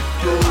up.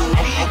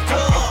 I'm geeked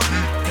up.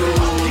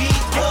 I'm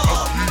geeked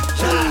up.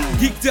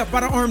 Geeked up by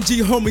the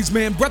RMG homies,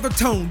 man. Brother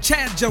Tone,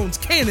 Chad Jones,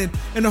 Cannon,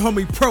 and the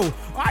homie Pro. All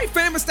right,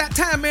 fam, it's that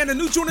time, man. The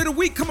new joint of the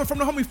week coming from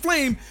the homie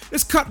Flame.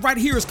 This cut right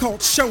here is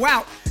called Show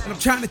Out. And I'm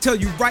trying to tell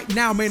you right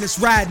now, man, it's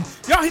riding.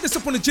 Y'all hit us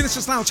up on the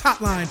Genesis Lounge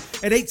hotline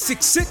at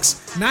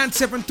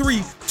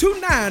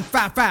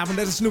 866-973-2955 and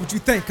let us know what you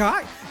think, all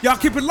right? Y'all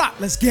keep it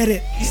locked. Let's get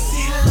it. You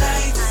see the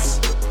lights,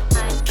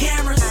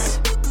 cameras,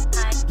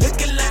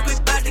 looking like we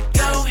about to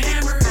go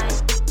hammer.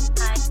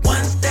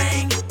 One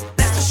thing,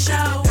 that's for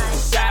show.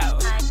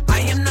 I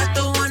am not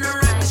the one to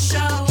rock the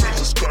show.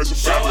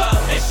 Show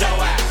up and show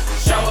out.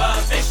 Show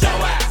up and show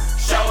out.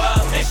 Show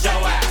up and show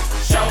out.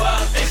 Show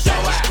up and show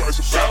out.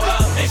 Show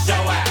up and show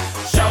out.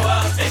 Show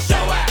up and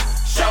show out.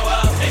 Show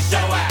up and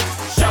show out.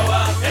 Show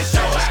up and show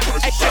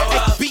out. Show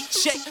up. Beat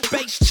check,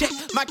 bass check,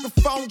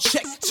 microphone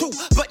check too.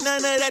 But none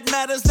of that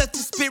matters. Let the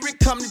spirit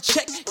come to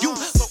check you.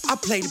 I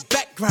play the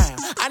background.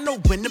 I know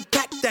when to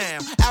back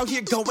down. out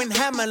here going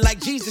hammer like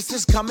Jesus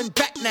is coming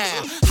back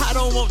now. I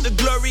don't want the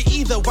glory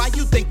either. Why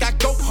you think I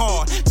go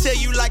hard? Tell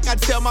you like I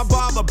tell my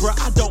barber, bruh,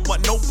 I don't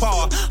want no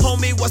part.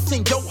 Homie, what's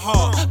in your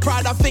heart?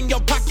 Pride off in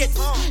your pocket.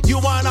 You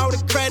want all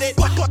the credit?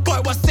 Boy,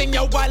 what's in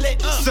your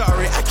wallet?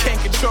 Sorry, I can't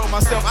control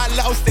myself. I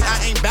lost it.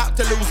 I ain't about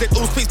to lose it.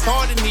 Ooh, please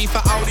pardon me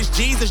for all this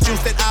Jesus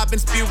juice that I've been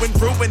spewing,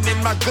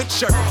 ruining my good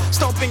shirt.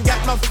 Stomping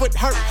got my foot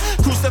hurt.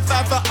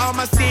 Crucified for all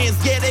my sins.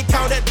 Yeah, they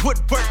call that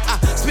woodwork. I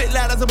spit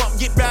loud as I won't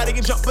get rowdy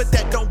and jump, but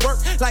that don't work.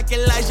 Like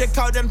Elijah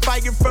called on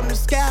fire from the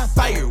sky.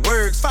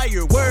 Fireworks,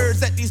 fire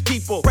words at these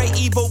people. Pray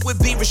evil would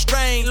be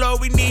restrained.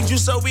 Lord, we need you,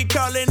 so we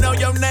calling on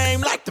your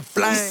name like the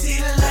flame. We see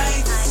the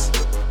lights,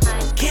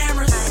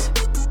 cameras,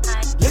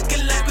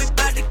 looking like we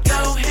about to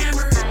go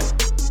hammer.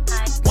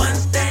 One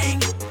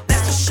thing,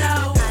 that's for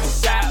show.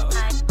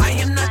 I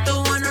am not the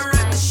one to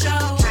rock the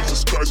show.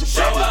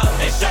 Show up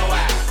and show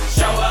out.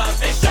 Show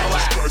up and show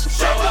out.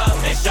 Show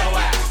up and show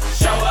out.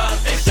 Show up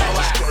and show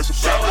out.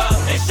 Show up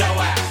and show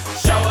out.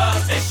 Show up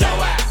and show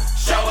out.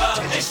 Show up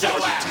and show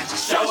out.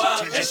 Show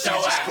up and show out.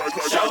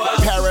 Show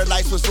up.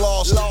 Paradise was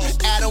lost.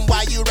 Adam,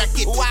 why you wreck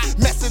it?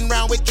 Messing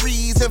around with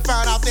trees and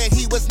found out that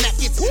he was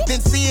naked.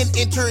 Then sin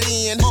entered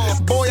in.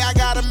 Boy, I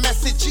got a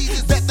message.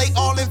 That they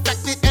all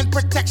infected and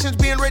protection's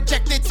being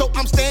rejected. So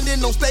I'm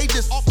standing on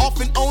stages, off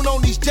and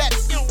on these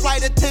jets.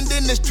 Flight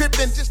attendant is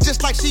tripping,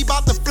 just like she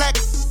about to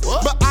flex.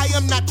 But I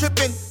am not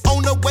tripping,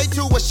 on the way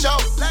to a show.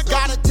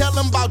 Gotta tell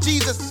them about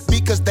Jesus,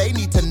 because they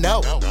need to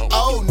know.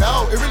 Oh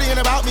no, it really ain't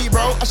about me,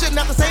 bro. I shouldn't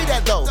have to say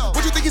that though.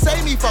 What you think you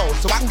saved me for?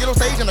 So I can get on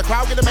stage and the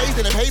crowd get amazed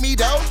and pay me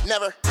dough?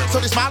 Never. So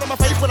they smile on my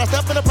face when I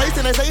step in a place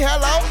and they say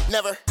hello?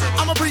 Never.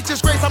 I'ma preach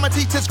His grace, I'ma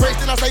teach His grace,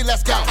 then I say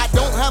let's go. I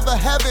don't have a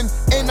heaven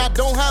and I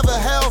don't have a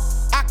hell.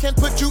 I can't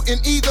put you in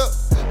either,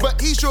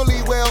 but He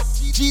surely will.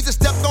 Jesus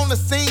stepped on the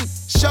scene,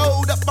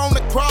 showed up on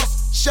the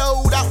cross,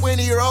 showed out when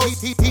He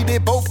rose. He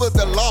did both of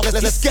the law.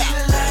 Let's go.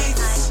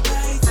 Lights,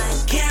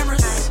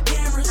 cameras,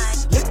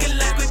 looking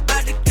like we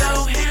about to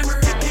go hammer.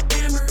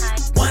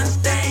 One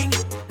thing,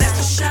 that's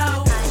for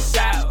show.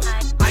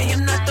 I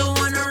am not the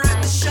one to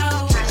rock the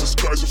show.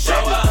 Show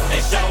up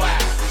and show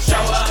out. Show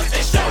up and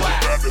show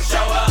out. Show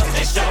up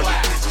and show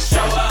out. Show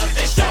up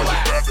and show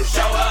out.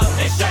 Show up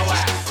and show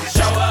out.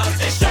 Show up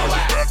and show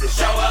out.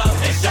 Show up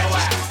and show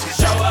out.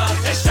 Show up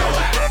and show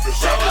out.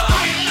 Show up.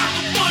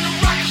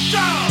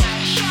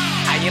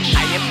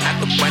 I am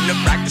not the one to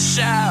rock the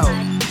show.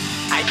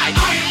 I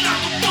am not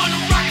the one to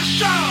rock the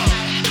show.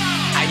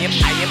 I am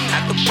not the one to rock the show. I am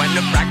not the one to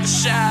rock the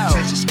show.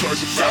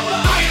 Show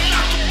up. I am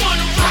not the one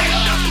to rock the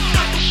show.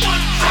 I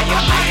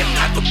am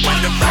not the one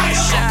to rock the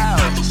show. I am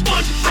not the one to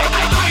rock the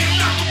show.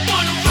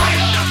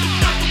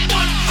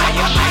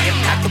 I am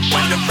not the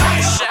one to rock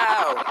the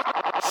show.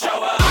 Show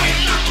up. I am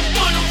not the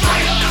one to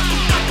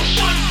rock the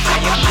show. I am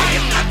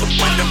not the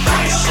one to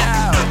rock the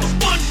show.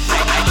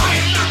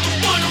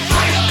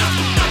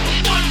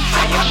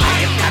 I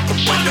am not the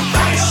one to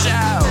rock the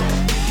show.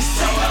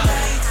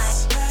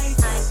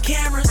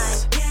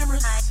 Cameras,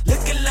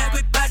 looking like we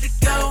about to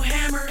go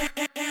hammer.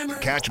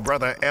 Catch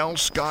Brother L.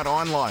 Scott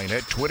online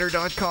at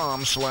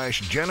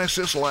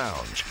twitter.com/Genesis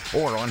Lounge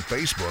or on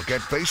Facebook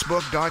at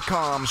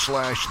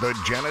facebook.com/The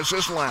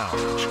Genesis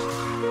Lounge.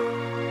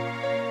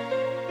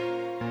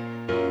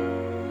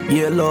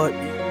 Yeah, Lord.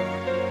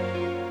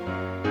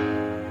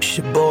 It's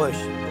your boy.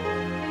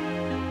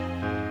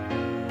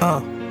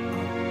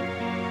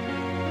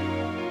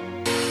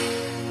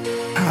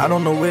 I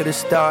don't know where to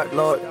start,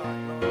 Lord.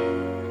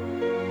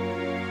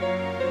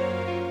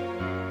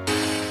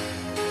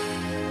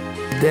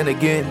 Then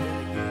again,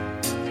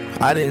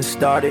 I didn't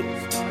start it.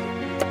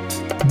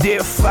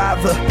 Dear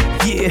Father,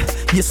 yeah,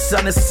 your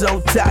son is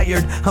so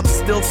tired. I'm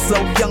still so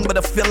young, but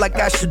I feel like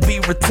I should be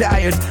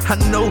retired. I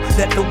know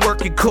that the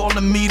work you're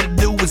calling me to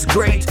do is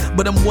great,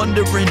 but I'm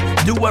wondering,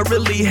 do I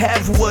really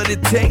have what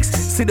it takes?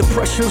 See the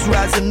pressure's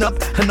rising up,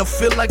 and I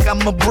feel like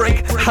I'ma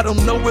break. I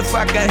don't know if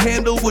I can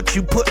handle what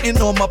you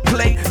putting on my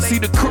plate. See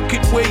the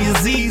crooked way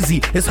is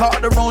easy, it's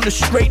harder on the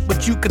straight,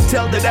 but you can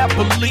tell that I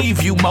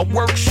believe you. My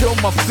work show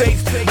my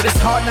faith, but it's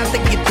hard not to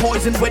get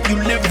poisoned when you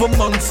live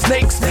among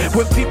snakes.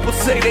 When people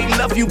say they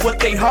love you, but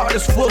they heart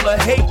is full of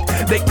hate.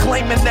 They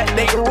claiming that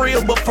they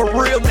real, but for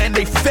real, man,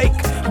 they fake.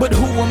 But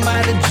who am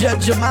I to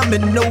judge them? I'm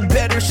in no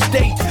better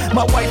state.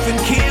 My wife and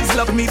kids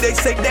love me, they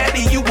say,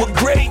 Daddy, you were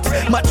great.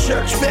 My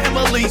church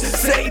family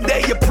say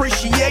they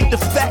appreciate the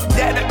fact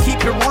that I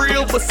keep it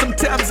real, but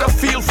sometimes I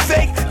feel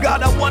fake.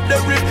 God, I wonder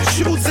if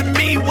choosing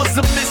me was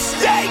a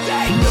mistake.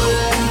 No,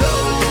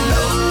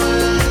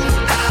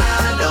 I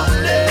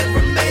don't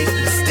ever make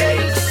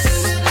mistakes.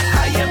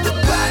 I am the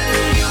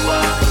potter, you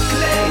are the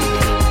clay.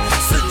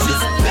 So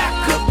just back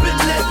up and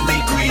let me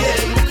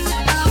create.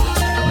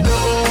 No,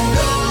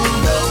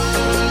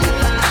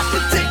 I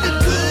can take the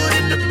good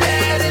and the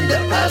bad and the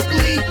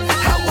ugly.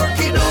 I work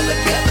it all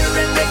together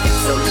and make it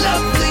so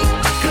lovely.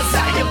 'Cause I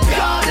am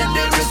God and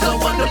there is no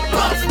one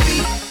above me.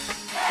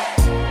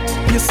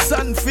 Your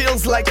son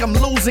feels like I'm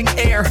losing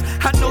air.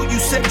 I know you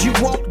said you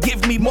won't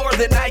give me more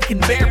than I can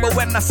bear. But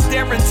when I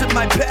stare into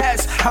my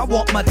past, I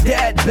want my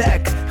dad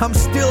back. I'm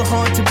still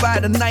haunted by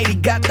the night he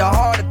got the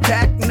heart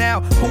attack.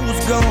 Now,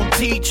 who's gonna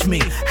teach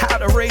me how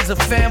to raise a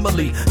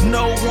family?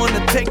 No one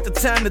to take the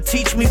time to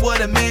teach me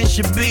what a man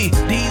should be.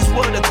 These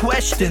were the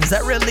questions, I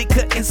really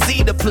couldn't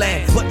see the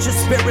plan. But your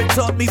spirit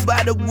taught me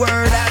by the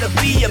word how to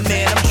be a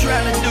man. I'm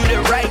trying to do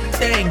the right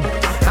thing.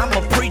 I'm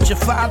a preacher,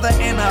 father,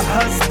 and a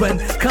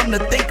husband. Come to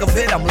think of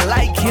it, I'm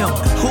like him.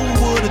 Who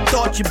would have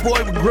thought your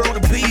boy would grow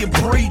to be a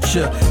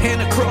preacher?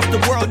 And across the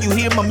world, you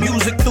hear my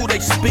music through their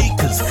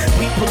speakers.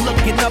 People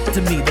looking up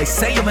to me, they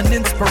say I'm an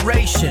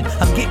inspiration.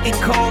 I'm getting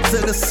called to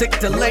the sick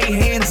to lay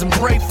hands and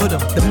pray for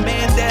them. The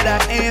man that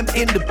I am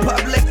in the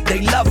public,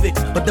 they love it.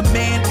 But the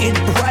man in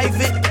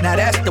private, now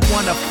that's the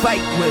one I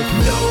fight with.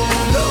 No,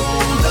 no,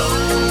 no,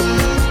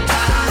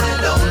 I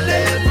don't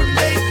ever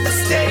make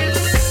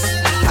mistakes.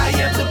 I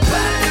am the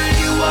potter,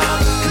 you are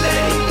the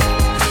clay.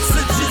 So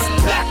just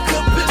back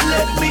up and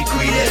let me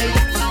create.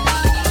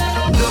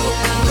 No,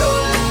 no,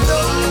 no,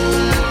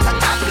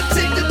 I can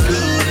take the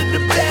good and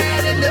the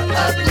bad and the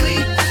ugly.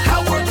 I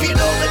work it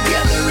all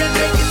together and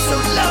make it so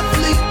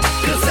lovely.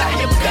 Cause I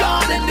am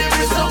God and there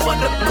is no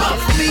one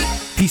above me.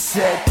 He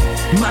said,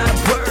 my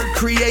word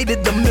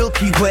created the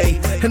Milky Way,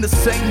 and the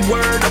same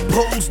word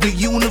upholds the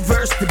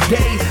universe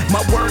today.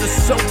 My word is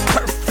so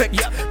perfect,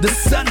 the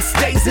sun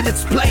stays in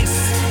its place,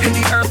 and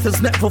the earth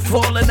has never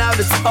fallen out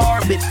its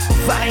orbit.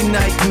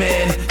 Finite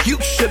man, you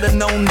should have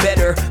known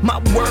better. My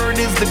word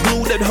is the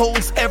glue that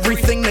holds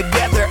everything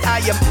together. I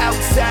am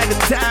outside of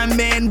time,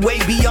 man, way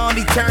beyond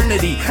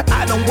eternity.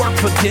 I don't work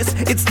for this,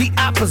 it's the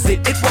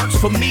opposite. It works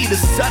for me, the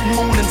sun,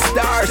 moon, and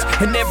stars,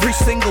 and every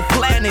single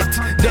planet.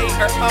 They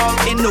are all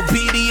in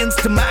obedience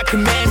to my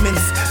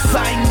commandments.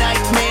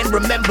 Finite man,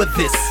 remember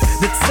this,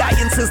 that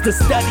science is the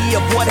study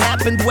of what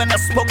happened when I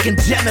spoke in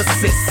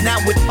Genesis. Now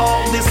with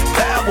all this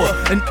power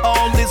and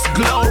all this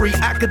glory,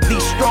 I could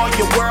destroy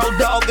your world,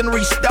 dog, and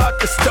restart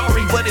the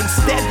story. But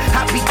instead,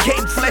 I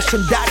became flesh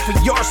and died for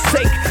your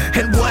sake.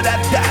 And what I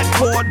died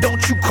for,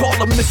 don't you call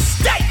a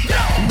mistake.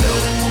 No, no,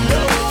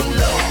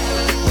 no,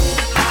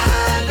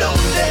 I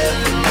don't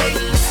ever make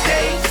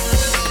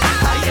mistakes.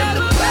 I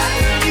am the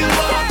fire, you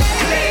are the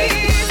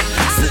clay.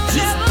 So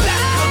just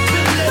back up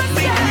and let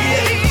me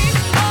create.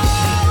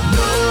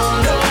 No,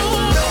 no,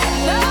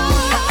 no,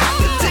 I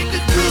can take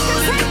the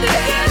good and the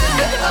bad and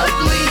the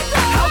ugly.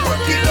 I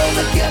work it all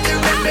together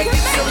and make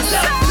it so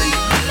lovely.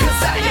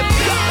 Cause I am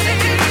God and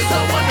there is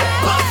no one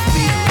above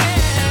me.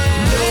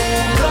 No,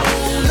 no,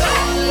 no,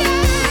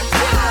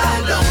 I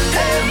don't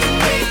ever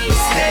make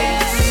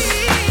mistakes.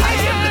 I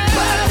am the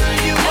potter,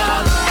 you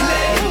are the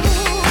clay.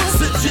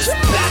 So just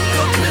back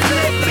up and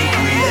let me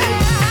create.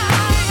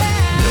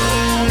 No,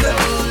 no,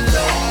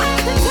 no,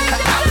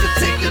 I can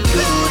take the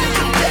good and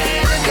the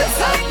bad and the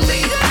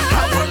ugly.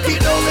 I work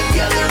it all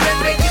together and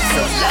make it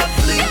so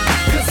lovely.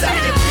 Cause I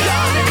am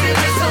God and there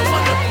is no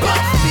one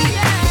above me.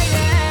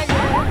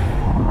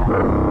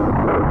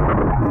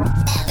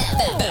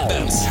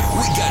 Bounce.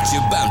 We got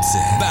you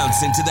bouncing.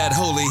 Bouncing to that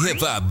holy hip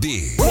hop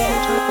beat.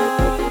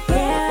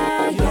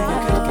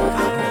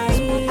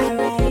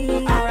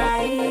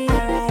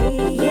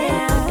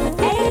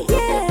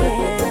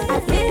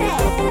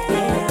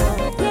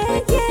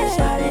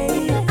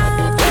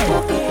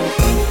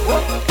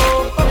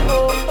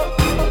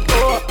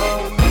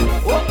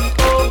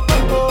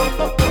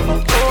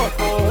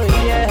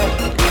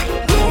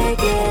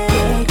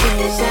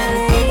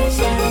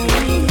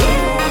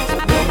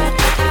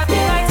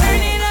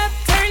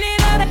 Turn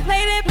it up,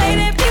 play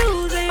that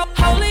music.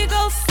 Holy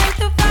Ghost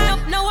sanctify.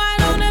 No, I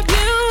don't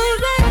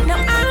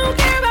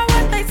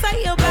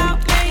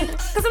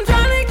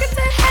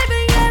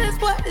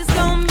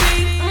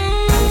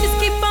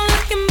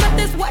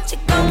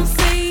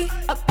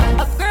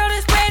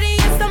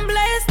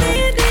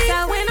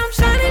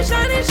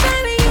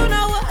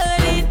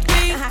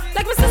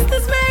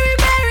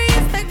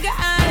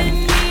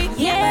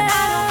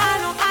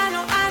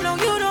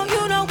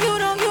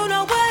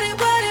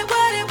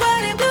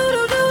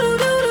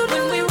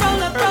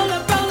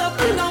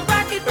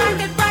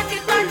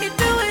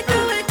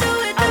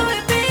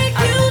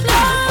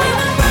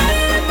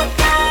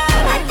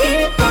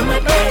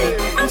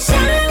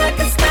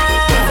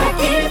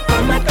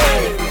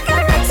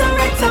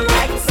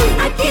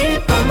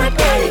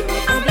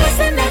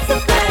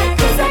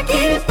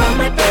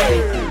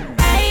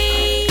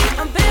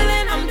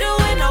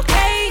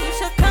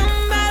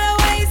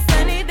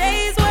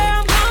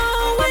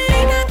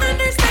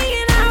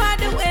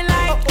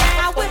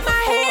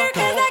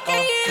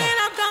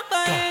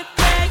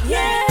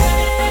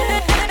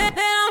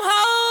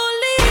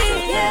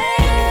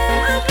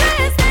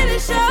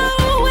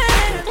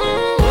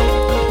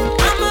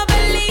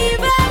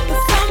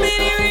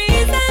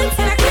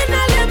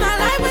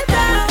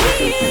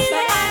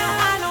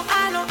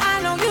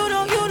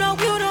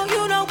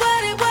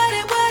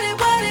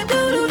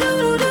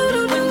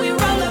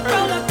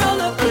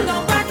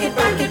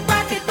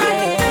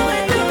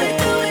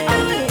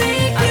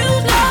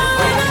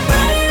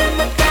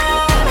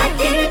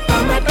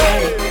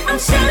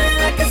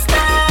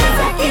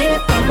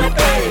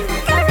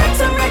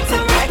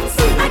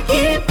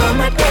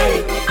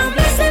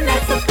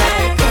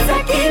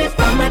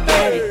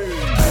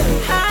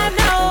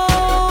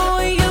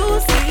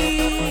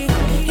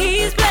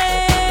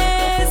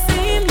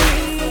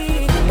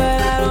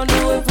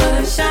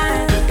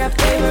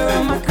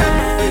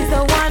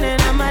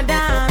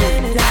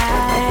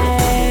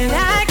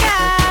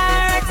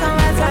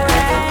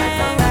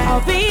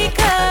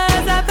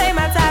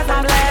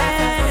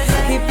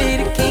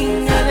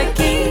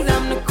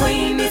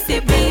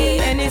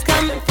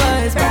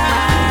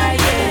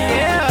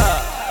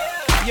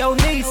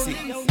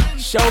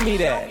Show me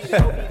that.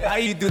 How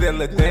you do that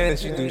little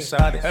dance you do,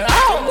 shawty?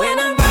 When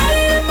I'm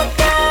riding in my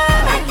car,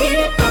 I get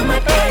it from my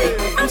daddy.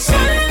 I'm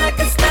shining like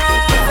a star,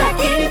 I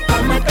get it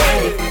from my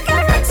daddy.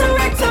 Got racks and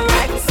racks and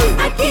racks,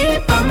 I get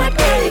it from my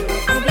daddy.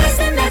 I'm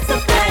blessed, that's a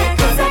fact,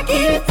 'cause I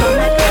get it from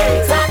my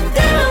daddy. Top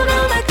down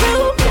on my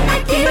coupe,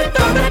 I get it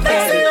from my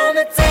daddy. On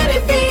the teddy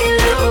being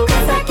low,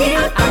 'cause I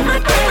get it from my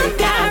daddy.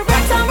 Got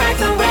racks on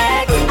racks on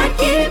racks, I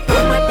get it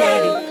from my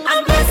daddy.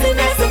 I'm blessed,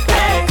 that's a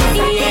fact,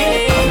 yeah.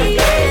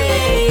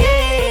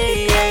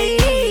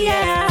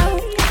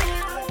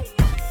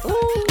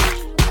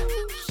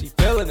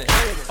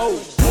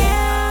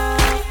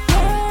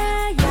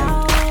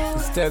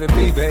 Tell the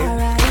B, baby.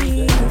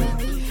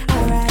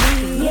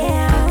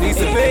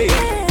 Lisa B.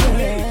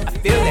 I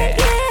feel that.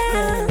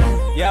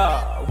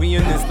 Y'all, we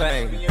in this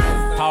thing.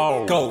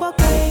 How go?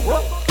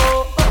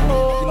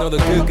 You know the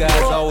good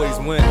guys always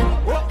win.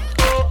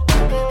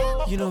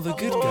 You know the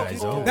good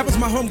guys always. That was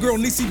my homegirl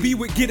Niecy B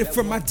with Get It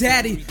From My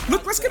Daddy.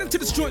 Look, let's get into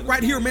this joint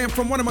right here, man,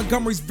 from one of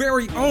Montgomery's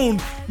very own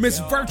Miss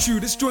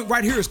Virtue. This joint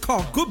right here is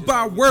called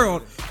Goodbye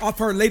World off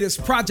her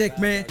latest project,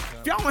 man.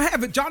 If y'all don't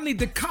have it, y'all need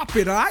to cop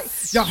it, all right?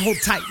 Y'all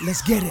hold tight.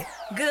 Let's get it.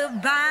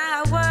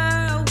 Goodbye,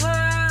 world,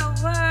 world,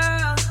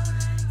 world.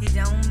 You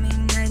don't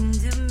mean nothing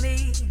to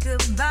me.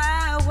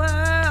 Goodbye,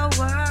 world,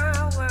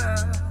 world,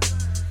 world.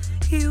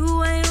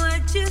 You ain't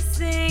what you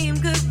seem.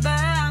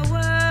 Goodbye,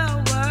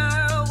 world,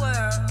 world,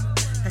 world.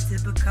 That's to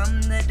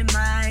become the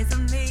demise of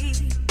me.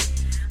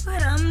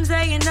 But I'm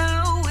saying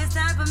no, it's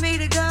time for me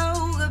to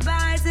go.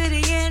 Goodbye to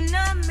the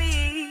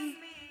enemy.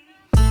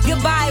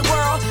 Goodbye,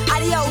 world.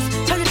 Adios.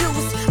 Turn the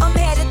deuce. I'm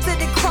headed to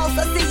the cross.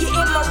 I see you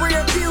in my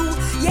rear view.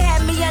 You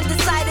had me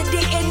undecided,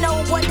 didn't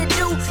know what to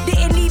do.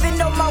 Didn't even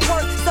know my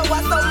worth, so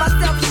I sold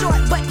myself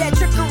short. But that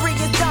trickery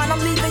is done. I'm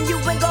leaving you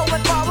and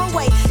going far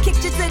away.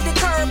 Kicked you to the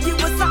curb. You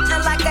was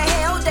something like a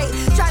hell day.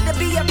 Tried to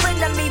be a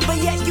friend of me, but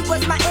yet you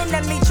was my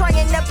enemy.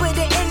 Trying to put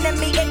an end to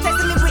me and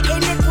testing me with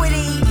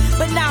iniquity.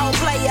 But now,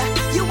 player,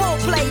 you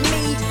won't play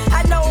me.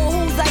 I know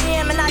whose I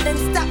am and I done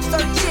stopped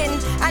searching.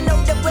 I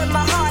know that where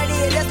my heart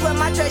is, that's where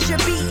my treasure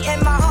be.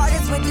 And my heart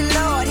is with the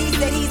Lord. He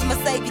said he's my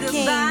Savior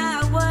King.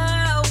 Goodbye,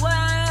 world,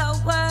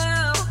 world,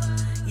 world.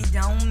 You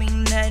don't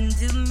mean nothing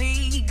to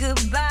me.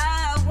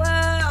 Goodbye,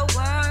 world,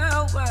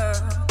 world,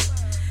 world.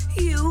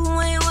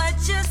 You ain't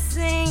what you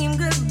seem.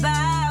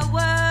 Goodbye,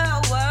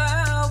 world,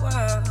 world,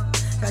 world.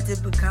 Try to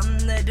become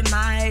the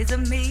demise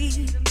of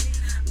me.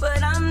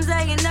 But I'm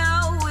saying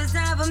no, it's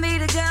time for me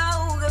to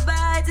go.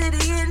 Goodbye to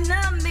the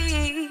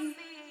enemy.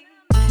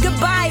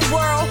 Goodbye,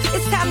 world.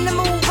 It's time to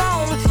move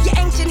on. Your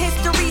ancient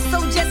history, so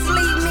just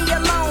leave me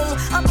alone.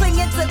 I'm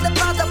clinging to the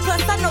Father,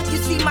 plus I know you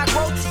see my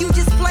growth. You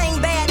just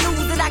plain bad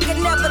news that I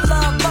can never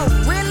love both.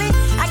 Really?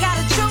 I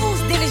gotta choose,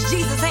 then it's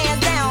Jesus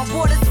hands down.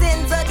 For the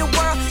sins of the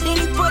world, then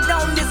he put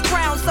on this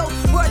crown. So,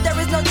 world, there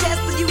is no chance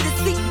for you to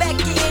seek back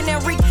in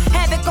and wreak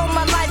havoc on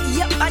my life.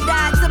 Yep, I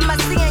died to my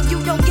sin,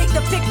 you don't get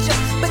the picture.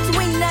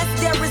 Between us,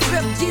 there is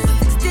rift. Jesus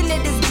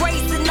extended his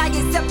grace, and I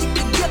accepted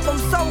the gift. I'm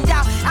sold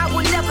out. I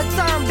will never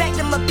turn back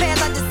to my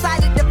past. I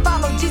decided to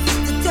follow Jesus.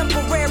 The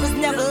temporary is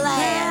never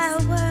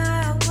last.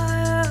 World,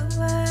 world,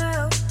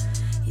 world.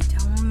 You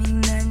don't mean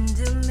nothing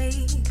to me.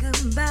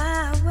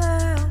 Goodbye,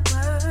 world,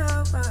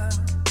 world, world.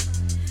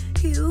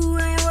 You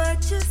ain't what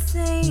you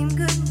seem.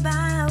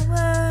 Goodbye,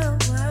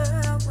 world,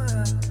 world,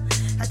 world.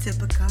 I to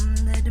become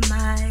the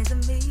demise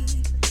of me.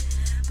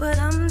 But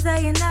I'm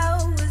saying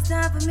no, it's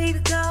time for me to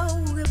go.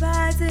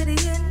 Goodbye to the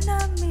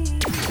enemy.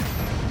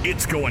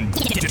 It's going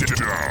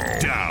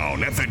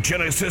down at the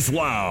Genesis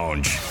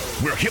Lounge,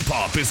 where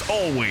hip-hop is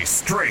always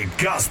straight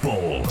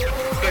gospel.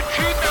 The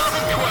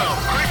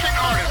 2012 Christian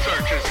Artist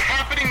Search is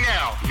happening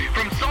now.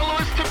 From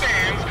soloists to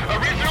bands,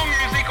 original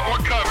music or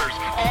covers,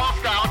 all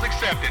styles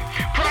accepted.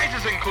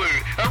 Prizes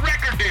include a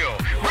record deal,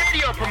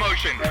 radio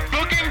promotion,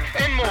 booking,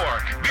 and more.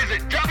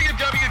 Visit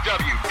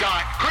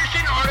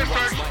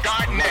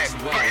www.christianartistsearch.net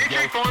for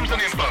entry forms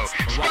and info.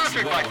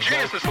 Sponsored by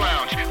Genesis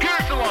Lounge,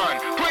 Pure Salon,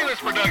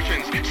 Playlist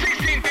Productions,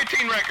 1615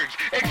 Records,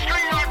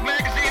 Extreme Rock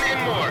Magazine,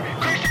 and more.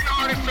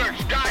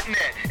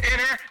 ChristianArtistSearch.net.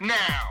 Enter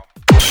now.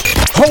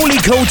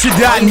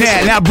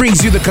 HolyCulture.net now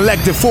brings you the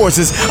collective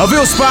forces of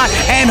IllSpot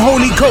and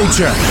Holy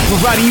Culture,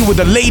 providing you with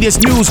the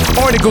latest news,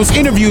 articles,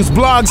 interviews,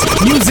 blogs,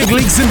 music,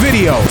 leaks, and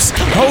videos.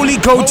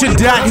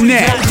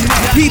 HolyCulture.net.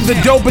 Keep the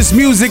dopest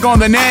music on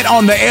the net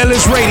on the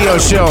illest radio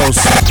shows.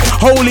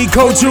 Holy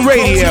Culture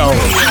Radio.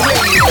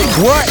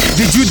 What?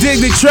 Did you dig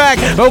the track?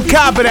 Go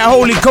cop it at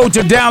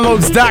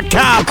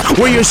HolyCultureDownloads.com,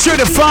 where you're sure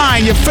to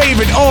find your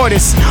favorite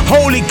artists.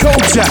 Holy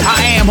Culture.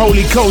 I am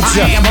Holy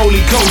Culture. I am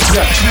Holy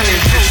Culture.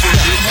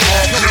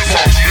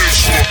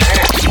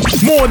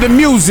 More than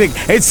music,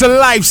 it's a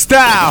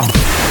lifestyle.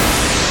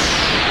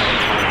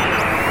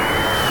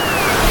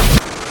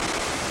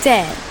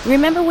 Dad,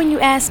 remember when you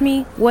asked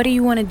me, what do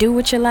you want to do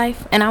with your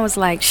life? And I was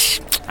like,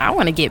 I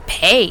want to get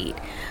paid.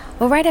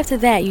 Well, right after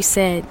that, you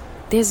said,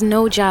 there's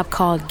no job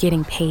called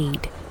getting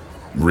paid.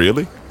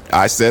 Really?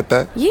 I said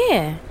that?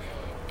 Yeah.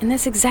 And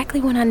that's exactly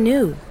when I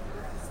knew.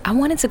 I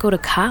wanted to go to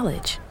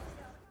college.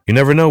 You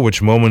never know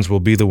which moments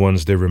will be the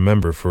ones they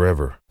remember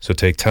forever. So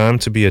take time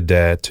to be a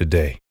dad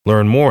today.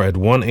 Learn more at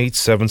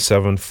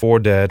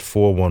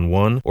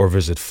 1-877-4DAD-411 or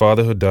visit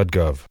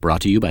fatherhood.gov.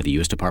 Brought to you by the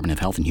U.S. Department of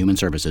Health and Human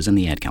Services and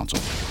the Ad Council.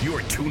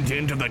 You're tuned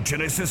in to the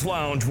Genesis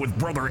Lounge with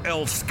Brother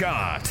L.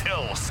 Scott.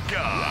 L.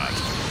 Scott.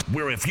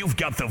 Where if you've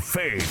got the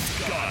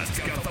faith, God's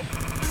got the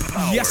power.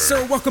 Yes,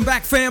 sir. Welcome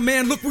back, fam,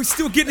 man. Look, we're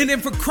still getting it in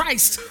for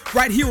Christ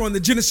right here on the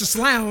Genesis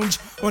Lounge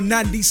on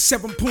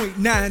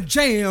 97.9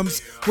 Jams,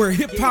 where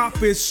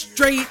hip-hop is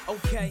straight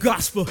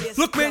gospel.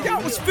 Look, man,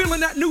 y'all was feeling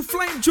that new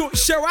Flame joint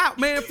show out,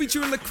 man,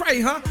 featuring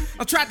Lecrae, huh?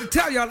 I tried to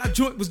tell y'all that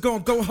joint was gonna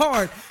go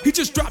hard. He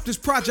just dropped his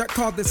project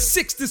called The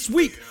Six this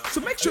week,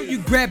 so make sure you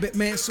grab it,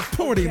 man.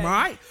 Support him, all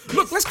right?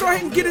 Look, let's go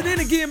ahead and get it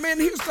in again, man.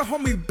 Here's the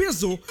homie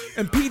Bizzle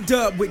and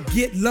P-Dub with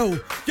Get Low.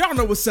 Y'all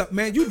know what's up,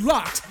 man. You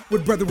locked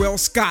with Brother L.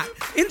 Scott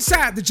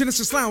inside the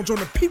Genesis Lounge on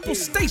the People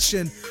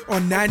Station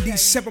on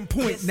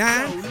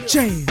 97.9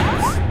 James.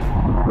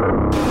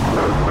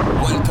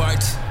 One part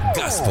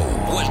gospel,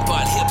 one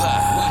part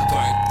hip-hop, one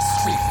part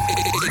street.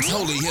 It's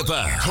Holy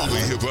Hip-Hop.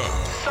 Holy Hip-Hop.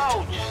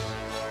 Soldiers,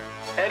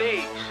 at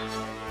ease.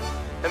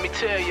 Let me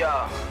tell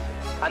y'all,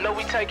 I know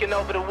we taking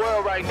over the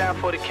world right now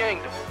for the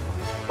kingdom,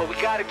 but we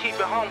gotta keep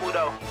it humble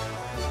though.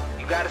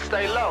 You gotta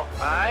stay low,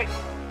 alright?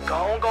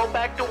 Go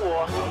back to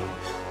war.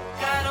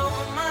 Got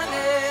over money.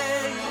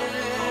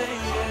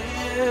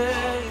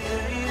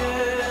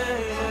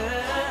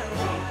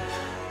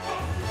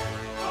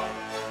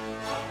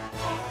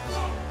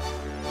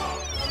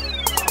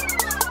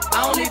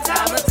 Only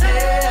time to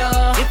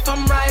tell if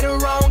I'm right or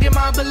wrong in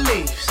my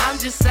beliefs. I'm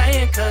just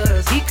saying,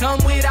 cause he come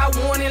without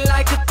warning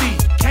like a thief.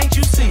 Can't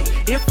you see?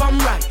 If I'm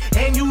right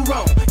and you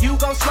wrong, you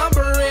gon'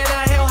 slumber in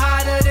a hell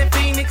hotter than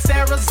Phoenix,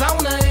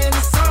 Arizona in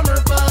the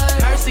summer. But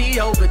mercy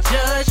over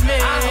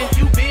judgment. I hope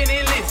you been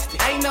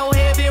enlisted. Ain't no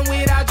heaven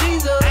without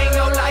Jesus. Ain't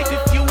no life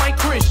if you ain't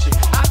Christian.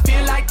 I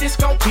feel like this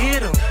gon'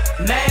 get him.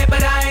 Mad,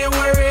 but I ain't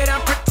worried.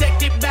 I'm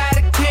protected by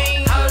the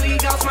King. Holy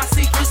Ghost, my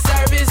secret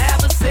service.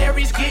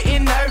 Adversaries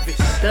getting nervous.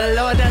 The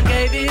Lord done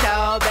gave it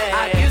all back.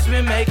 I just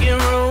been making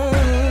room.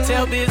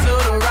 Tell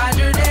Bizzle to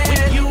Roger that.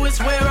 With you is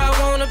where I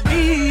wanna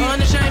be.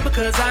 Unashamed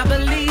because I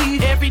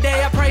believe. Every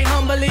day I pray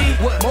humbly.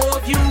 More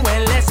of you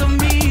and less of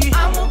me.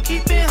 I won't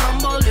keep it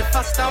humble. If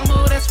I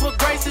stumble, that's what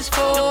grace is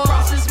for. The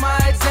cross is my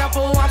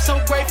example. I'm so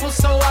grateful,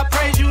 so I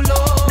praise you,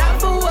 Lord. Not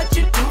for what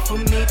you do for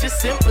me, just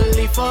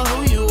simply for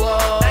who you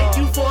are. Thank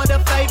you for the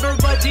favor,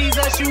 but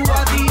Jesus, you are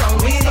the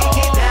only When it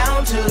get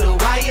down to the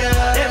wire,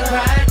 that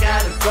pride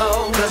gotta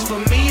go. Cause for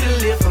me to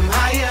live from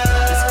higher,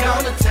 it's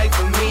gonna take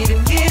for me to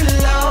get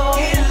low.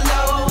 Get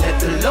low. Let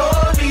the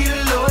Lord be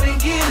the Lord and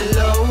get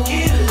low.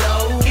 Get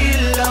low.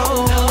 Get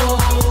low.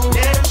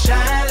 Let him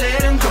shine,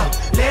 let him go.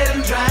 Let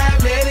him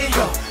drive, let it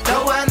go.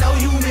 Though I know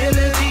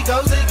humility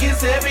goes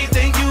against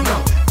everything you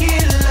know.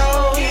 Get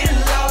low. Get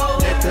low.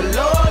 Let the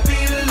Lord be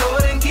the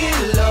Lord and get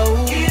low.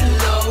 Get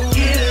low.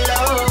 Get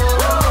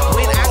low.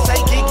 When I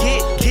say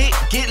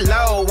get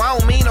low, I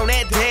don't mean on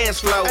that dance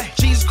floor.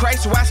 Jesus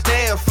Christ, who I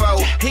stand for.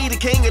 He the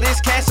king of this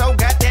castle,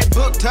 got that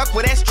book tucked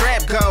where that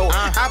strap go.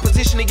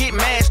 Opposition to get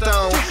mashed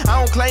on. I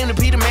don't claim to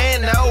be the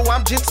man, no.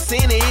 I'm just a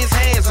sinner, his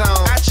hands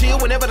on. I chill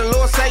whenever the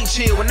Lord say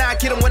chill. When I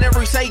get him, whenever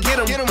he say get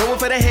him. Going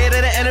for the head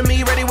of the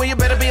enemy, ready when you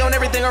better be on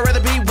everything. I'd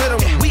rather be with him.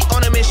 We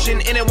on a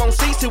mission, and it won't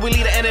cease till we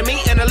lead the enemy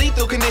in a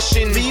lethal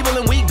condition. Feeble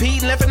and weak,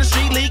 beaten, left in the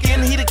street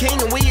leaking. He the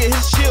king and we are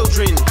his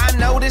children. I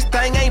know this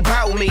thing ain't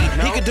about me.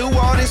 He could do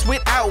all this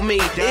without me.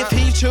 If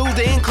he choose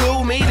to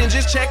include me, then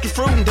just check your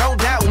fruit and don't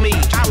doubt me.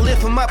 I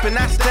lift him up and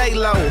I stay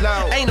low.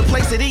 Ain't a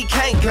place that he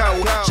can't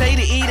go. J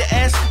to E to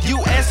S,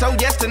 U-S, oh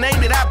yes, the name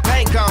that I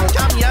bank on.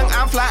 I'm young,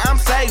 I'm fly, I'm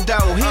saved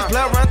though. His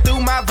blood run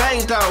through my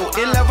veins though.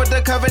 In love with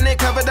the covenant,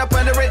 covered up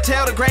under it.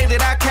 Tell the grave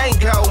that I can't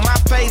go. My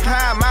faith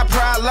high, my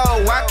pride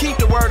low. I keep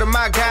the word of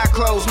my God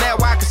close. Now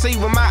I can see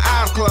with my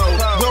eyes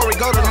closed. Glory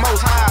go to the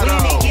Most High.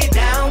 When it get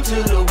down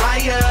to the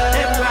wire,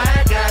 that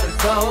pride gotta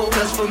go.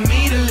 Cause for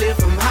me to live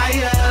from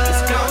higher,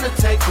 it's gonna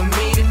take for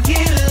me to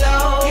get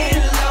low.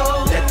 Get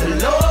low. Let the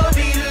Lord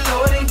be the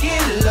Lord and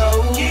get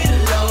low. Get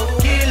low.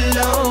 Get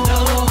low.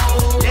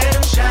 Let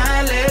him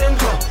shine, let him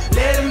go.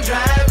 Let him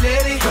drive,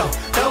 let it go.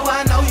 Though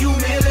I know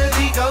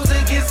humility goes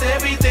against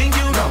everything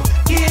you know.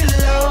 Get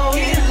low.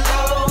 Get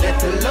low. Let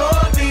the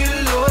Lord be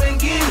the Lord and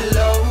get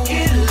low.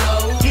 Get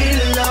low.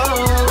 Get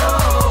low.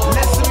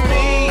 Less of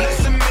me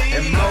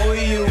and more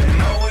of you.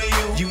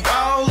 You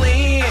all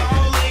in.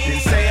 Then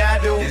say I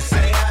do.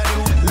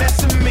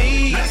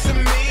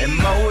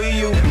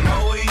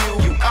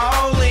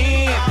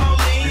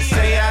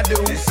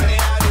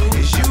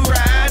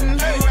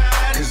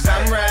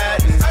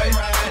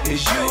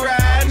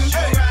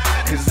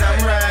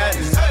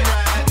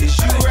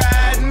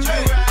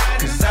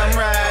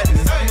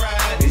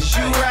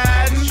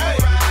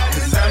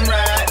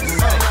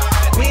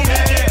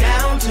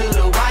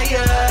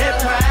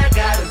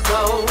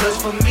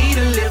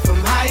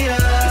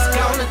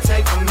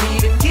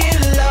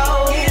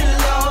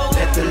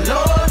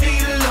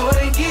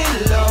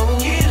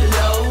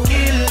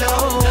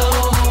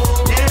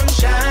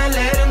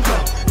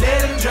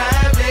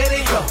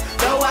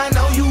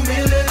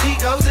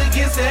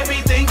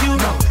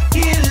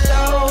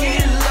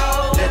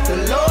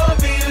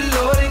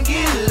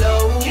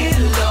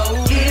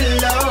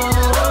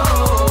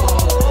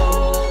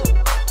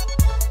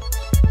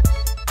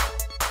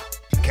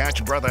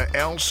 Brother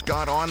L.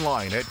 Scott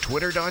online at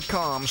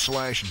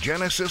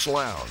twitter.com/Genesis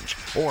Lounge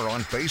or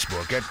on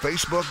Facebook at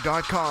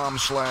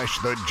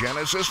facebook.com/The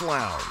Genesis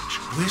Lounge.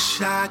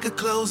 Wish I could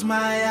close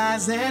my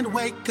eyes and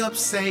wake up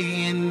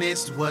saying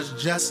this was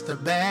just a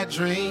bad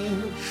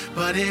dream,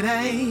 but it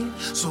ain't.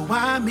 So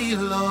why me,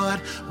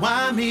 Lord?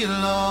 Why me,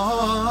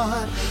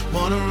 Lord?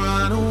 Wanna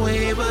run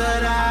away,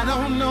 but I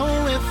don't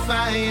know if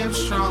I am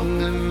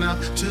strong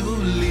enough to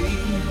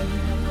leave.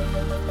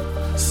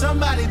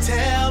 Somebody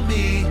tell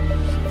me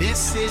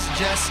this is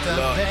just a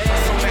bad dream.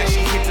 So when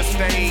she hit the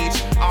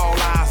stage, all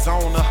eyes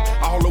on her.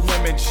 All the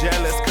women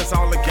jealous, cause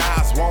all the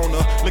guys want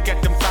her. Look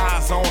at them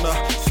thighs on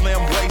her,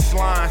 slim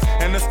waistline,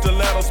 and the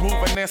stilettos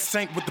moving in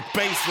sync with the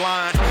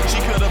baseline. She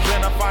could have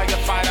been a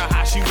firefighter,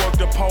 how she worked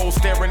the pole,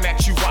 staring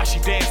at you while she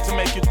danced to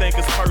make you think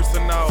it's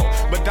personal.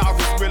 But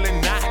dog, it's really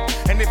not.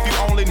 And if you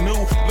only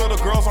knew, little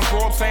girls don't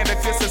grow up saying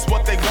that this is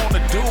what they wanna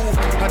do.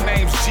 Her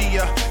name's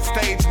Gia,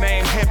 stage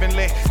name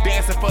Heavenly,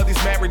 dancing for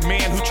these married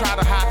men who try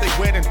to hide their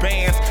wedding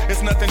bands.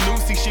 It's nothing new,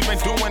 see, she been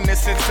doing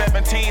this since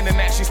 17, and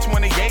now she's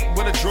 28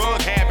 with a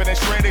drug habit and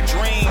shredded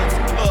dreams.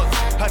 Look,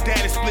 her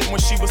daddy split when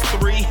she was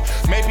 3.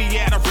 Maybe he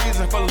had a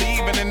reason for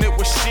leaving, and it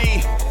was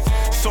she.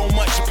 So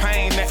much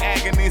pain, the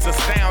agony's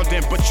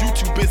astounding, but you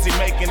too busy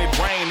making it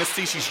rain to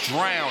see she's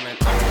drowning.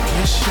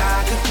 Wish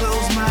I could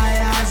close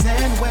my eyes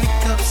and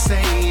wake up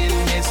saying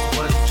this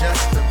was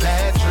just a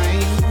bad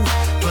dream,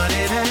 but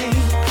it ain't.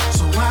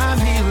 So why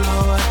me,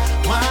 Lord?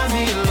 Why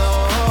me,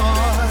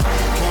 Lord?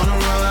 Wanna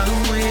run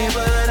away,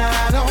 but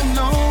I don't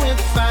know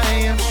if I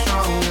am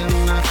strong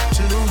enough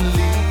to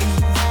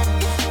leave.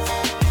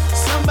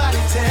 Somebody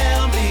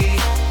tell me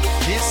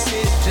this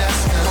is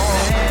just a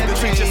bad The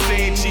dream. teacher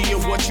said, Gia,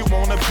 what you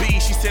wanna be?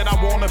 She said, I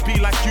wanna be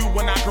like you.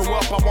 When I grow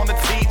up, I wanna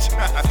teach.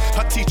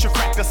 Her teacher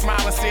cracked a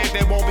smile and said,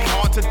 that won't be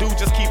hard to do.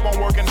 Just keep on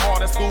working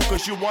hard in school,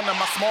 cause you're one of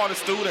my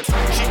smartest students.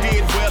 She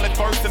did well at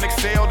first and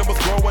excelled and was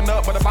growing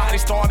up, but her body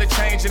started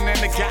changing and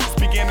the guys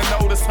began to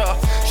notice her.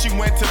 She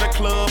went to the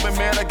club and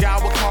met a guy,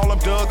 we'll call him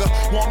Duggar.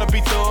 Wanna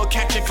be thug,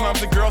 catching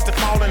clumsy girls that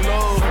fall in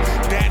love.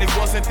 Daddy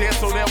wasn't there,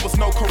 so there was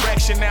no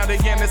correction. Now they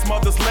in his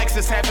mother's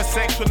Lexus having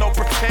sex with no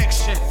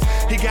protection.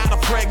 He got her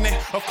pregnant,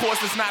 of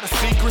course it's not a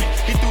secret.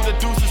 He threw the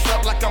deuces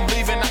up like I'm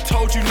leaving, I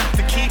told you not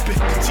to keep it.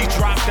 She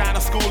dropped out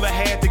of school and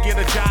had to get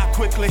a job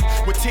quickly.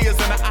 With tears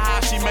in her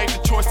eyes, she made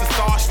the choice to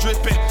start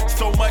stripping.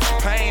 So much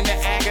pain, the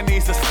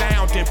agony's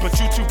astounding, but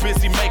you too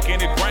busy making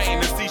it rain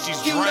to see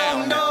she's You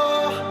drowning.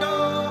 don't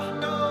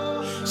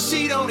know,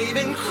 she don't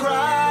even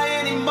cry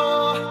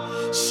anymore.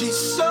 She's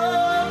so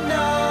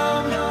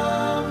numb,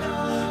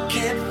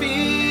 can't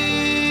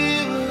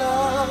feel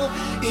love.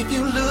 If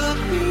you look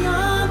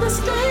beyond the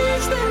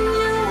stage, then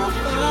you'll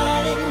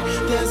find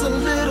there's a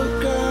little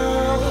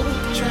girl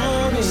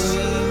drowning.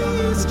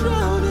 She's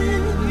drowning.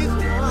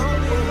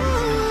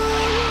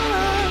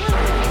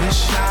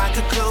 Wish I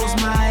could close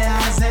my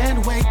eyes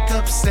and wake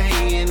up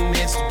saying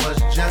this was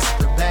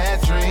just a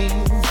bad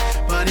dream,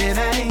 but it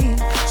ain't.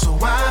 So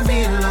why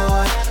me,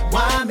 Lord?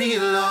 Why me,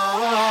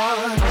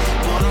 Lord?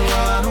 Wanna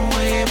run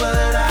away,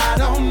 but I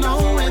don't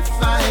know if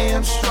I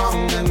am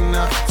strong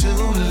enough to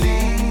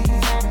leave.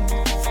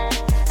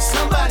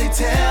 Somebody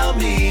tell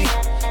me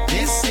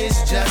this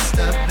is just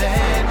a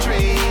bad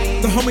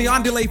dream. The homie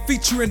Andale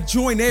featuring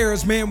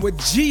Joynaires, man, with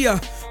Gia.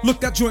 Look,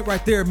 that joint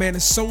right there, man,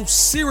 is so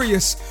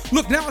serious.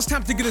 Look, now it's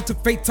time to get into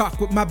Faith Talk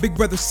with my big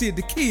brother Sid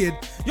the Kid.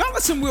 Y'all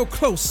listen real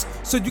close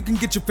so you can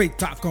get your Faith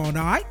Talk on,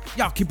 all right?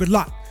 Y'all keep it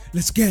locked.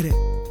 Let's get it.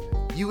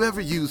 You ever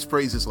use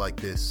phrases like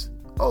this?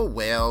 Oh,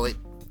 well, it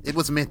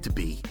was meant to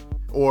be.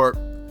 Or,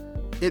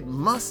 it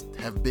must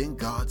have been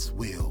God's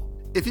will.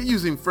 If you're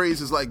using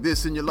phrases like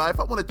this in your life,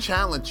 I want to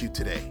challenge you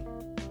today.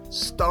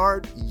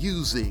 Start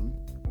using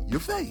your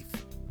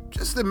faith.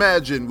 Just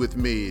imagine with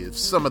me if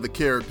some of the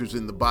characters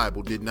in the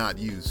Bible did not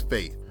use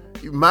faith.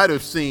 You might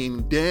have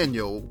seen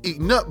Daniel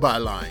eaten up by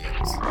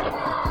lions.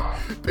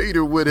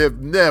 Peter would have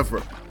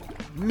never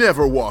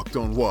walked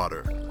on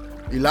water.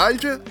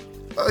 Elijah,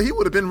 he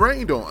would have been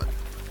rained on.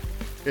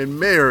 And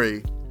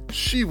Mary,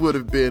 she would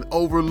have been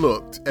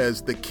overlooked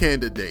as the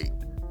candidate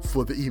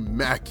for the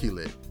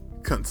Immaculate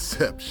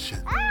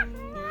Conception.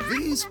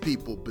 These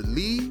people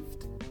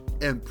believed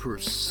and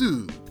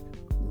pursued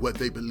what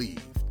they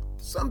believed.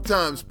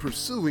 Sometimes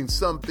pursuing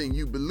something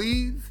you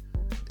believe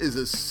is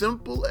as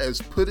simple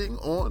as putting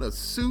on a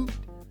suit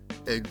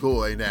and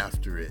going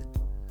after it.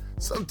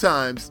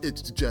 Sometimes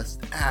it's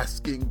just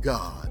asking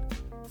God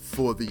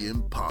for the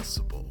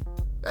impossible.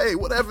 Hey,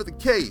 whatever the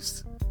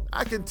case,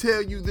 I can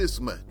tell you this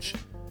much.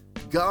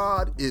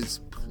 God is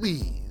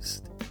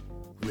pleased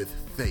with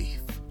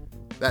faith.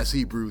 That's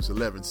Hebrews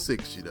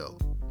 11:6, you know.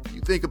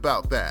 You think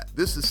about that.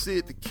 This is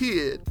Sid the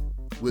Kid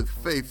with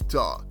Faith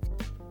Talk.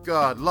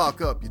 God,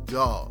 lock up your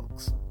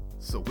dogs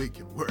so we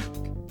can work.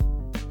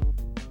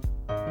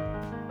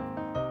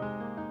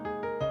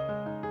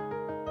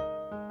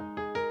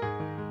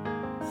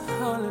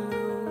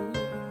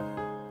 Hallelujah.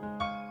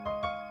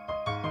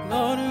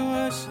 Lord, we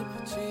worship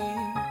you,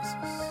 Jesus.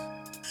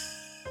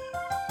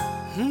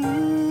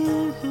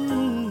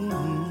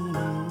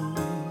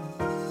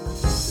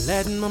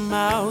 Let my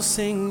mouth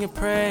sing your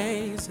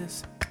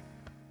praises.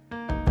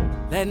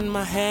 Let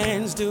my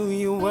hands do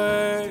your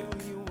work.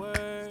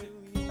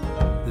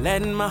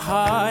 Let my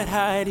heart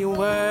hide your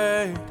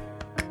word.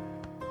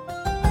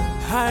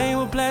 I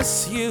will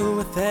bless you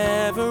with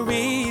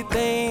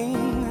everything.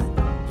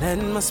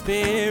 Let my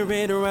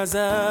spirit rise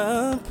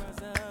up.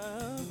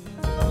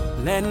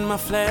 Let my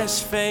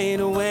flesh fade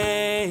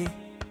away.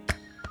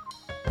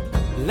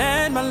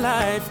 Let my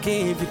life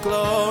give you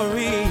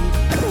glory.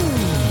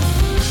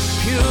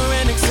 Pure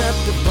and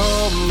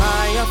acceptable,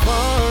 my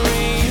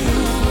offering. You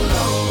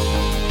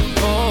alone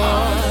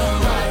are the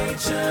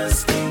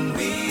righteous King.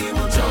 We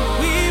will join.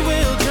 We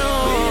will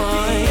join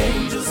with the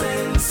angels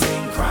and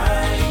sing,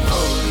 crying,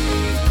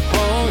 holy,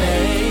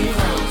 holy.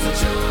 Crowns at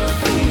your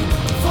feet.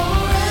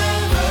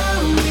 Forever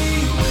we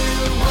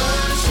will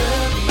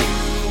worship you,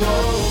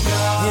 oh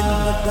God. In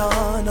the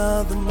dawn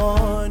of the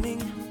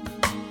morning,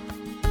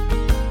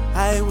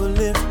 I will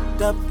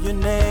lift up your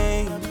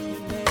name,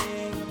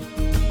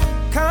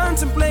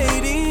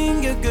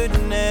 contemplating your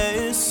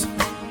goodness,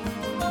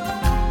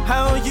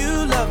 how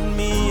you loved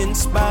me in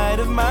spite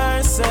of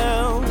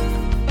myself.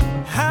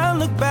 I'll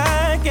look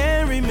back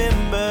and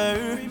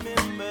remember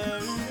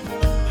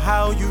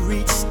how you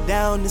reached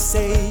down to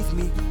save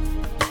me.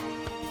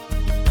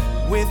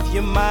 With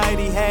your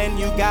mighty hand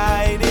you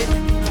guided.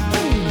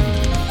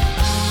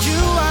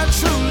 You are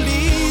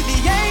truly the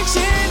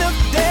Ancient of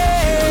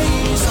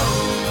Days.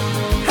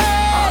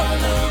 Hey,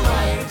 the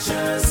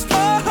righteous King.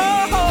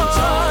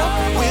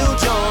 We'll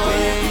join with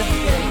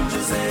the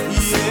angels and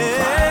sing,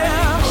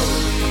 crying,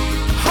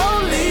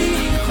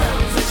 holy,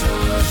 crowns at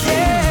your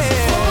feet.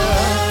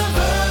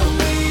 Forever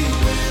we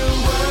will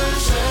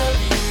worship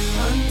you.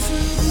 Unto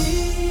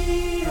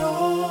thee, O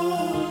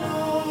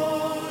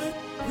Lord,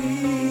 we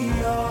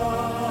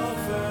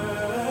offer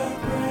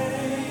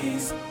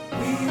praise.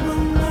 We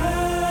will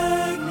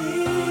magnify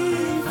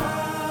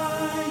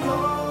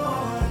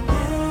your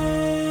name.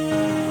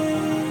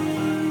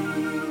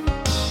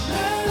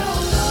 Let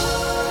all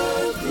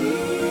earth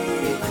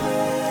declare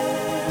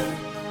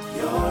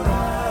your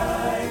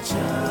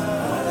righteousness.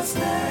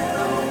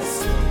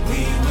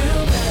 We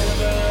will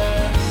never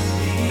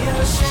be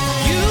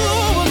ashamed. You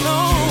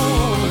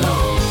alone,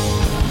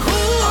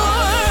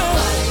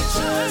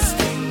 righteous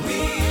King.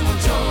 We will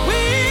join.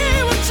 We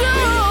will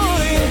join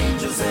with the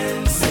angels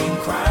and sing,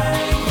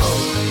 crying,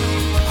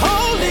 holy,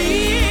 holy.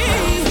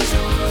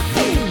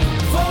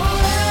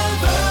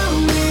 Forever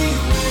we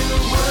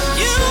will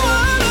worship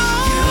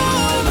you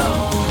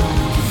alone.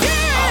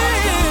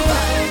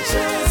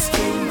 Righteous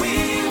King, we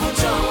will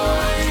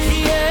join with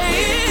the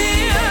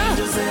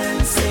angels and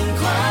sing,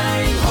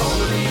 crying,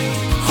 holy,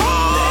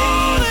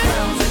 holy.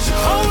 Crowns at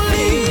your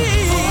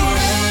feet.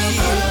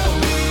 Forever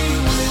we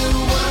will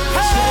worship you, oh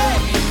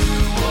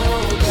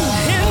God.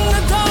 In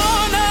the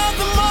dawn of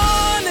the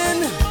morning,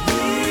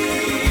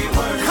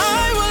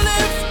 I will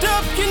lift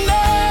up your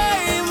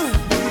name,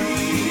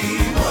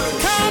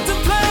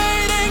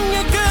 contemplating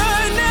your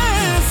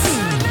goodness.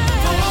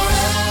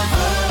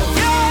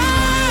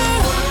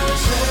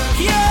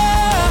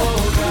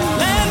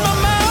 Let my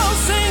mouth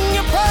sing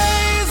your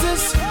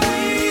praises.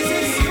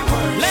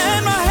 Let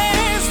my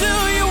hands do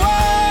your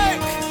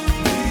work.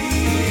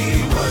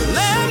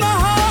 Let my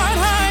heart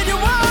hide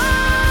your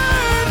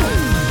word.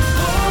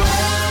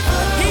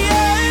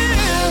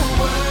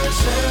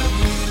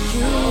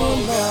 You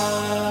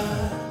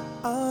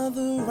are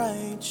the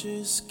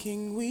righteous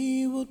King.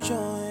 We will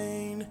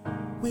join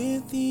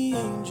with the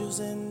angels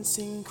and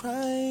sing,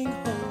 crying,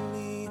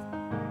 holy,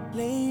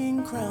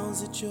 laying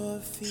crowns at your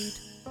feet.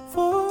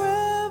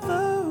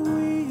 Forever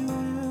we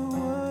will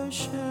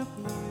worship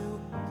you,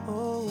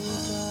 oh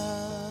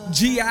God.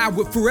 G.I.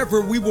 with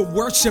Forever We Will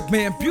Worship,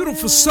 man.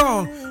 Beautiful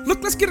song.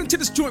 Look, let's get into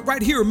this joint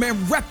right here, man.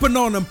 Repping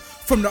on them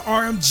from the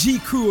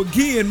RMG crew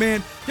again,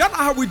 man. Y'all know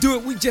how we do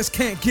it. We just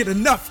can't get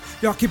enough.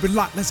 Y'all keep it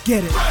locked. Let's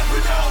get it.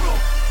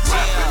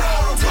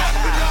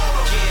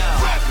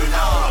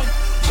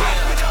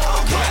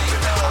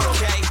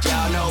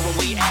 Y'all know when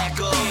we act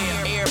up,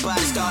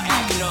 everybody start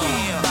acting up.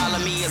 Follow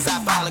me as I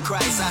follow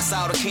Christ. I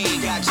saw the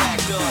King got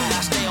jacked up.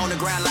 I stay on the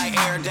ground like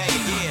every day. So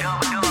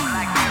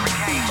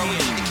we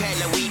eat the cat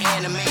like we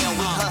anime.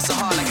 We hustle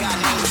hard like our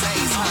name is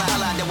Ace.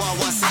 Holla out the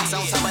 116.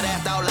 On top of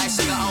that, thought like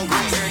sugar on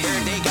grits.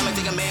 Every day got me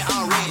thinking, man,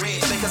 I'm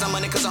rich. Because I'm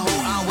money, cause I'm who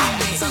I'm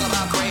with. Ain't talking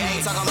about Gray,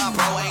 ain't talking about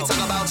Pro, ain't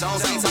talking about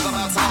Jones, ain't talking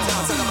about Tom.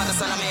 Talking about the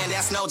son of man,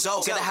 that's no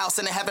joke. Got a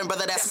house in the heaven,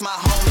 brother, that's my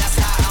home. That's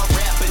how I'm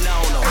rapping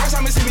on them. Every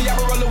time you see me, I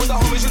be rolling with the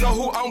homies, you know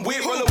who I'm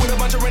with. Rolling with a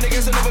bunch of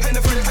renegades and never been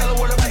afraid to tell the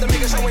world about the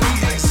nigga showing he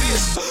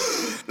exists.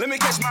 Let me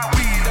catch my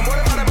weed. And what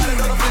about it,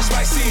 know the flesh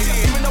like seed.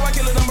 Even though I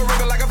kill it, I'm a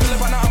regular like a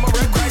Philip, I know I'm a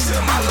rep Christ till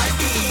my life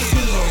ends.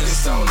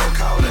 Longest on them,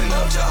 calling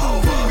up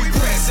Jehovah. We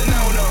pressing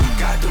on them.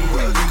 Got them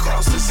rugged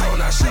crosses on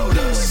our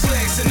shoulders.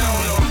 Flexing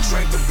on them.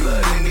 Drink the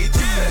blood and eat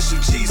the flesh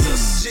of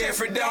Jesus.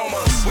 Jeffrey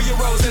Dahmer. We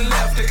arose and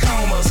left the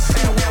comas.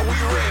 And where we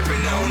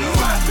rapping on them.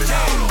 Rapping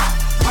on them.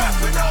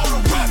 Rapping on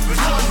them.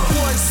 Rapping on them.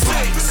 1-6.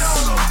 Rapping on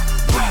them.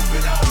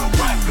 Rapping on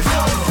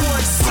them.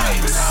 1-6.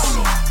 Rapping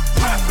on them.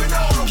 Rapping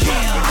on them.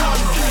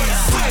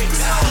 1-6.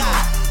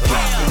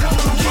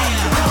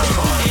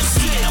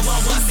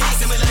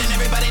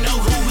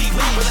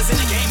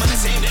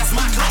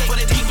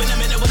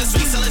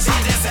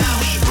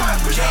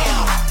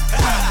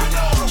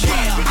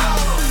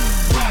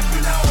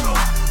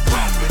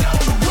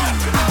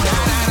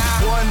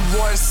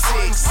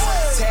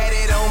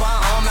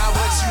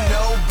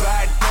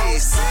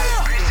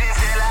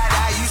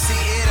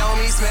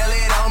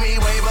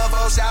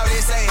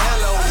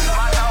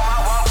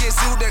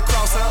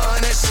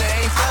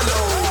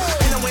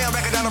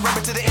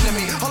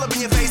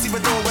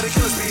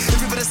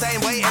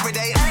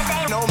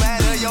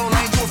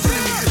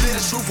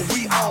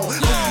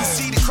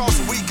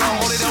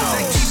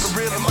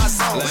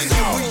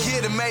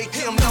 make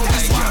him know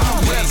that's why I'm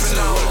reppin'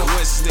 on. The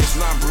West Sticks,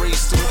 not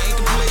breeze through. Ain't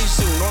to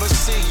please you, nor to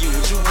see you.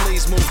 Would you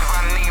please move?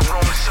 I need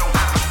room so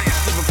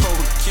living for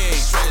the king,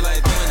 straight like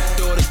that.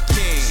 Door the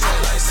king,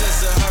 straight like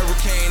says a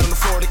hurricane on the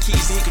Florida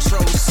Keys. He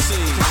controls the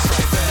sea.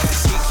 Straight back,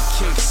 he can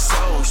kick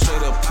soul.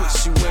 Straight up put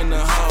you in the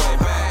hole.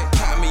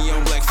 Caught me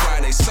on Black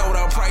Friday, sold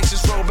out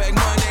prices, roll back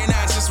Monday.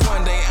 Not just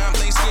one day, I'm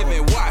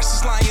Thanksgiving. Watch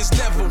this Lions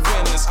never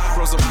winners.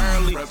 Rose up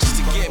early just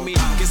to get me.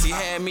 Guess he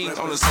had me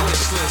on his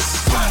wish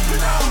list.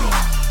 Rapping on him,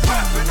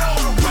 rapping on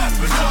him,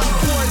 rapping on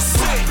him.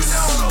 1-6.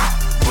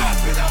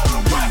 Rapping on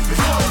him,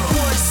 rapping on him.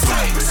 1-6.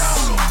 Rapping on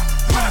him,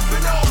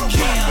 rapping on him. 1-6. Rapping on him,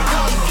 rapping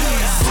on him.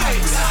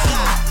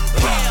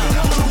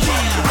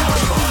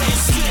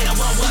 It's skin, I'm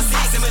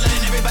 1-6, and we're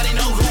letting everybody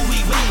know who we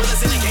with. Well,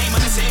 it's in the game,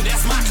 I'm the same,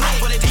 that's my claim.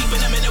 Put it deep in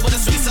the minute with a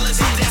sweet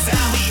celebration, that's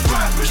how we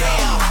rock. Rapping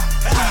on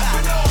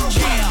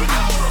him, rapping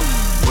on him,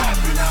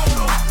 rapping on him. Rapping on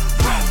him,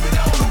 rapping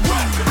on him,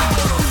 rapping on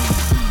him.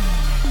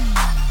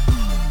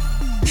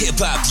 Hip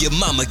hop your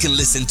mama can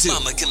listen to.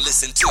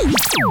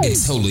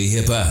 It's Holy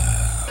Hip Hop.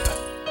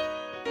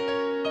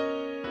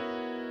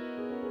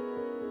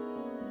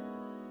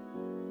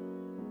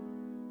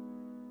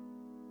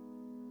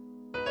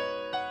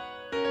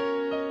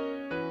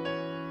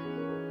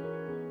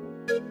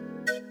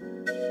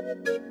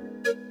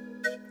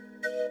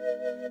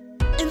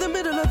 In the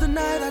middle of the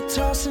night, I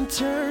toss and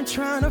turn,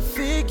 trying to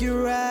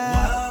figure out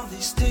why all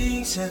these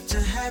things have to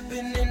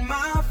happen in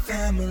my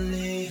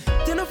family.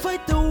 Then I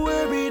fight the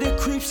worry that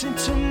creeps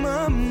into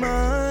my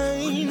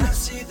mind. When I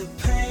see the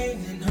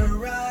pain in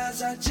her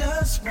eyes, I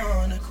just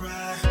wanna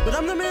cry. But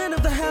I'm the man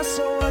of the house,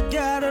 so I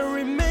gotta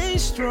remain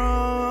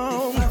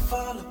strong. If I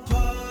fall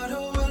apart,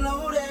 who will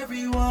hold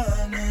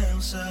everyone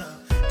else up?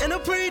 And I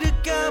pray to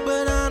God,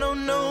 but I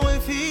don't know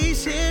if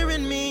he's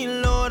hearing me.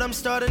 Lord, I'm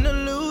starting to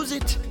lose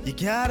it. You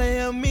gotta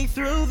help me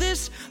through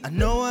this. I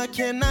know I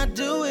cannot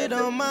do it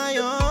on my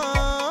own.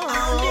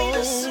 I need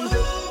a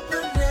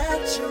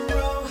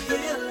supernatural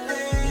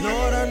healing.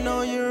 Lord, I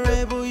know you're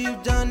able.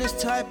 You've done this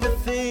type of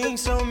thing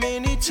so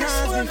many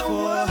times before. Just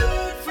one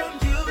word from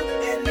you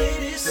and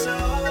it is so.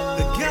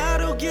 The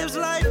God who gives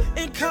life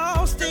and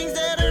calls things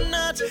that are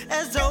not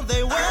as though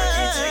they were. I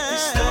can't take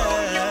this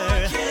storm,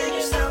 Lord. Can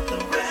you stop the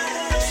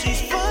rain?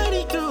 She's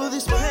fighting through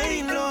this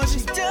pain, Lord.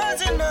 She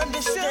doesn't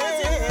understand.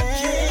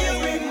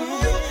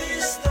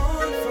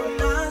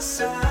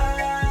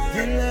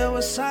 Then there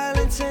was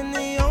silence, and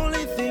the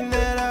only thing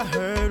that I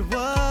heard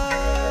was,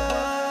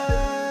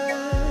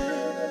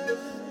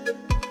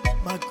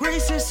 my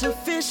grace is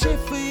sufficient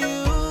for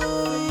you.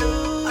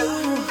 I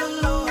heard the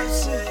Lord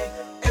say,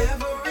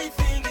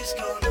 everything is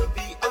gonna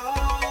be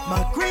alright.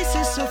 My grace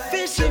is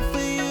sufficient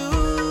for you.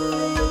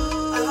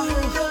 I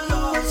heard the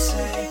Lord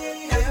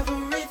say,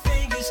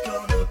 everything is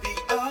gonna be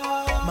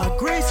alright. My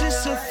grace is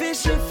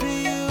sufficient for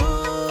you.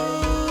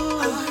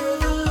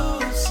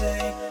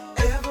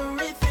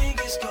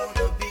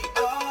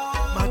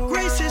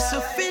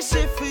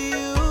 Sufficient for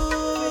you.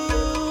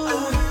 I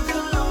heard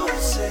the Lord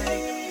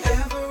say,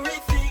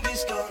 everything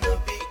is gonna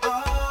be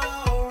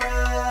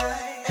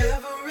alright.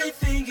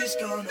 Everything is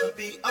gonna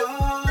be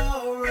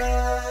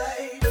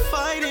alright.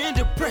 Fighting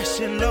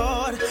depression,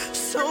 Lord.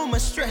 So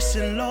much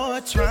stressing,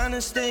 Lord. Trying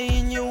to stay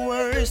in your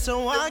word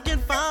so I can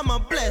find my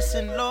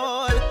blessing,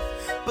 Lord.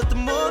 But the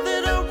more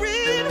that I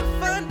read, I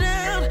find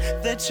out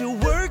that you're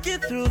working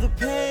through the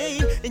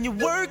pain and you're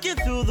working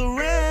through the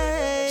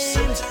rain.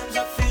 Sometimes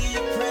I feel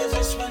your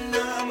presence when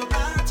I'm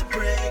about to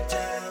break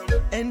down.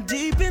 And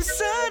deep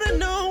inside I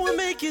know we'll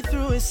make it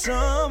through it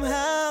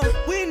somehow.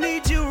 We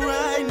need you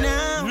right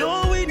now.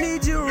 Lord, we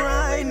need you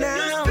right now.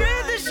 Your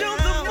strength is shown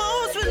the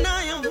most when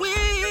I am weak.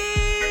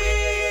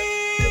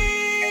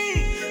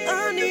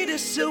 I need a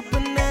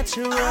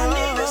supernatural. I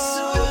need a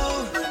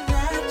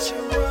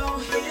supernatural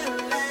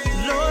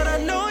healing. Lord, I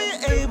know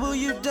you're able.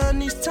 You've done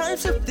these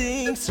types of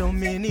things so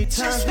many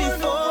times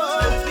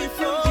before.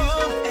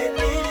 And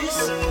it is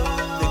so.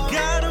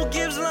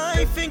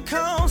 And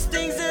calls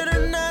things that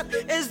are not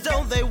as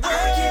though they were.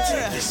 I can't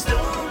take this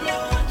storm,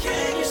 Lord.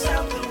 Can you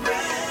stop the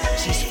rain?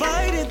 She's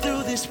fighting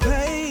through this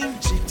pain.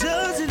 She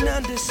doesn't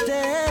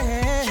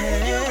understand.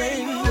 Can you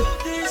remove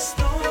this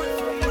storm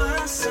from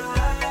my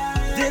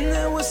side? Then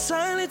there was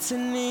silence,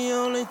 and the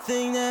only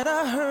thing that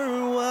I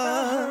heard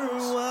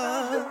was,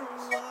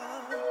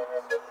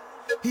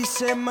 he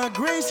said, my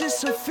grace is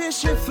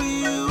sufficient for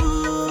you.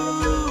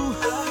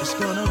 It's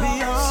gonna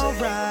be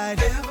alright.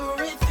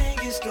 Everything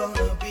is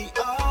gonna be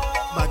alright.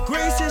 My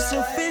grace is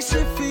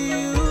sufficient for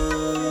you.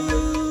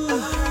 I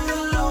heard the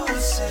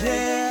Lord say,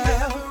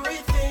 yeah,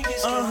 everything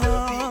is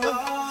gonna be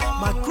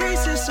alright. My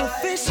grace is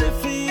sufficient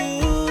for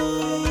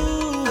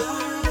you. I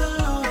heard the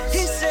Lord say,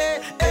 he said,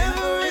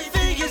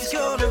 everything is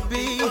gonna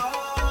be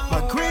alright.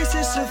 My grace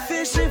is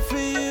sufficient for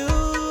you.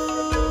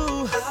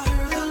 I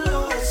heard the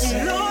Lord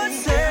say, Lord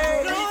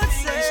said,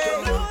 it's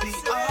gonna be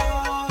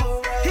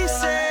alright. He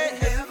said,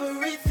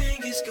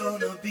 everything is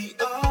gonna be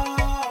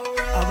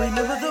alright. I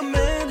remember the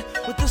man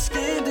with the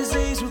skin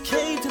disease who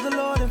came to the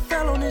Lord and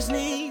fell on his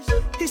knees.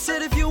 He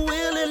said, if you're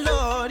willing,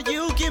 Lord,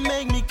 you can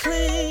make me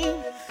clean.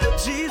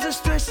 Jesus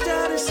stretched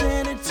out his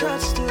hand and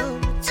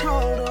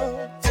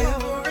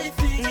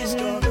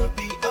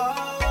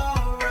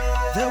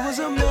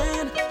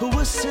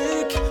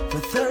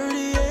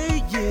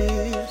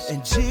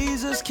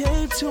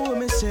to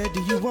him and said,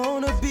 do you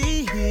wanna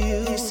be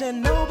healed? He said,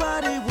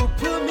 nobody will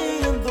put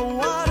me in the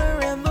water.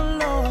 And the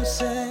Lord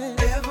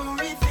said,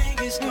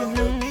 everything is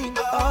gonna be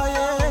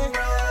alright.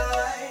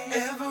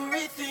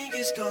 Everything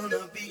is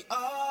gonna be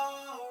alright.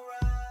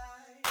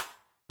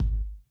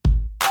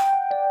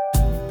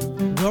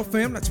 Well,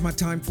 fam, that's my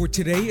time for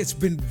today. It's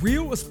been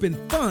real, it's been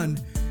fun.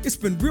 It's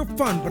been real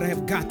fun, but I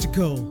have got to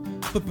go.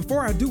 But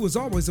before I do, as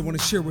always, I want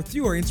to share with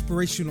you our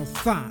inspirational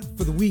thought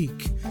for the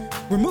week.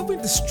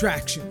 Removing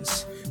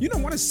distractions. You know,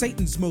 one of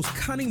Satan's most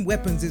cunning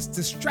weapons is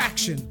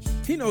distraction.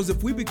 He knows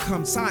if we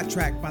become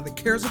sidetracked by the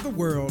cares of the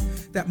world,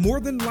 that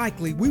more than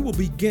likely we will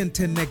begin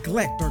to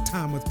neglect our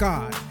time with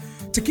God.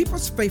 To keep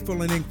us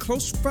faithful and in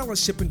close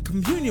fellowship and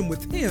communion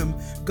with Him,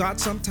 God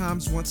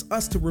sometimes wants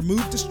us to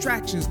remove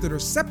distractions that are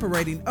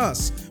separating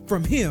us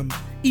from Him,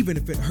 even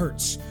if it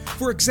hurts.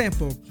 For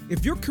example,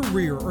 if your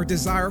career or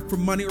desire for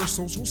money or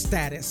social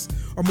status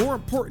are more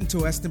important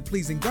to us than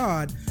pleasing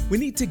God, we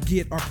need to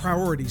get our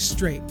priorities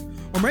straight.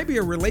 Or maybe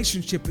a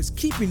relationship is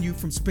keeping you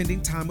from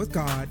spending time with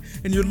God,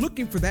 and you're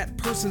looking for that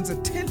person's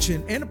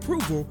attention and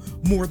approval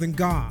more than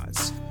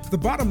God's. The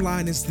bottom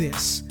line is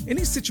this: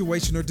 any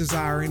situation or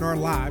desire in our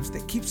lives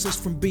that keeps us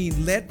from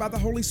being led by the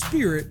Holy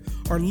Spirit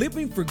or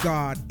living for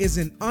God is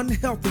an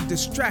unhealthy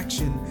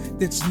distraction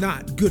that's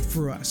not good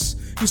for us.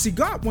 You see,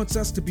 God wants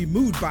us to be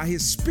moved by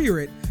His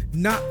Spirit,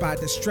 not by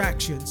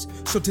distractions.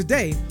 So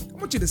today, I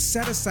want you to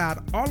set aside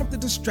all of the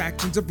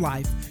distractions of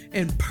life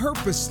and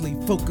purposely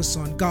focus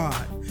on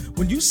God.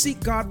 When you seek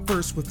God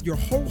first with your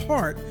whole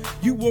heart,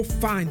 you will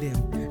find Him,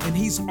 and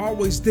He's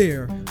always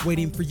there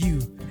waiting for you.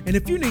 And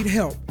if you need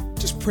help,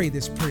 just pray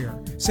this prayer.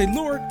 Say,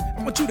 Lord,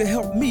 I want you to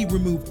help me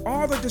remove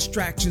all the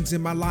distractions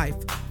in my life,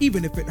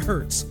 even if it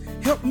hurts.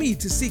 Help me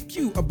to seek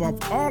you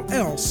above all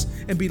else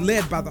and be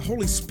led by the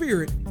Holy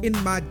Spirit in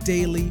my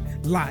daily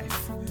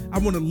life. I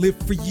want to live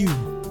for you.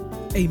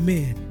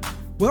 Amen.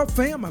 Well,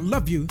 fam, I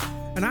love you,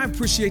 and I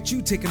appreciate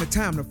you taking the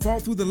time to fall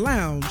through the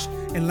lounge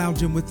and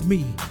lounging with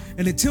me.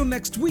 And until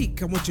next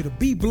week, I want you to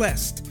be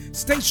blessed,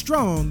 stay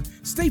strong,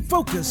 stay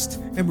focused,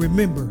 and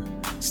remember,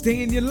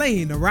 stay in your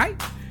lane, all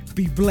right?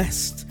 Be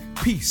blessed.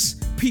 Peace,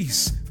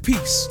 peace,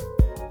 peace.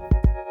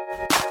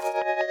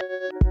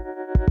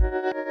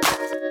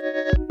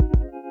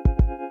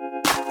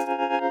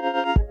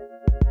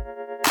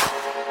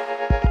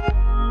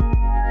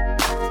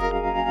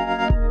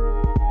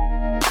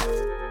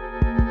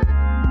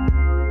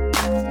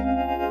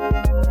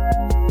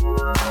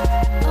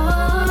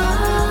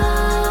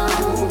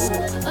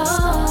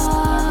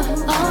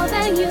 All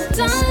that you've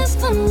done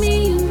for me,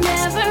 you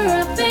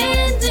never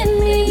abandoned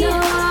me.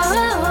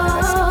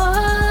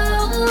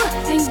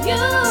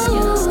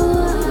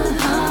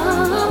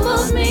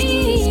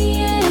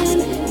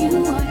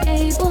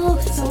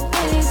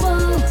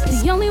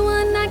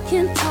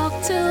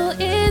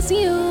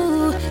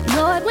 You,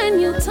 Lord, when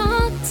you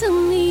talk to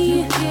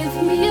me,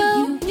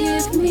 you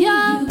give me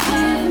your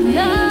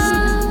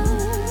love,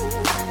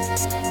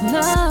 sweet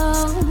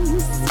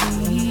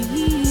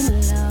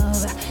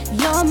love.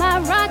 You're my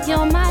rock,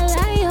 you're my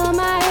light, you're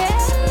my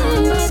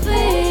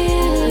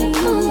everything.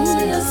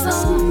 You're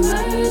so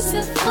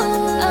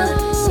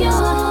merciful. You're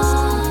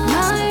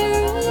my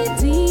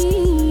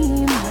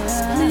redeemer.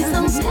 Please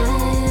don't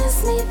pass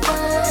me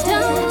by.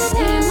 Don't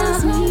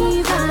pass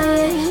me by.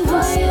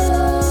 For you.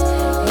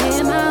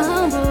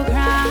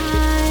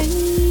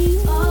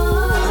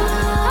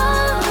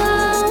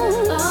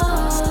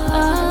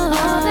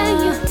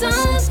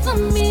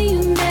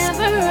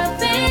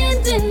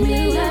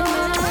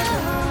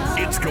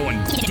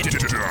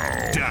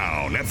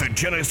 Down at the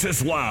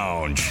Genesis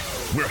Lounge,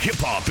 where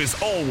hip-hop is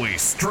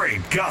always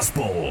straight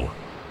gospel.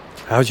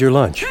 How's your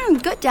lunch?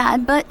 Good,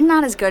 Dad, but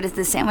not as good as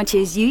the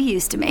sandwiches you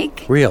used to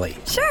make. Really?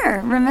 Sure.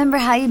 Remember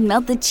how you'd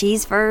melt the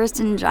cheese first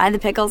and dry the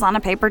pickles on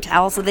a paper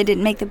towel so they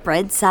didn't make the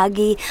bread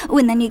soggy? Oh,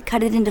 and then you'd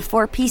cut it into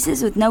 4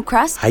 pieces with no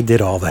crust? I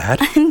did all that.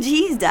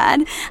 Geez,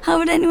 Dad. How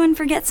would anyone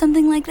forget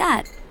something like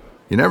that?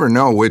 You never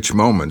know which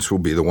moments will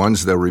be the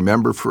ones they'll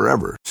remember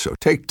forever, so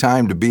take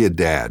time to be a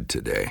dad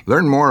today.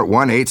 Learn more at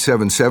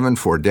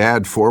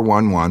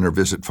 1-877-4DAD-411 or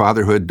visit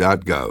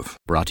fatherhood.gov.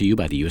 Brought to you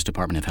by the U.S.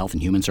 Department of Health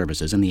and Human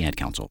Services and the Ad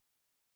Council.